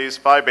studies,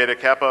 Phi Beta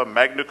Kappa,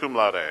 magna cum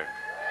laude.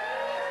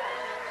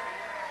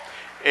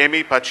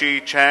 Amy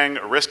Pachi Chang,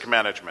 risk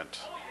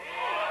management.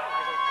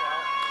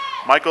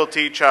 Michael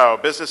T. Chow,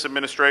 business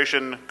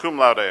administration, cum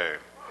laude.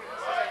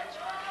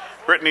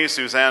 Brittany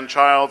Suzanne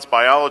Childs,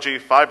 biology,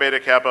 Phi Beta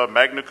Kappa,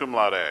 magna cum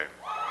laude.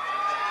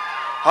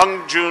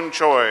 Hung Jun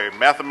Choi,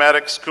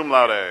 mathematics, cum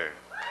laude.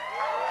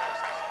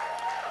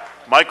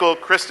 Michael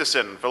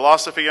Christensen,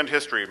 philosophy and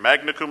history,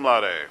 magna cum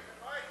laude.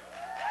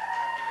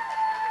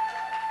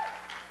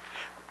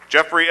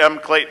 Jeffrey M.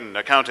 Clayton,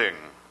 accounting.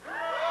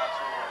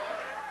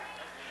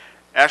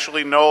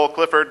 Ashley Noel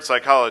Clifford,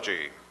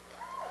 psychology.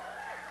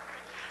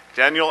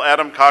 Daniel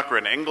Adam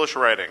Cochran, English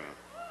writing.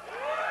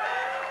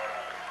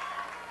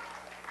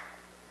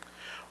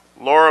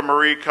 Laura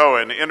Marie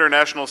Cohen,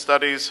 international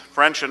studies,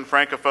 French and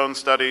Francophone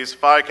studies,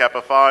 Phi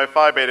Kappa Phi,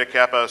 Phi Beta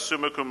Kappa,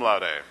 summa cum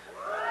laude.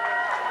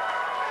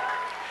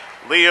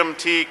 Liam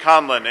T.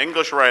 Conlon,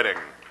 English writing.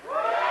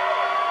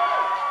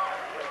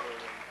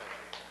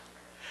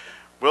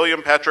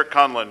 William Patrick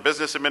Conlon,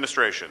 business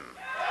administration.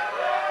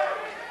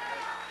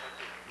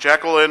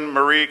 Jacqueline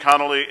Marie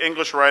Connolly,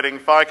 English writing,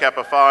 Phi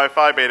Kappa Phi,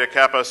 Phi Beta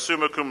Kappa,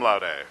 summa cum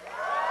laude.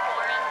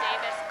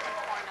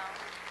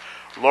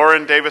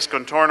 Lauren Davis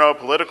Contorno,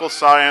 political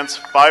science,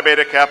 Phi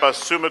Beta Kappa,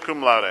 summa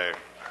cum laude.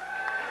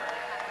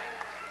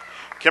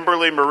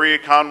 Kimberly Marie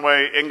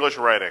Conway, English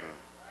writing.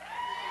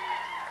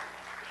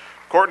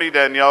 Courtney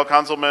Danielle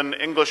Konzelman,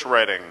 English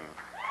writing.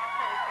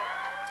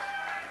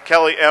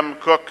 Kelly M.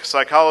 Cook,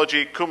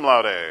 psychology, cum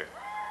laude.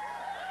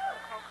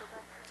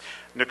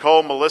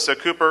 Nicole Melissa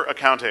Cooper,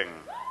 accounting.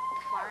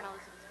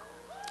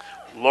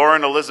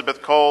 Lauren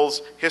Elizabeth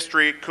Coles,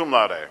 history, cum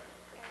laude.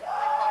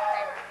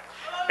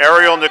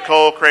 Ariel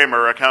Nicole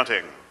Kramer,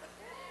 accounting.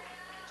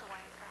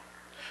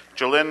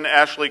 Jolynn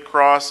Ashley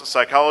Cross,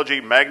 psychology,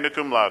 magna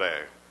cum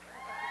laude.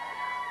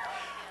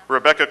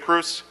 Rebecca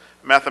Cruz,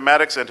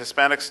 mathematics and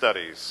Hispanic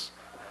studies.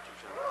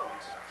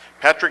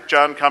 Patrick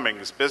John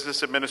Cummings,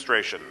 business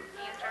administration.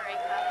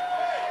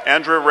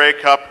 Andrew Ray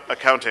Cupp,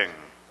 accounting.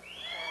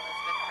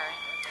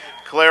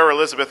 Claire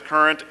Elizabeth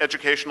Current,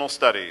 educational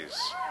studies.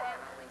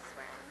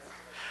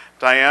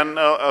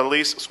 Diana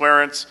Elise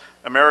Swearance,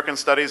 American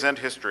studies and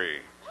history.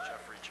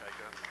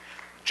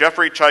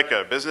 Jeffrey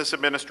Chaika, business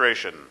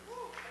administration.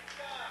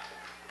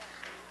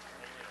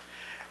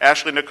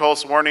 Ashley Nicole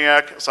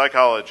Swarniak,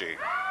 psychology.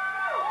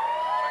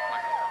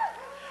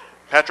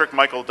 Patrick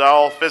Michael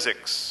Dahl,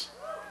 physics.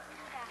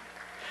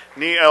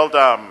 Ni El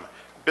Dam,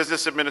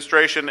 business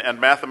administration and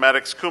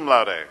mathematics, cum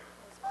laude.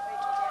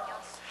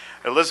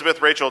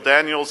 Elizabeth Rachel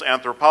Daniels,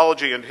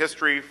 anthropology and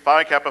history,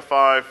 Phi Kappa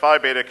Phi, Phi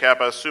Beta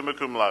Kappa, summa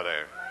cum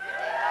laude.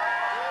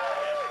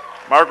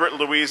 Margaret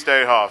Louise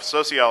Dayhoff,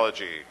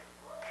 sociology.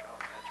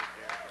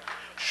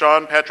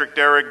 Sean Patrick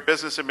Derrick,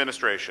 business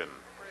administration.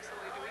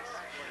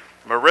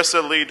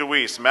 Marissa Lee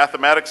DeWeese,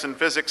 mathematics and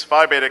physics,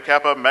 Phi Beta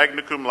Kappa,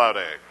 magna cum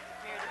laude.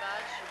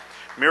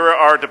 Mira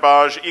R.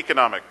 DeBage,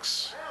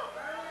 economics.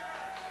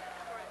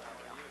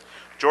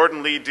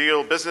 Jordan Lee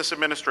Deal, business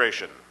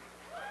administration.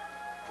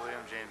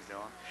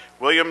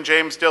 William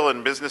James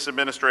Dillon, business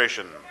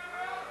administration.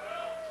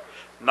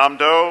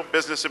 Namdo,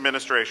 business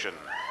administration.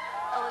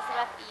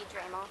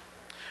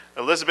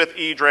 Elizabeth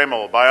E.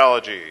 Dramel,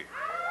 biology.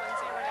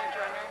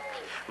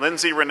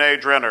 Lindsay Renee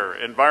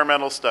Drenner,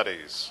 environmental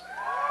studies.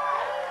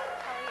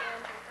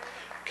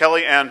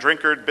 Kelly Ann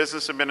Drinkard,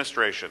 Business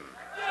Administration.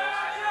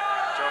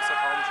 Joseph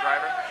Holmes,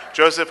 driver.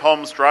 Joseph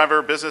Holmes,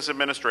 Driver, Business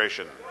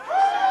Administration.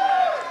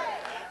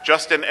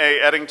 Justin A.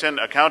 Eddington,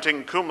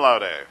 Accounting, cum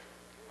laude.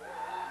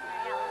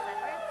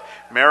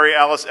 Mary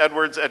Alice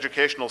Edwards,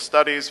 Educational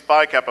Studies,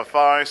 Phi Kappa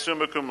Phi,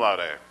 summa cum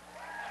laude.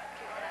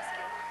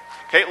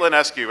 Caitlin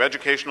Eskew,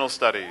 Educational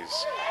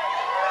Studies.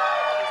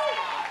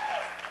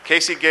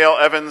 Casey Gale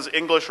Evans,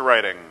 English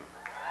Writing.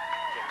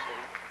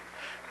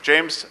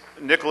 James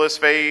Nicholas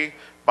Fahey,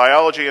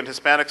 Biology and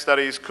Hispanic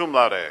Studies, cum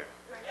laude.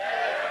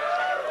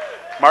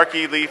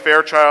 Marky Lee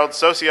Fairchild,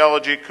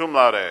 Sociology, cum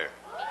laude.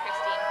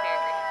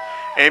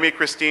 Amy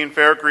Christine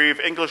Fairgrieve,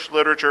 English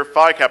Literature,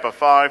 Phi Kappa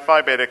Phi,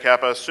 Phi Beta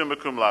Kappa, summa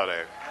cum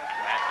laude.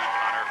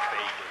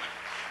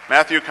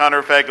 Matthew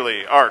Connor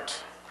Fagley,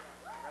 Art.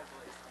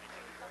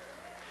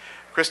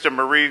 Krista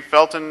Marie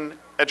Felton,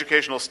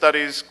 Educational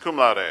Studies, cum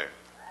laude.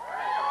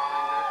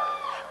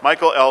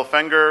 Michael L.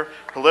 Fenger,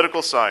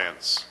 Political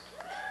Science.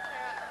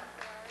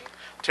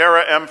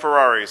 Tara M.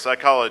 Ferrari,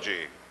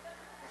 Psychology.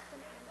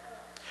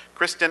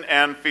 Kristen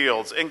Ann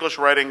Fields, English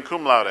Writing,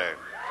 cum laude.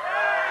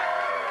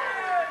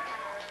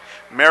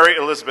 Mary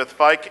Elizabeth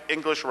Fike,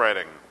 English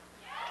Writing.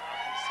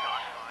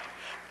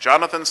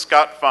 Jonathan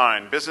Scott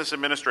Fine, Business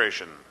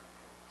Administration.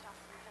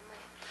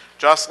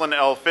 Jocelyn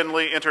L.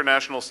 Finley,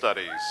 International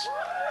Studies.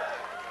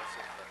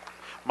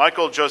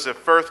 Michael Joseph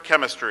Firth,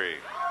 Chemistry.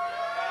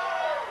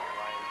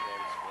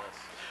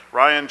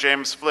 Ryan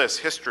James Fliss,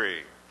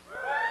 History.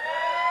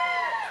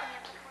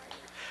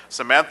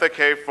 Samantha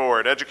K.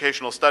 Ford,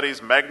 Educational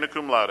Studies, magna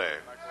cum laude.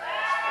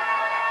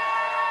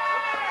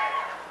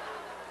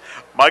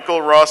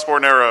 Michael Ross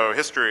Fornero,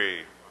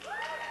 History.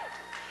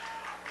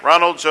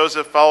 Ronald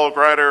Joseph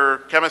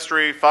Fowle-Grider,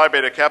 Chemistry, Phi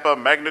Beta Kappa,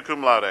 magna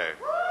cum laude.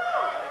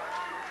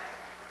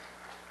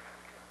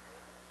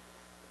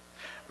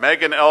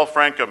 Megan L.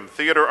 Frankham,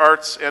 Theater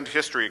Arts and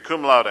History,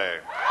 cum laude.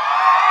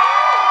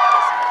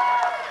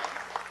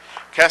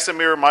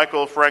 Casimir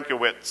Michael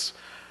Frankowitz,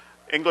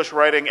 English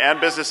Writing and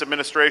Business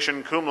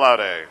Administration, cum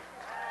laude.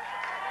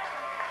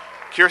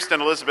 Kirsten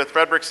Elizabeth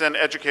Fredrickson,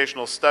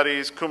 Educational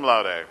Studies, cum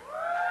laude.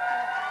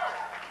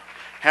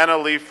 Hannah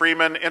Lee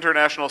Freeman,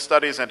 International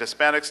Studies and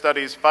Hispanic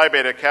Studies, Phi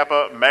Beta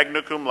Kappa,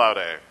 magna cum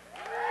laude.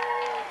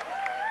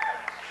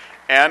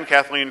 Anne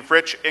Kathleen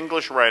Fritsch,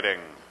 English Writing.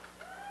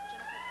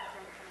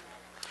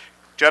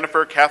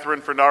 Jennifer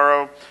Catherine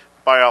Fernaro,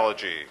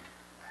 Biology.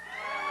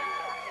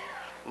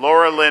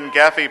 Laura Lynn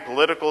Gaffey,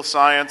 Political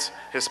Science,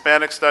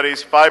 Hispanic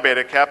Studies, Phi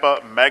Beta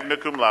Kappa, magna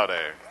cum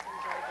laude.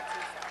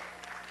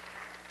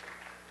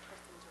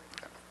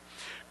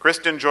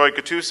 Kristen Joy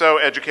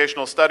Gattuso,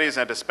 Educational Studies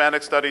and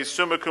Hispanic Studies,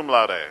 summa cum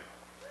laude.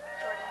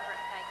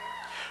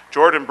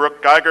 Jordan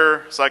Brooke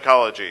Geiger,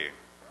 Psychology.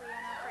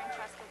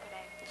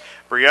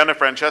 Brianna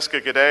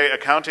Francesca Gade,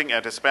 Accounting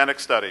and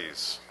Hispanic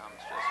Studies.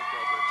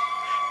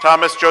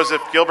 Thomas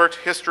Joseph Gilbert,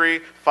 History,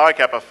 Phi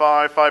Kappa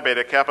Phi, Phi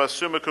Beta Kappa,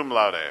 summa cum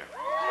laude.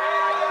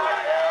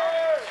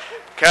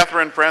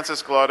 Catherine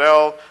Francis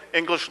Glaudel,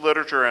 English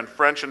Literature and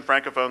French and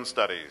Francophone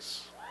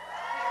Studies.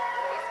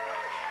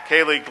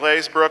 Kaylee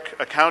Glazebrook,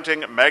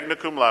 Accounting, magna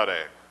cum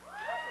laude.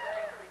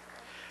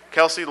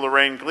 Kelsey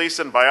Lorraine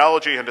Gleason,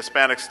 Biology and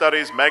Hispanic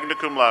Studies, magna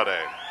cum laude.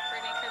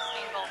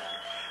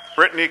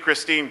 Brittany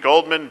Christine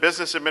Goldman,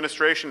 Business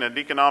Administration and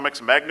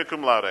Economics, magna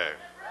cum laude.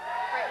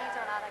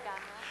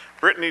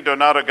 Brittany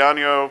Donata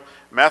Gagno,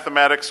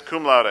 Mathematics,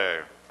 cum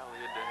laude.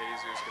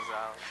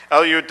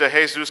 Eliud De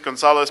Jesus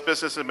Gonzalez,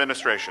 Business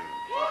Administration.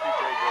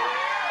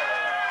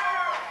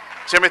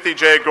 Timothy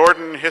J.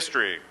 Gordon,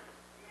 History.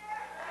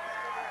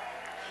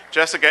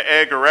 Jessica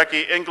A.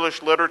 Gorecki,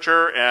 English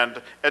Literature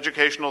and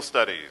Educational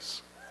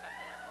Studies.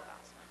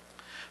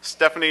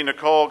 Stephanie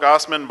Nicole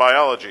Gossman,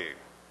 Biology.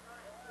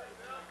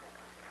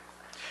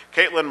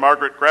 Caitlin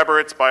Margaret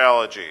Graberitz,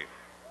 Biology.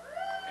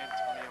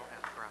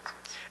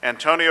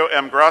 Antonio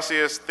M.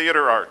 Gracias,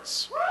 Theater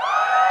Arts.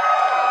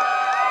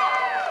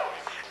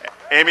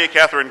 Amy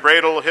Catherine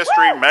Gradle,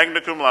 History,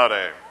 magna cum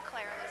laude.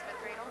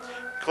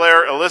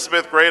 Claire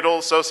Elizabeth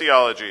Gradle,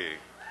 Sociology.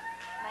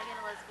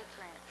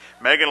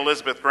 Megan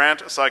Elizabeth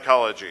Grant,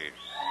 Psychology.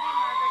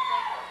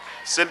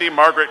 Cindy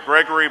Margaret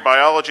Gregory,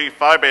 Biology,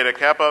 Phi Beta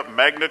Kappa,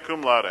 magna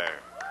cum laude.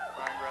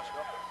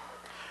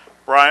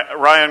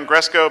 Ryan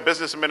Gresco,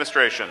 Business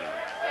Administration.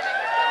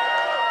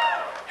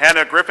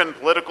 Hannah Griffin,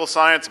 Political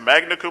Science,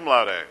 magna cum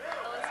laude.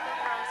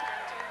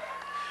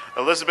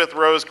 Elizabeth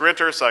Rose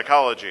Grinter,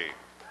 Psychology.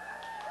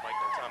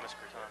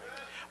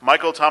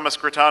 Michael Thomas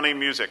Gritani,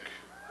 Music.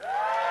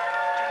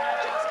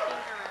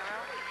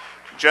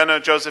 Jenna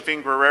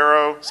Josephine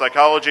Guerrero,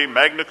 Psychology,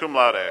 magna cum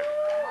laude.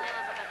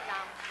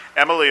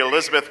 Emily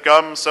Elizabeth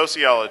Gum,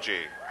 Sociology.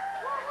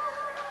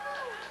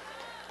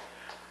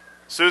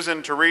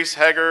 Susan Therese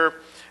Hager,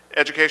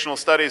 Educational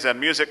Studies and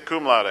Music,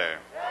 cum laude.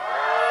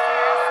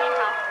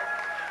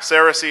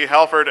 Sarah C.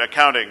 Halford,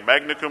 Accounting,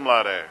 magna cum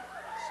laude.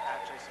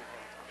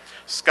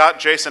 Scott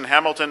Jason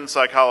Hamilton,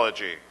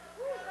 Psychology.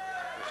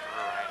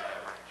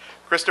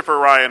 Christopher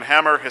Ryan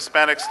Hammer,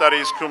 Hispanic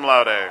Studies, cum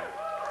laude.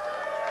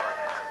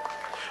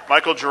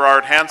 Michael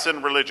Gerard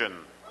Hansen, Religion.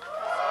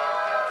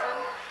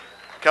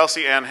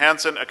 Kelsey Ann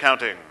Hansen,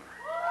 accounting.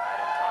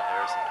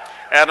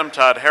 Adam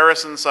Todd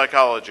Harrison,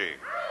 psychology.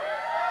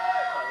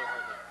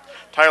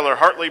 Tyler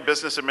Hartley,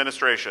 business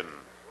administration.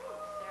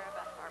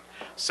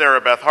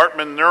 Sarah Beth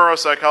Hartman,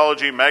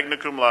 neuropsychology, magna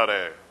cum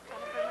laude.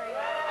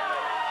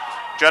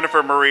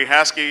 Jennifer Marie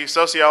Haskey,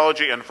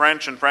 sociology and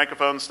French and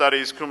Francophone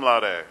studies, cum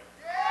laude.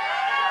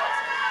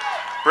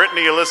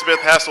 Brittany Elizabeth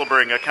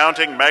Hasselbring,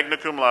 accounting, magna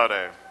cum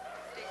laude.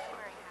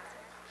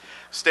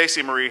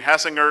 Stacy Marie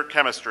Hassinger,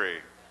 chemistry.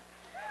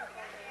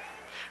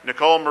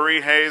 Nicole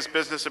Marie Hayes,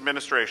 business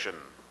administration.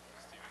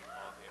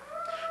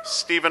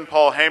 Stephen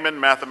Paul Heyman,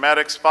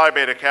 mathematics, Phi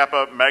Beta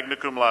Kappa, magna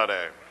cum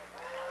laude.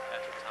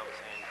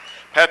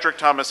 Patrick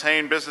Thomas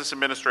Hain, business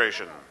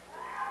administration.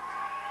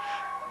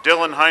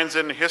 Dylan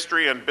Heinzen,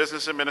 history and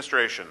business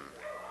administration.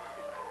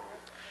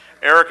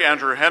 Eric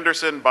Andrew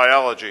Henderson,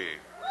 biology.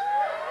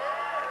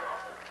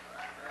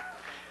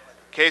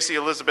 Casey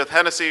Elizabeth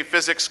Hennessy,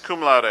 physics,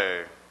 cum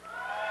laude.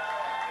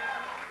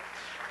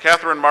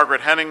 Catherine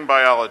Margaret Henning,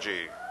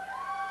 biology.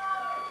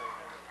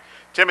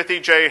 Timothy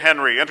J.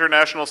 Henry,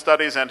 international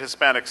studies and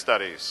Hispanic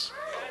studies.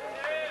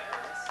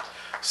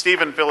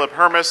 Stephen Philip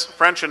Hermes,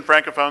 French and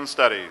Francophone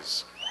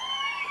studies.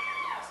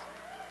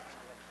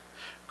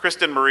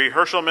 Kristen Marie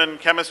Herschelman,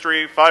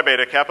 chemistry, Phi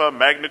Beta Kappa,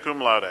 magna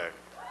cum laude.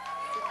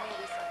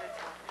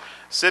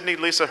 Sydney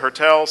Lisa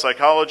Hertel,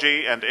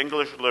 psychology and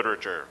English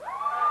literature.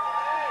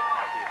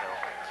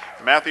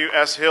 Matthew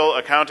S. Hill,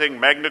 accounting,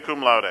 magna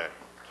cum laude.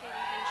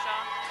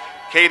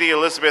 Katie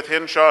Elizabeth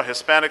Hinshaw,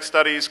 Hispanic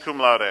studies, cum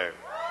laude.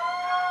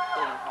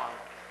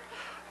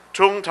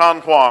 Tung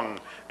Tan Huang,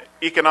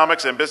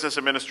 economics and business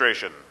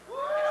administration.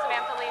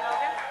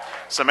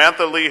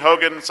 Samantha Lee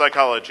Hogan,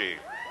 psychology.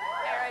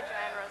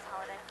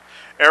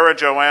 Era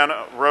Joanne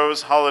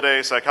Rose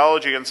Holiday,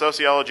 psychology and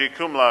sociology,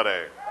 cum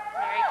laude.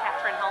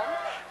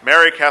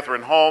 Mary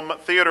Catherine Holm,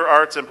 theater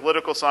arts and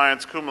political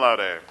science, cum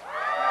laude.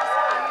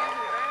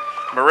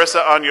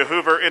 Marissa Anya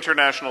Hoover,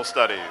 international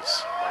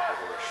studies.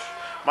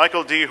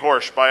 Michael D.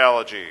 Horsch,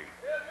 biology.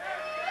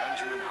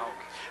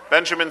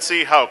 Benjamin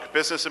C. Hauk,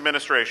 business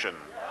administration.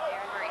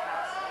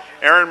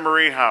 Erin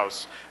Marie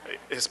House,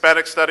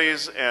 Hispanic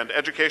studies and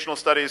educational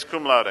studies,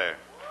 cum laude.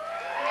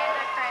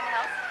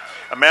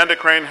 Amanda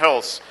Crane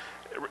Hills,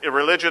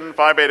 religion,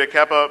 Phi Beta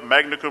Kappa,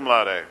 magna cum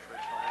laude.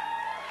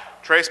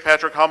 Trace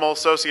Patrick Hummel,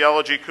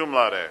 sociology, cum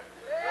laude.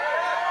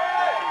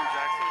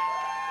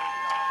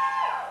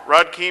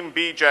 Rodkeem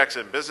B.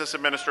 Jackson, business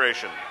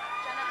administration.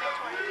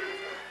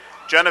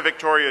 Jenna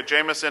Victoria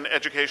Jameson,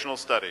 educational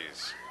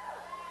studies.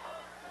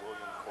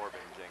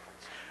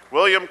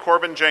 William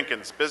Corbin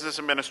Jenkins, business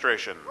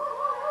administration.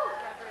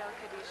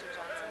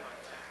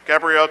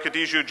 Gabrielle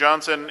Khadijou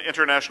Johnson,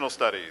 international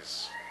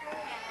studies.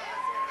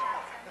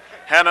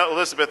 Hannah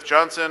Elizabeth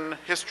Johnson,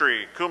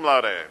 history, cum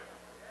laude.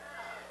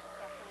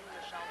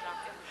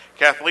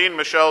 Kathleen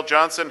Michelle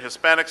Johnson,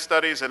 Hispanic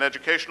studies and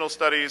educational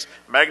studies,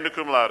 magna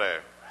cum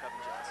laude.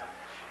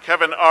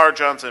 Kevin R.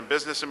 Johnson,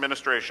 business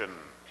administration.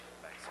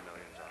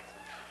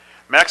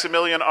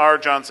 Maximilian R.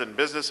 Johnson,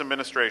 business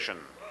administration.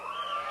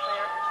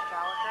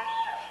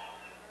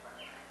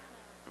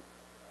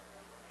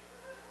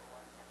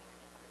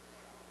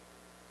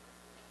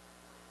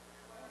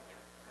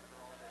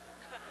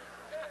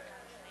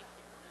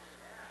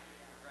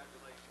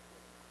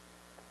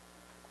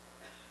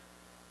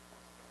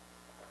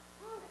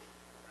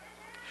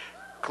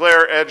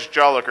 Claire Edge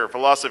Jolliker,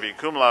 philosophy,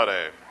 cum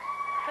laude.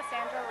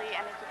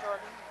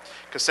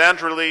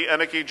 Cassandra Lee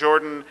Enike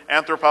Jordan,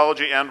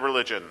 anthropology and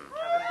religion.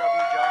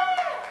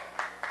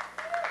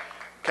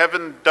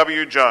 Kevin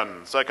W.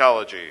 Junn,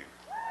 psychology.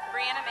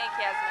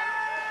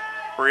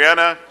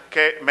 Brianna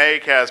May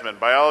Casman,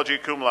 biology,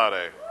 cum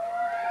laude.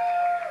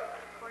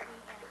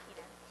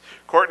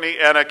 Courtney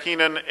Anna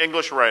Keenan,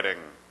 English writing.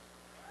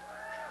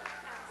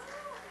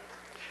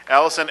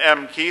 Allison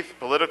M. Keith,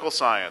 political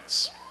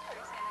science.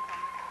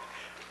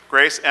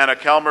 Grace Anna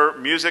Kelmer,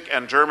 music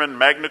and German,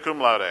 magna cum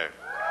laude.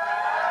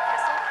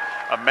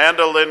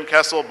 Amanda Lynn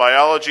Kessel,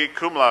 biology,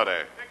 cum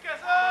laude.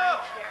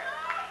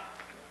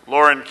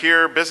 Lauren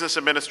Keir, business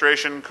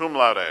administration, cum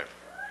laude.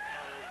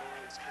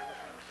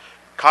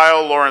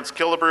 Kyle Lawrence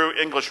Killebrew,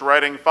 English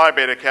writing, Phi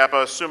Beta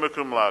Kappa, summa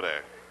cum laude.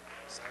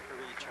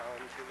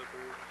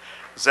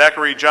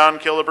 Zachary John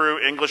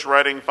Killebrew, English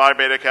writing, Phi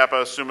Beta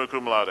Kappa, summa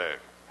cum laude.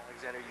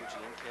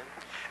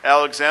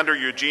 Alexander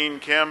Eugene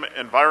Kim,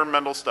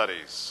 environmental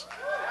studies.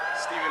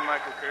 Stephen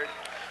Michael Kirk.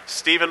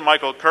 Stephen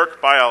Michael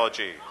Kirk,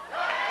 biology.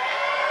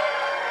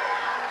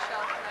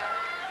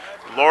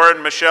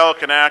 Lauren Michelle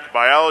Kanak,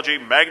 biology,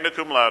 magna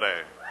cum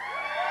laude.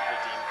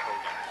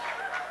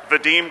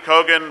 Vadim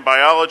Kogan,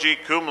 biology,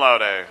 cum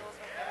laude.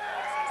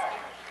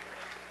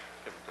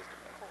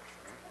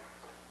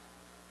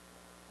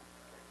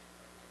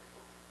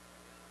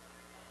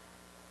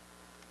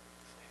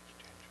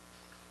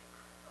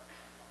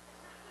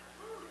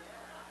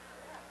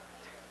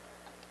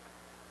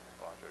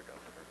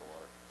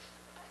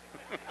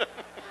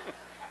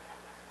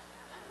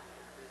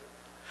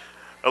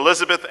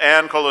 Elizabeth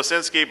Ann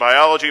Kolosinski,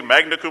 biology,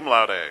 magna cum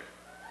laude.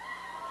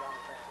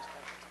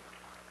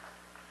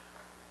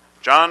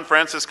 John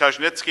Francis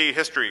Koznitsky,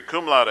 history,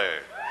 cum laude.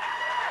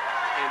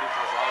 Andy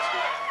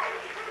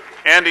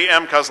Kozlowski. Andy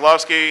M.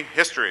 Kozlowski,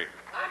 history.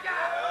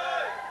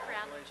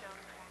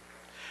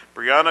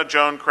 Brianna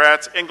Joan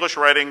Kratz, English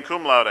writing,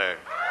 cum laude.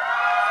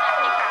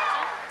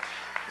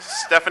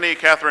 Stephanie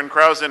Catherine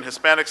Krausen,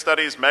 Hispanic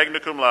Studies, magna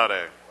cum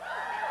laude.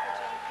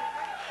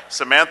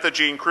 Samantha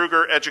Jean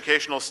Kruger,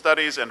 Educational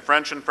Studies and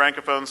French and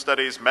Francophone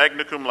Studies,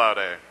 magna cum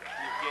laude.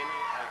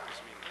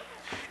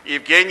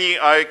 Evgeny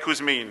I.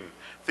 Kuzmin,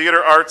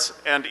 Theater Arts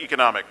and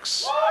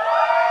Economics.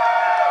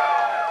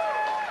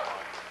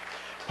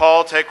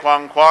 Paul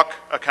Taekwang Kwok,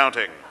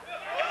 Accounting.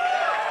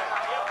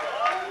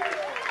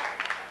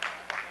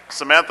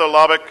 Samantha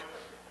Lobach,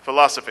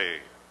 Philosophy.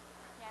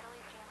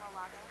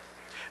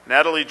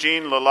 Natalie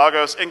Jean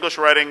Lalagos, English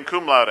writing,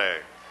 cum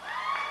laude.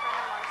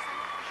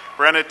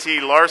 Brenna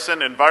T.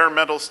 Larson,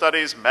 Environmental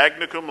Studies,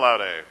 magna cum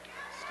laude.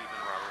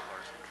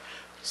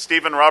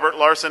 Stephen Robert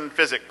Larson,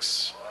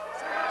 Physics.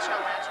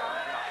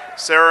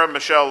 Sarah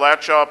Michelle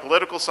Latshaw,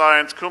 Political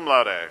Science, cum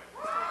laude.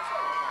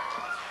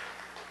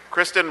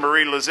 Kristen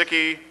Marie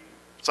Lizicki,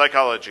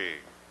 Psychology.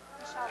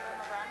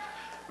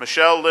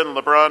 Michelle Lynn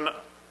Lebrun,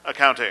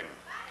 Accounting.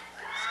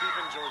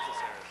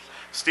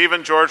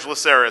 Stephen George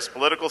Laceris,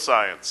 Political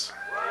Science.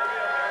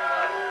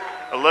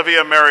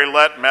 Olivia Mary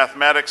Lett,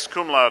 Mathematics,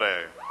 cum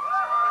laude.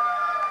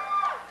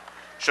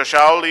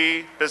 Shashao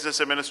Lee,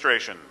 Business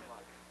Administration.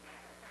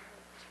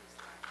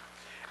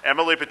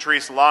 Emily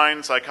Patrice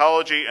Line,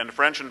 Psychology and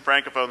French and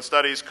Francophone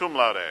Studies, cum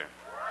laude.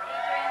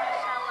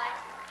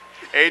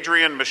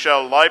 Adrian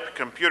Michelle Leip,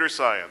 Computer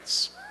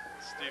Science.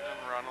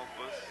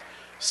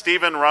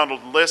 Stephen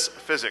Ronald Liss,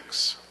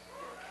 Physics.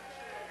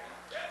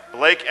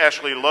 Blake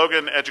Ashley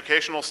Logan,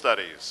 Educational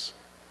Studies.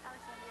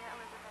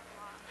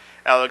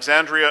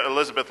 Alexandria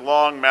Elizabeth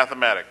Long,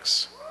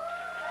 Mathematics.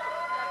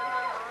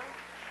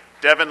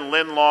 Devin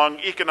Lynn Long,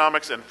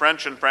 Economics and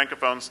French and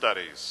Francophone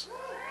Studies.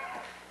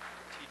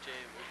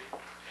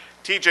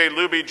 T.J.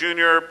 Luby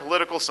Jr.,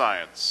 Political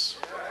Science.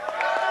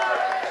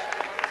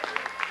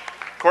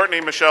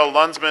 Courtney Michelle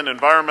Lunsman,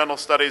 Environmental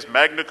Studies,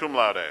 magna cum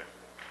laude.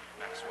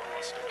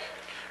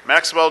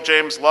 Maxwell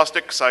James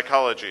Lustig,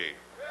 Psychology.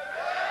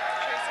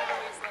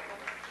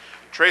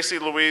 Tracy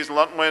Louise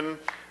Luntwin,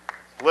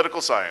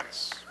 Political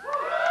Science.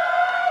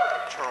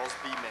 Charles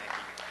B. Mackey.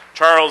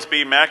 Charles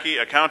B. Mackey,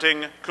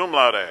 Accounting, cum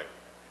laude.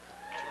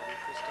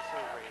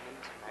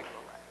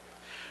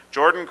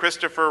 Jordan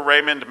Christopher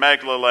Raymond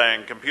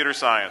Maglalang, Computer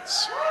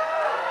Science.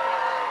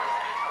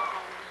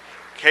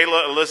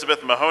 Kayla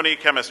Elizabeth Mahoney,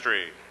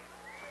 Chemistry.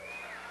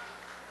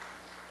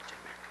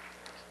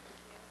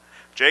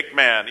 Jake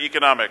Mann,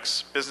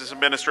 Economics, Business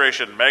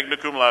Administration, magna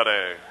cum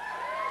laude.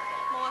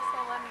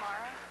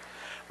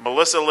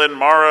 Melissa Lynn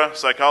Mara,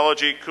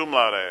 Psychology, cum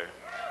laude.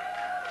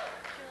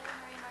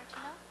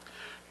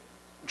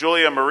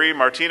 Julia Marie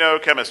Martino,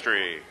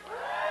 Chemistry.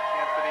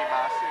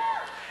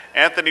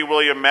 Anthony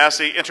William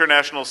Massey,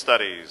 International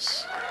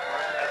Studies.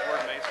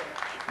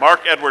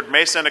 Mark Edward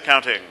Mason,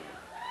 Accounting.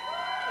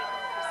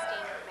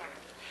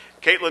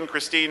 Caitlin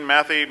Christine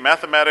Matthey,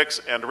 Mathematics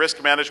and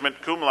Risk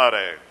Management, cum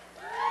laude.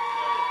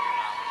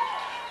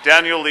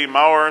 Daniel Lee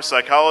Maurer,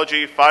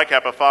 Psychology, Phi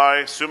Kappa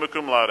Phi, summa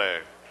cum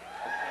laude.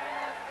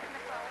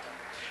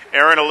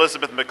 Erin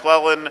Elizabeth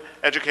McClellan,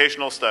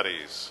 Educational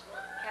Studies.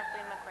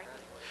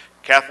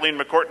 Kathleen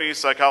McCourtney,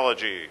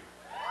 Psychology.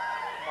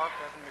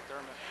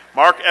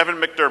 Mark Evan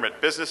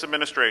McDermott, Business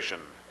Administration.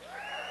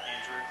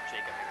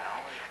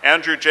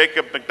 Andrew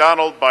Jacob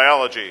McDonald,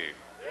 Biology.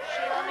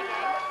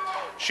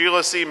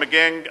 Sheila C.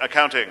 McGing,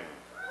 Accounting.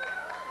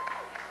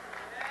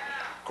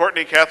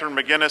 Courtney Catherine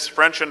McGinnis,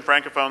 French and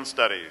Francophone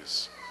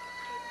Studies.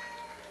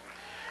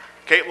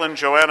 Caitlin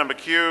Joanna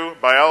McHugh,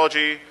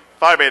 Biology,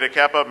 Phi Beta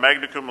Kappa,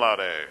 magna cum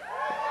laude.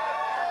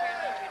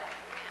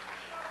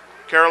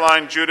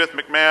 Caroline Judith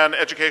McMahon,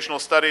 Educational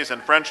Studies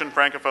and French and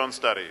Francophone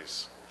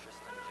Studies.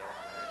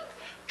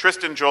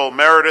 Tristan Joel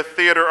Meredith,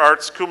 Theater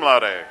Arts, cum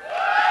laude.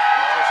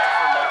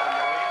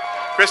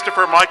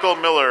 Christopher Michael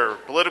Miller,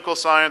 Political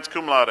Science,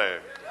 cum laude.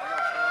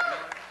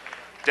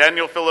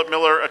 Daniel Philip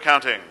Miller,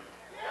 Accounting.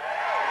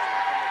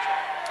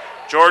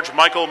 George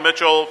Michael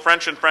Mitchell,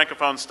 French and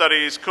Francophone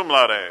Studies, cum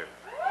laude.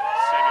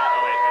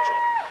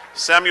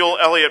 Samuel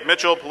Elliott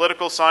Mitchell,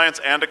 Political Science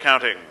and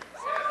Accounting.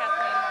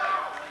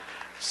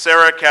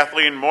 Sarah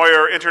Kathleen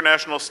Moyer,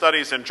 International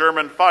Studies and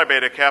German, Phi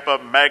Beta Kappa,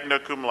 magna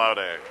cum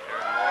laude.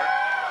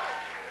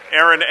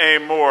 Aaron A.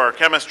 Moore,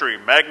 Chemistry,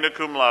 magna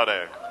cum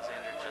laude.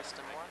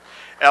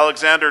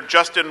 Alexander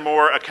Justin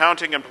Moore,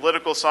 Accounting and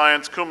Political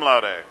Science, cum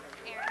laude.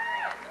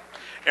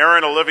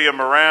 Aaron Olivia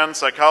Moran,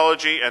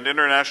 Psychology and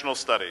International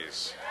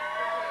Studies.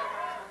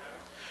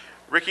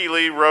 Ricky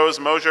Lee Rose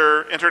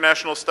Mosier,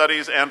 International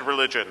Studies and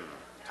Religion.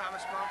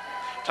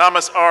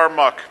 Thomas R.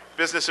 Muck,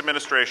 Business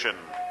Administration.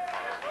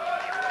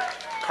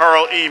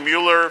 Carl E.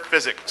 Mueller,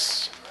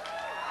 Physics.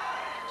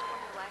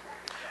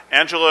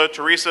 Angela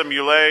Teresa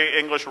Muley,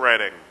 English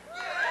Writing.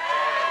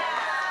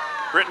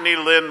 Brittany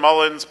Lynn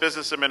Mullins,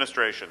 Business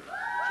Administration.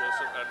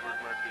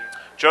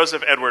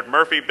 Joseph Edward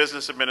Murphy,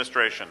 Business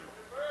Administration.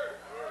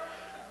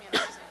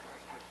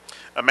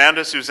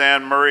 Amanda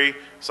Suzanne Murray,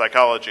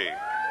 Psychology.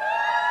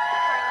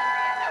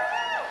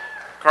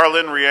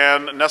 Carlin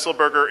Rianne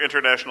Nesselberger,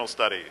 International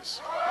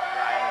Studies.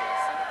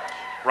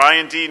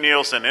 Ryan D.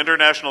 Nielsen,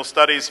 International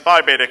Studies,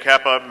 Phi Beta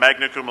Kappa,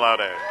 magna cum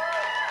laude.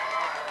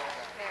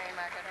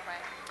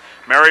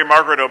 Mary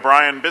Margaret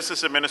O'Brien,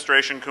 Business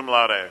Administration, cum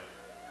laude.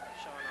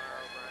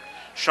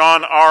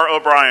 Sean R.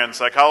 O'Brien,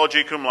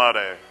 Psychology, cum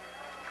laude.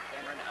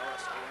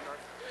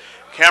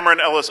 Cameron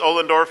Ellis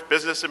Ohlendorf,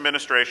 Business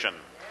Administration.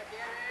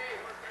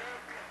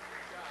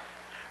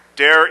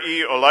 Dare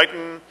E.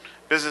 Oleighton,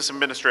 Business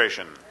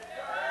Administration.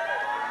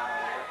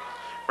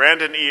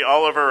 Brandon E.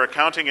 Oliver,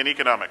 Accounting and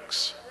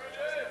Economics.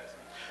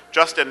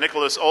 Justin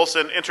Nicholas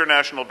Olson,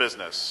 International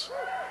Business.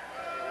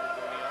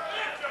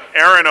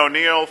 Aaron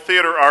O'Neill,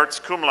 Theater Arts,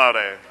 cum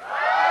laude.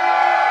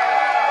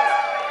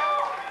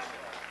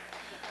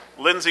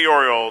 Lindsay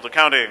Oriole,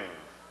 Accounting.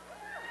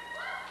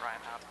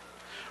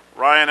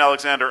 Ryan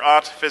Alexander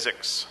Ott,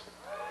 Physics.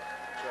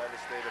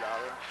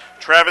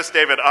 Travis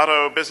David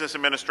Otto, Business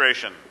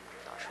Administration.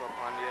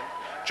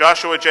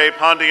 Joshua J.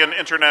 Pondian,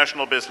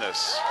 International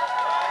Business.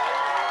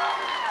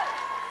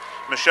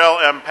 Michelle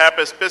M.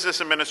 Pappas,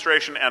 Business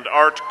Administration and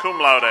Art, cum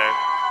laude.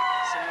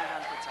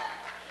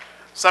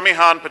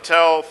 Samihan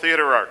Patel,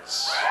 Theater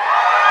Arts.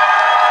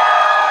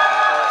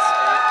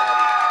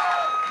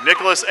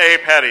 Nicholas A.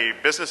 Patty,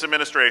 Business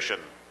Administration.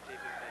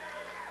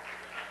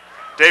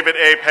 David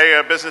A.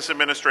 Paya, Business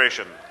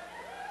Administration.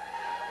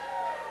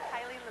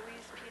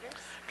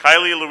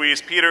 Kylie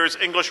Louise Peters,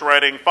 English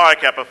Writing, Phi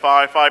Kappa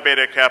Phi, Phi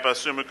Beta Kappa,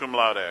 summa cum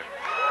laude.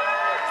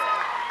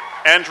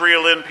 Andrea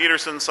Lynn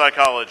Peterson,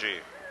 Psychology.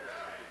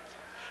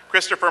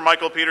 Christopher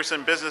Michael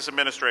Peterson, Business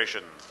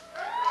Administration.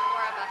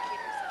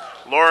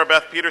 Laura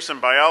Beth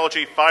Peterson,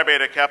 Biology, Phi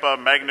Beta Kappa,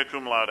 magna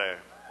cum laude.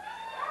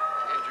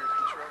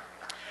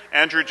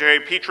 Andrew J.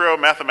 Petro,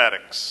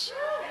 Mathematics.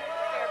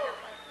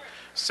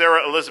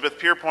 Sarah Elizabeth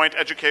Pierpoint,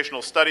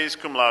 Educational Studies,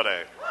 cum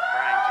laude.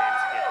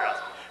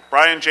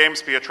 Brian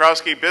James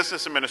Piotrowski,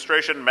 Business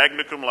Administration,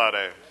 magna cum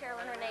laude.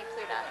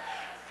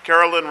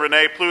 Carolyn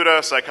Renee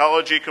Pluta,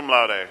 Psychology, cum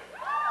laude.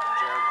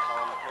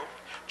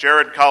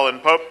 Jared Colin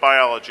Pope,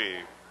 Biology.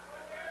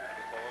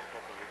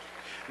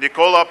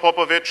 Nikola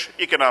Popovich,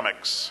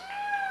 Economics.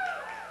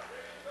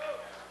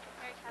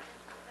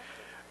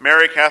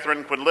 Mary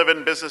Catherine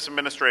Quinlivan, Business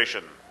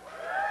Administration.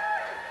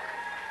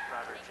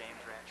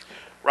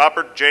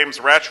 Robert James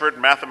Ratchford,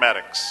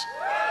 Mathematics.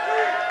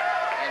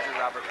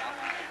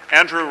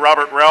 Andrew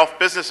Robert Ralph,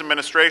 Business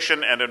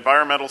Administration and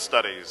Environmental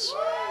Studies.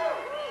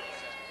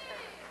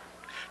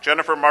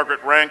 Jennifer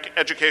Margaret Rank,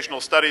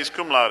 Educational Studies,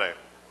 cum laude.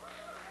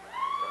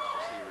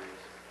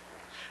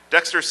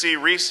 Dexter C.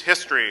 Reese,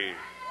 History.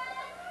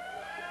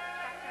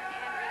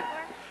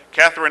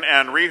 Catherine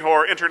Ann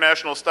Rehor,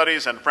 International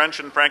Studies and French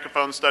and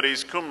Francophone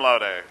Studies, cum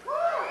laude.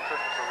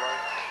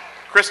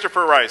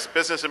 Christopher Rice,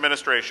 Business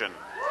Administration.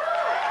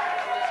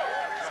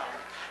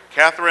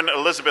 Catherine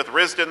Elizabeth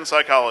Risden,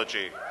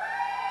 Psychology.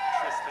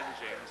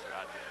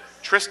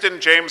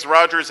 Tristan James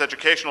Rogers,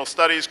 Educational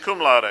Studies, cum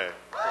laude.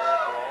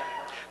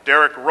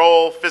 Derek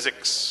Roll,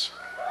 Physics.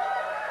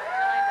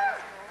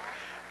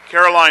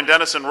 Caroline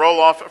Dennison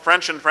Roloff,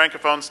 French and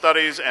Francophone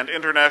Studies and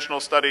International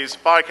Studies,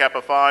 Phi Kappa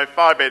Phi,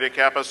 Phi Beta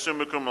Kappa,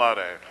 summa cum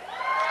laude.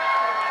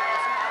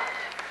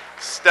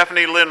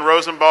 Stephanie Lynn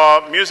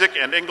Rosenbaugh, Music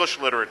and English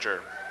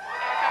Literature.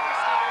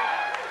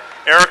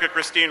 Erica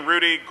Christine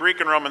Rudy, Greek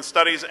and Roman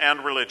Studies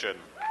and Religion.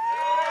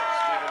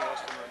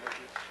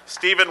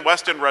 Stephen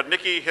Weston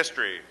Rudnicki,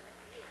 History.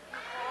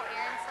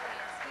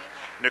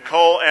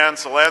 Nicole Ann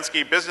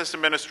Solansky, Business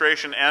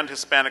Administration and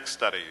Hispanic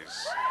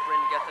Studies.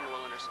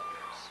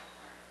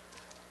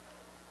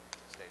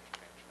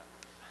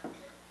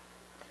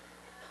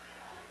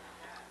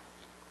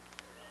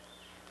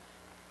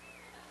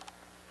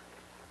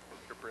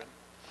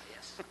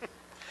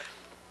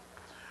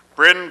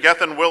 Bryn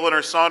Gethin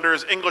Williner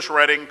Saunders, English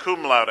Writing,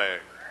 cum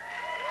laude.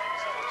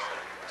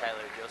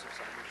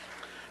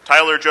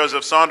 Tyler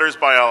Joseph Saunders,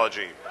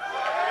 Biology.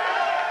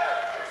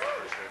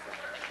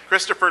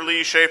 Christopher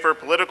Lee Schaefer,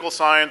 Political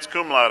Science,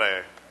 cum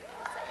laude.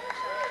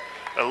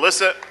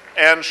 Alyssa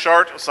Ann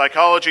Shart,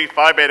 Psychology,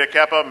 Phi Beta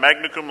Kappa,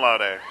 magna cum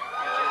laude.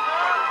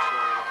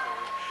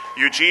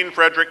 Eugene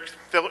Frederick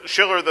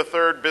Schiller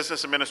III,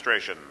 Business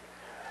Administration.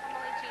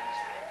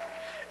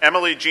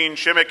 Emily Jean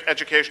Shimmick,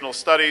 Educational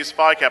Studies,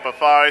 Phi Kappa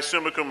Phi,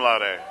 summa cum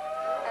laude.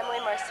 Emily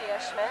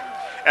Marcia Schmidt.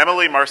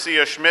 Emily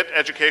Marcia Schmidt,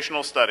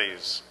 Educational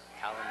Studies.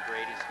 Colin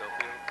Brady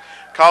Schofield.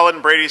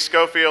 Colin Brady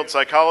Schofield,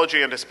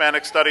 Psychology and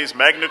Hispanic Studies,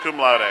 magna cum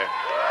laude.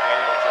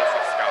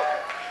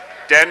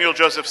 Daniel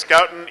Joseph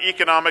Scouten,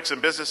 Economics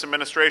and Business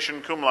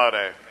Administration, cum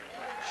laude.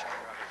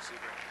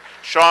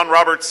 Sean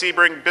Robert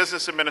Sebring,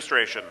 Business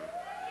Administration.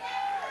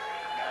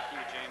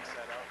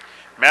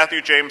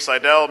 Matthew James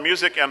Seidel,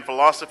 Music and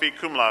Philosophy,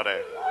 cum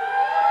laude.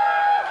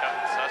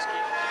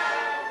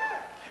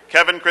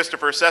 Kevin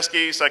Christopher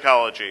Seski,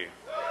 Psychology.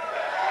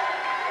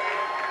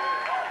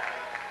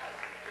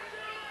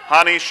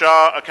 Hani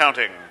Shah,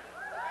 Accounting.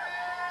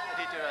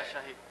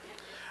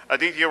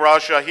 Aditya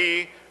Raj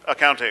Shahi,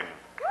 Accounting.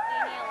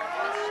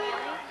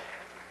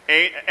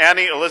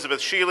 Annie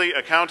Elizabeth Sheely,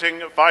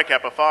 accounting, Phi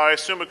Kappa Phi,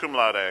 summa cum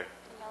laude.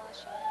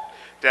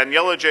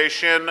 Daniela J.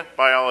 Shin,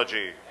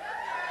 biology.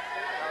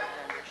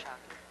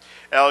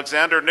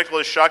 Alexander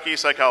Nicholas Shockey,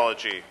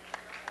 psychology.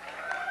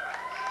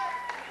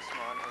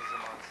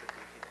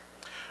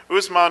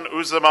 Usman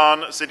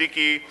Uzzaman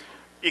Siddiqui,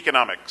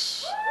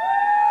 economics.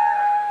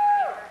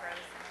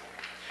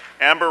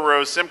 Amber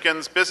Rose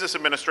Simpkins, business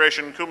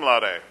administration, cum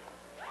laude.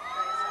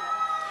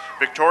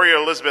 Victoria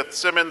Elizabeth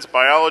Simmons,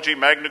 biology,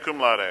 magna cum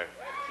laude.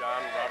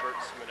 John Robert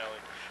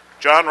Simonelli.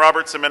 John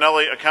Robert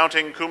Simonelli,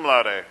 accounting, cum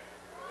laude.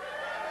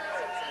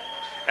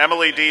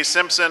 Emily D.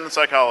 Simpson,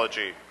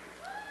 psychology.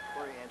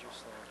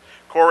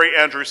 Corey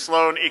Andrew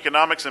Sloan,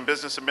 economics and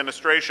business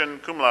administration,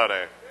 cum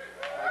laude.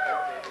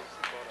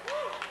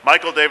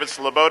 Michael David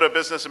Sloboda,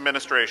 business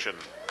administration.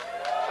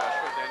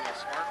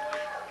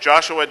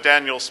 Joshua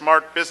Daniel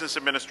Smart, business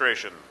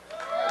administration.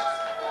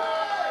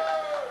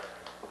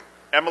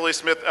 Emily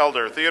Smith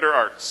Elder, theater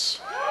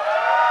arts.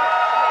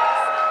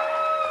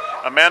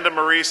 Amanda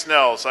Marie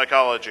Snell,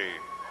 psychology.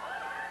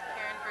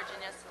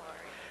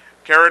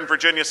 Karen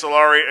Virginia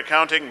Solari,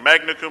 accounting,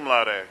 magna cum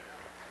laude.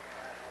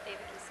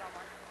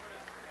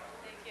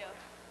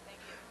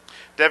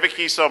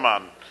 Deviki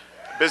Soman,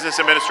 business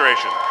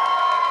administration.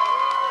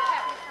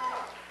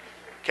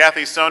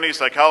 Kathy Sony,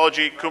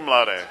 psychology, cum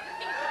laude.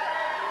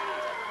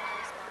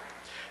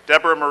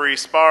 Deborah Marie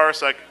Spar,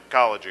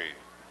 psychology.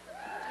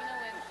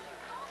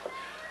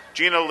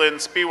 Gina Lynn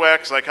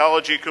Spiewak,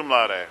 psychology, cum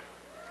laude.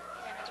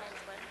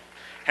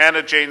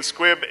 Hannah Jane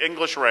Squibb,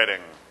 English writing.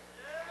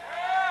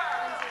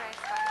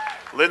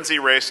 Lindsay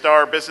Ray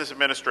Starr, business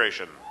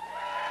administration.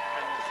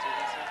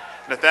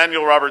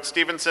 Nathaniel Robert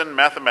Stevenson,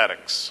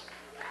 mathematics.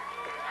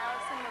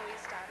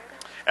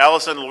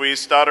 Allison Louise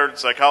Stoddard,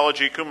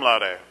 psychology, cum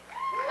laude.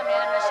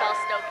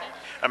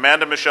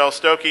 Amanda Michelle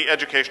Stokey,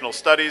 educational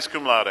studies,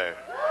 cum laude.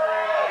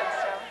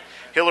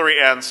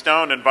 Hillary Ann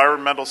Stone,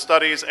 environmental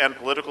studies and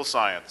political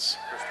science.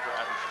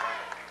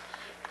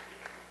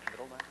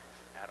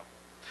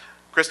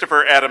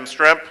 Christopher Adam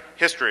Stremp,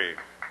 history.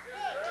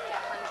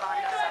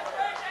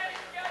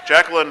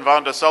 Jacqueline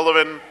Vonda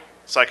Sullivan,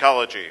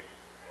 psychology.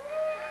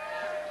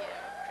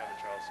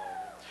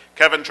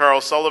 Kevin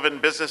Charles Sullivan,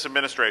 business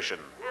administration.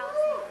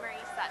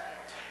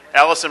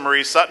 Allison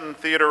Marie Sutton,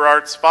 theater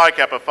arts, Phi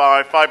Kappa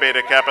Phi, Phi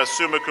Beta Kappa,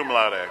 summa cum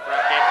laude.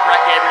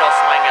 Brett Gabriel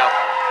Swango.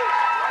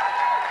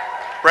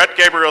 Brett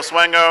Gabriel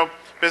Swango,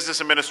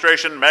 business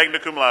administration, magna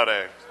cum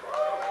laude.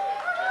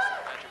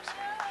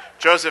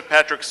 Joseph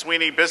Patrick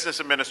Sweeney,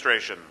 business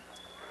administration.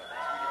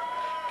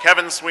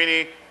 Kevin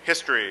Sweeney,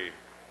 history.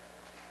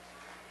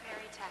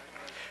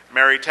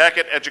 Mary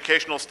Tackett,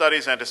 educational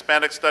studies and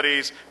Hispanic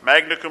studies,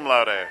 magna cum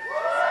laude.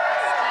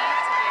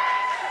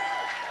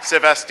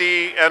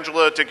 Sevasti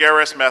Angela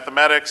Tigueras,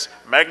 mathematics,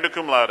 magna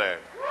cum laude.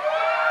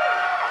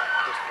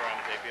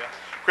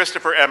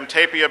 Christopher M.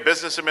 Tapia,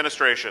 business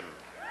administration.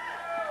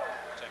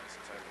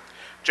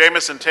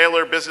 Jameson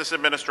Taylor, business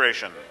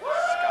administration.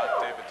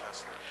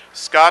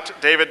 Scott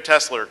David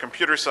Tesler,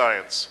 computer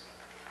science.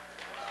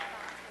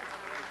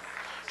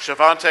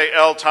 Shavante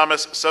L.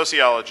 Thomas,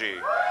 sociology.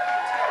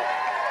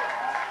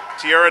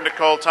 Tierra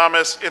Nicole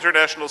Thomas,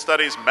 international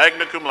studies,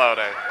 magna cum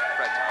laude.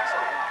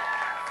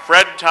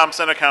 Fred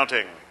Thompson,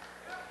 accounting.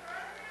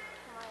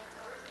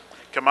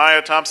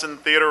 Kamaya Thompson,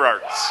 theater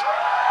arts.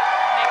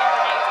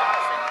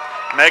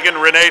 Megan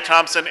Renee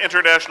Thompson,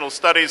 international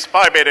studies,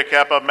 Phi Beta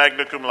Kappa,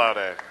 magna cum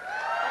laude.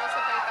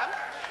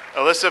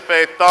 Alyssa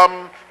Faye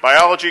Thumb,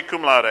 biology,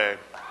 cum laude.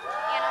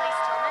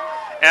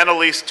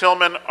 Annalise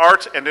Tillman,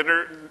 art and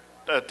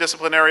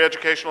interdisciplinary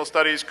educational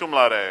studies, cum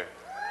laude.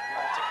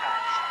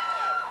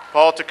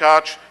 Paul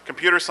Tkach,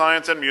 computer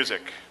science and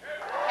music.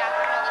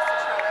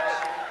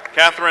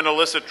 Catherine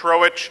Alyssa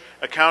Trowich,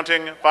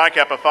 accounting, Phi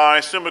Kappa Phi,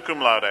 summa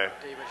cum laude.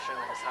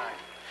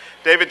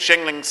 David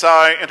Shengling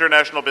Tsai,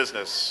 international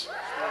business.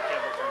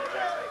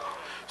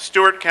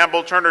 Stuart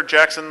Campbell Turner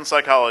Jackson,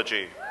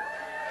 psychology.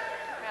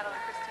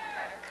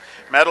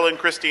 Madeline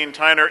Christine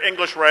Tyner,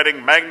 English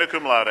writing, magna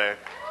cum laude.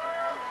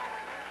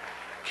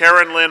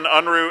 Karen Lynn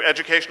Unruh,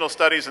 educational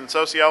studies and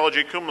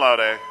sociology, cum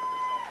laude.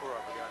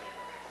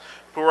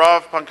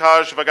 Purav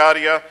Pankaj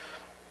Vagadia,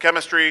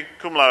 chemistry,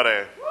 cum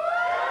laude.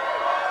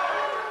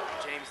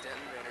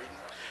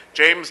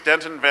 James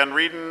Denton Van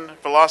Rieden,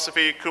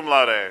 philosophy, cum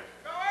laude.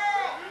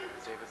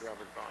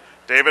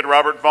 David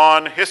Robert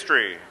Vaughn,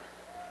 history.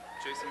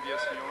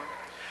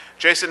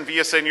 Jason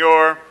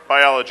Villasenor,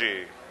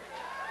 biology.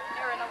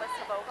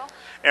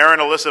 Aaron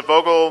Alyssa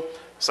Vogel,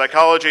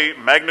 psychology,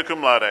 magna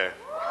cum laude.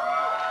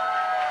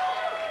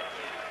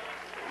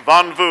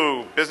 Von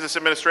Vu, business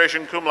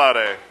administration, cum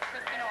laude.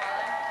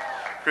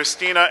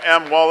 Christina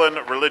M. Wallen,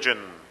 religion.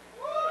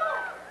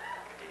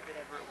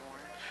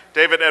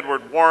 David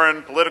Edward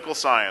Warren, political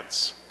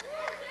science.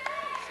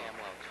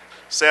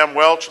 Sam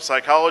Welch,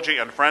 psychology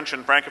and French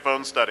and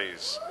Francophone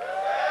studies.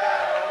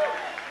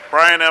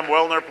 Brian M.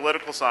 Wellner,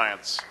 political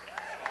science.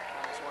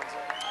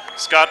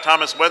 Scott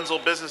Thomas Wenzel,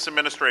 business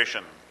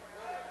administration.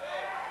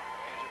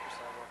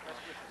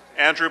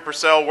 Andrew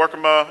Purcell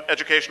Workema,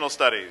 educational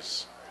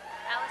studies.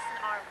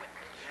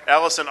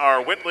 Allison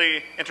R.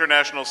 Whitley,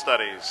 International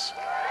Studies.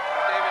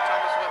 David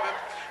Thomas Whitman.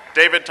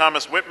 David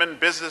Thomas Whitman,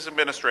 Business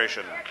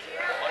Administration. Michael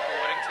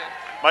Whittington.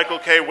 Michael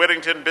K.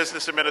 Whittington,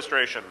 Business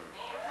Administration.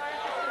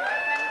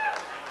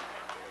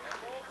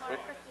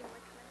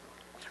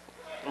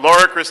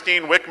 Laura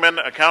Christine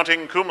Wickman,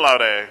 Accounting, cum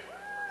laude. Amanda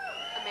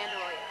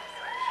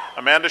Williams.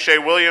 Amanda Shea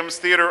Williams,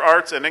 Theater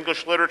Arts and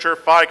English Literature,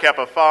 Phi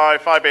Kappa Phi,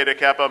 Phi Beta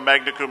Kappa,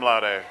 magna cum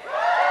laude.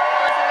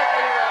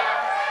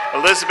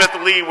 Elizabeth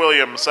Lee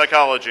Williams,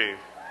 Psychology.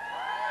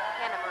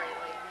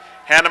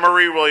 Hannah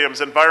Marie Williams,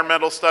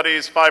 Environmental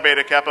Studies, Phi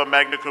Beta Kappa,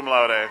 magna cum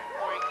laude.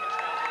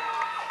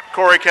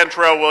 Corey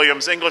Kentrell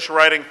Williams, English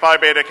Writing, Phi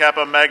Beta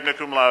Kappa, magna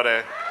cum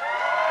laude.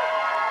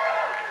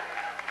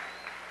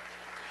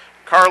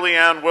 Carly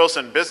Ann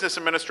Wilson, Business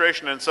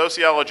Administration and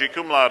Sociology,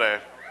 cum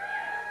laude.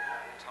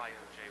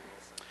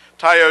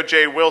 Tayo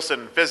J.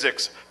 Wilson,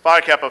 Physics,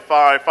 Phi Kappa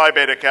Phi, Phi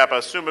Beta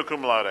Kappa, summa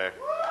cum laude.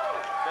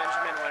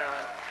 Benjamin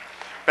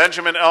Winterland.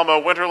 Benjamin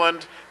Elmo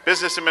Winterland,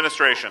 Business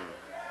Administration.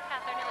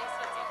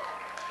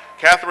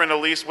 Catherine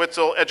Elise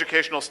Witzel,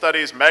 Educational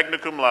Studies, magna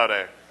cum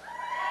laude.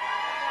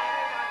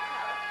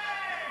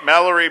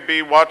 Mallory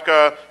B.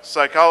 Watka,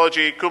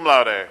 Psychology, cum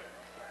laude.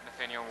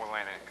 Nathaniel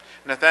Wolanek.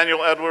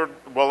 Nathaniel Edward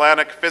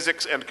Wolanek,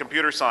 Physics and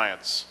Computer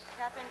Science.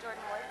 Catherine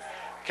Jordan Woods.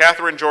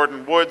 Catherine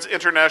Jordan Woods,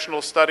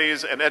 International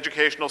Studies and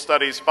Educational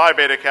Studies, Phi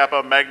Beta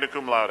Kappa, magna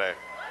cum laude.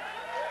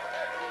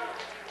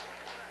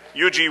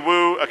 Yuji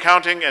Wu,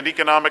 Accounting and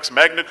Economics,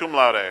 magna cum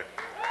laude.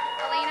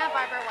 Elena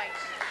Barbara White.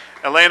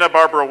 Elena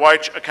Barbara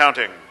Weich,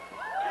 Accounting.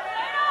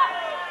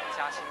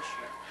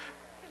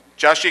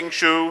 Jiaxing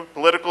Shu,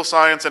 Political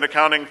Science and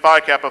Accounting, Phi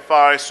Kappa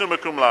Phi, summa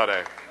cum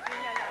laude.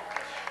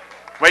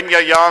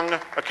 Wenya Yang,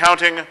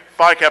 Accounting,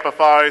 Phi Kappa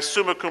Phi,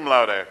 summa cum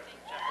laude.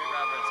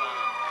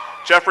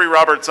 Jeffrey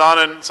Robert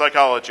Zonin,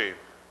 Psychology.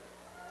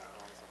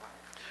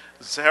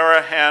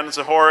 Sarah Han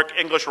Zahorik,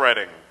 English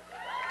Writing.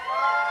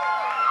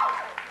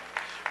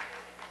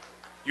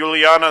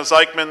 Juliana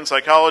Zeichman,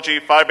 Psychology,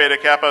 Phi Beta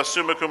Kappa,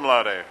 summa cum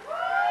laude.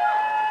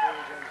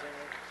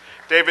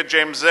 David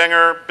James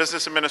Zenger,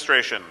 Business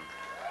Administration.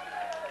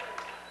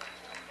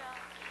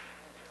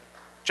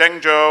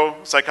 Cheng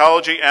Zhou,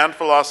 Psychology and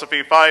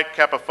Philosophy, Phi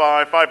Kappa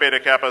Phi, Phi Beta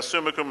Kappa,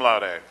 summa cum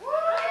laude.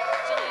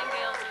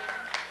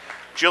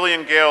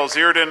 Jillian Gale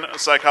Zierden,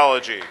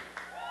 Psychology.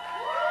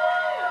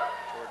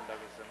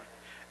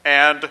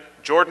 And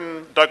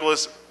Jordan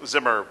Douglas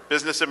Zimmer,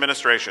 Business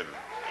Administration.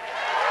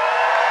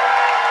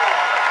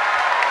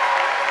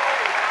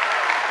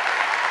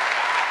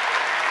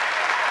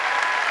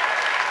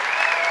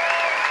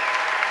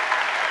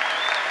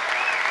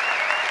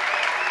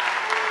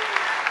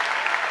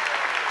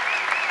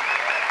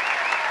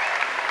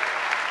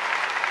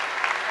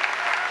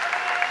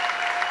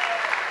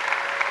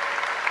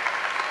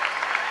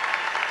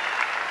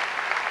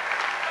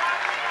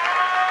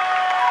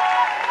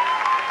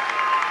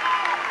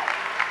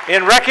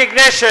 In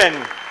recognition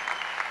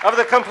of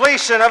the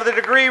completion of the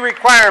degree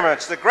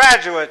requirements, the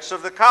graduates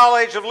of the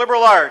College of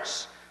Liberal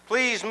Arts,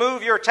 please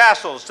move your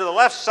tassels to the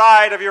left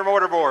side of your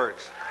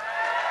mortarboards.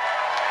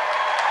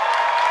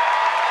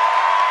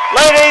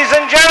 Ladies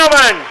and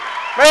gentlemen,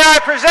 may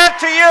I present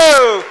to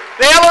you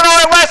the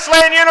Illinois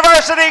Wesleyan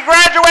University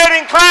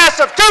graduating class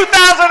of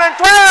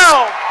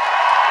 2012.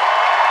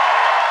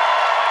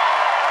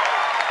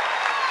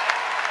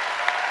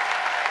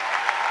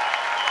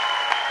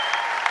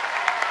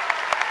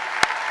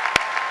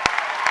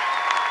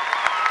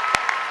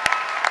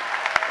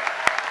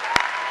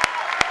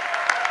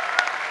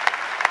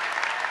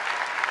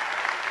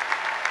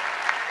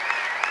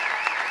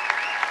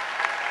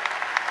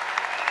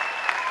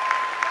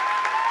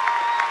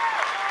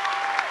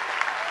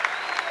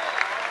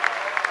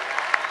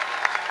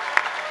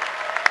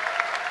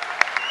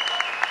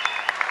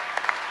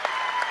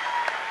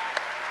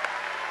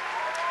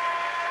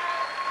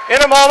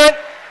 In a moment,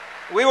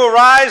 we will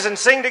rise and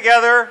sing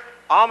together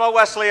Alma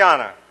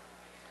Wesleyana.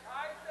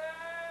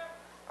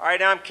 All right,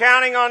 now I'm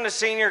counting on the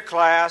senior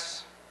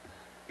class.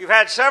 You've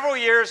had several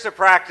years to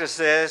practice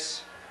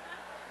this.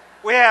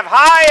 We have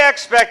high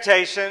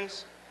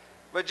expectations,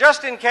 but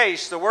just in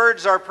case, the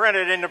words are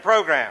printed in the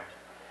program.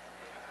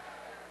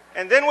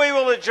 And then we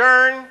will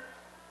adjourn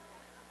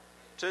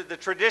to the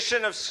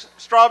tradition of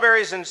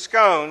strawberries and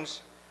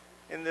scones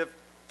in the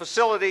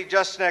facility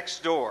just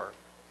next door.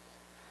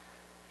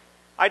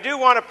 I do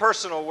want a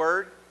personal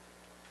word.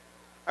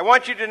 I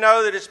want you to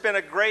know that it's been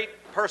a great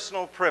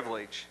personal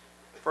privilege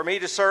for me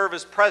to serve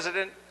as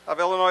president of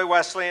Illinois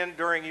Wesleyan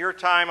during your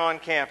time on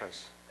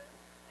campus.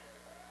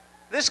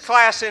 This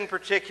class in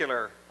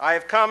particular, I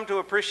have come to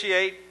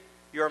appreciate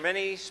your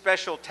many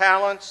special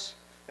talents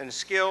and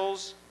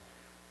skills,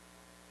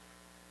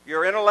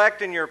 your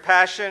intellect and your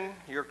passion,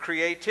 your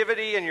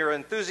creativity and your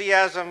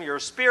enthusiasm, your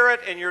spirit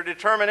and your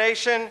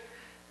determination,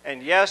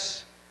 and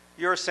yes,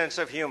 your sense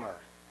of humor.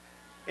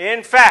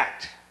 In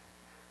fact,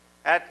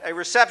 at a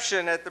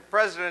reception at the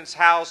President's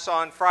house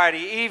on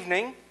Friday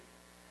evening,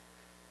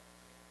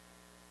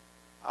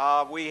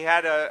 we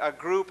had a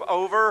group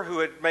over who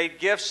had made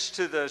gifts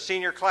to the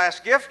senior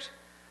class gift,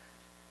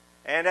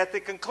 And at the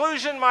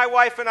conclusion, my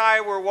wife and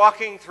I were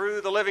walking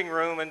through the living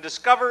room and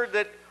discovered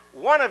that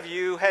one of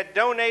you had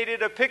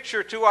donated a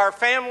picture to our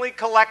family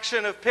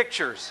collection of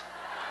pictures.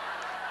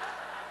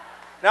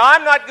 Now,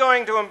 I'm not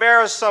going to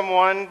embarrass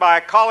someone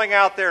by calling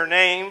out their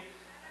name,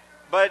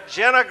 but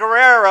Jenna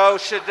Guerrero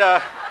should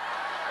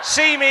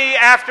see me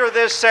after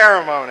this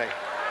ceremony.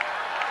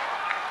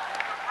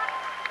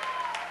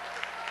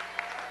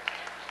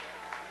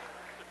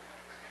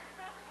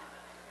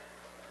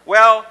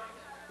 Well,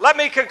 let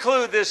me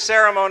conclude this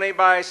ceremony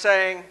by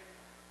saying,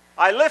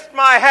 I lift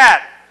my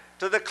hat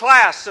to the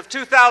class of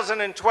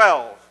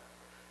 2012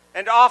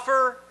 and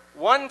offer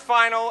one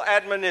final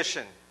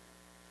admonition.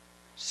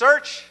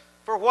 Search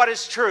for what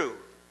is true.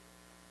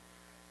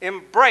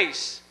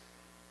 Embrace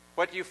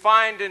what you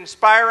find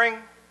inspiring.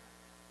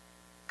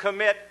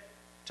 Commit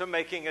to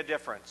making a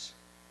difference.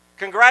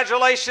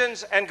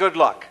 Congratulations and good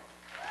luck.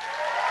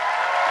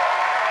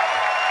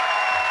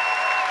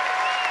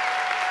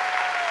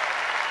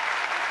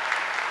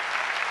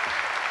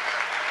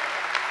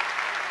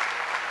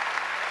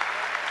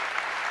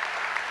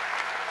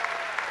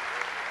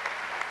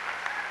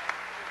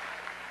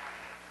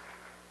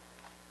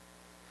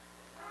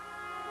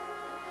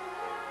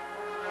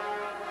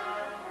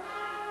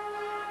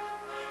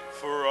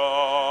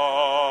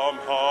 From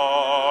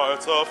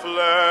hearts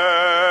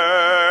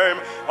aflame,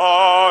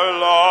 our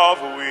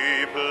love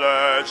we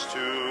pledge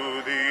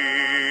to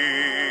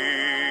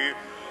thee.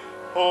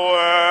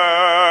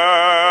 Where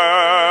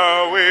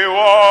we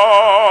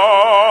wander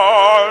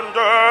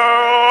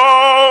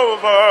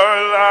over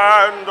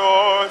land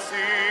or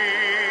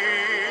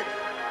sea,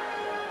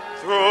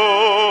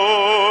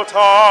 through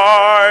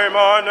time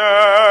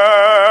unending,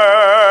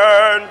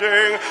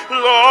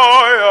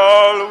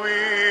 loyal we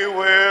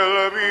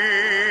will be.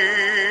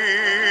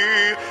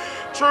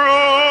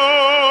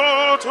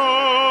 True to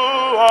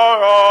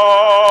our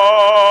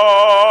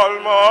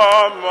alma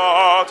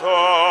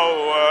mater,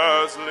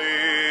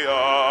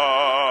 Wesleyan.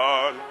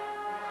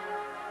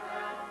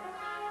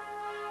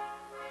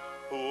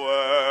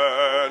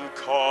 When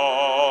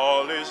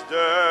college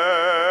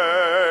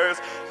days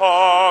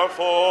are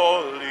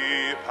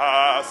fully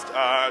past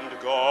and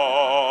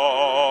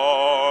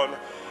gone,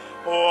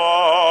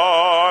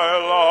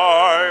 while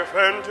life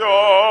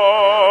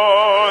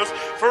endures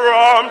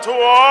from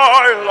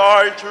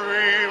twilight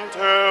dream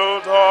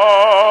till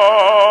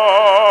dawn,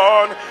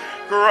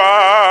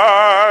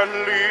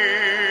 grandly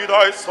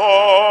thy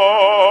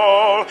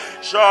soul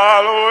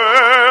shall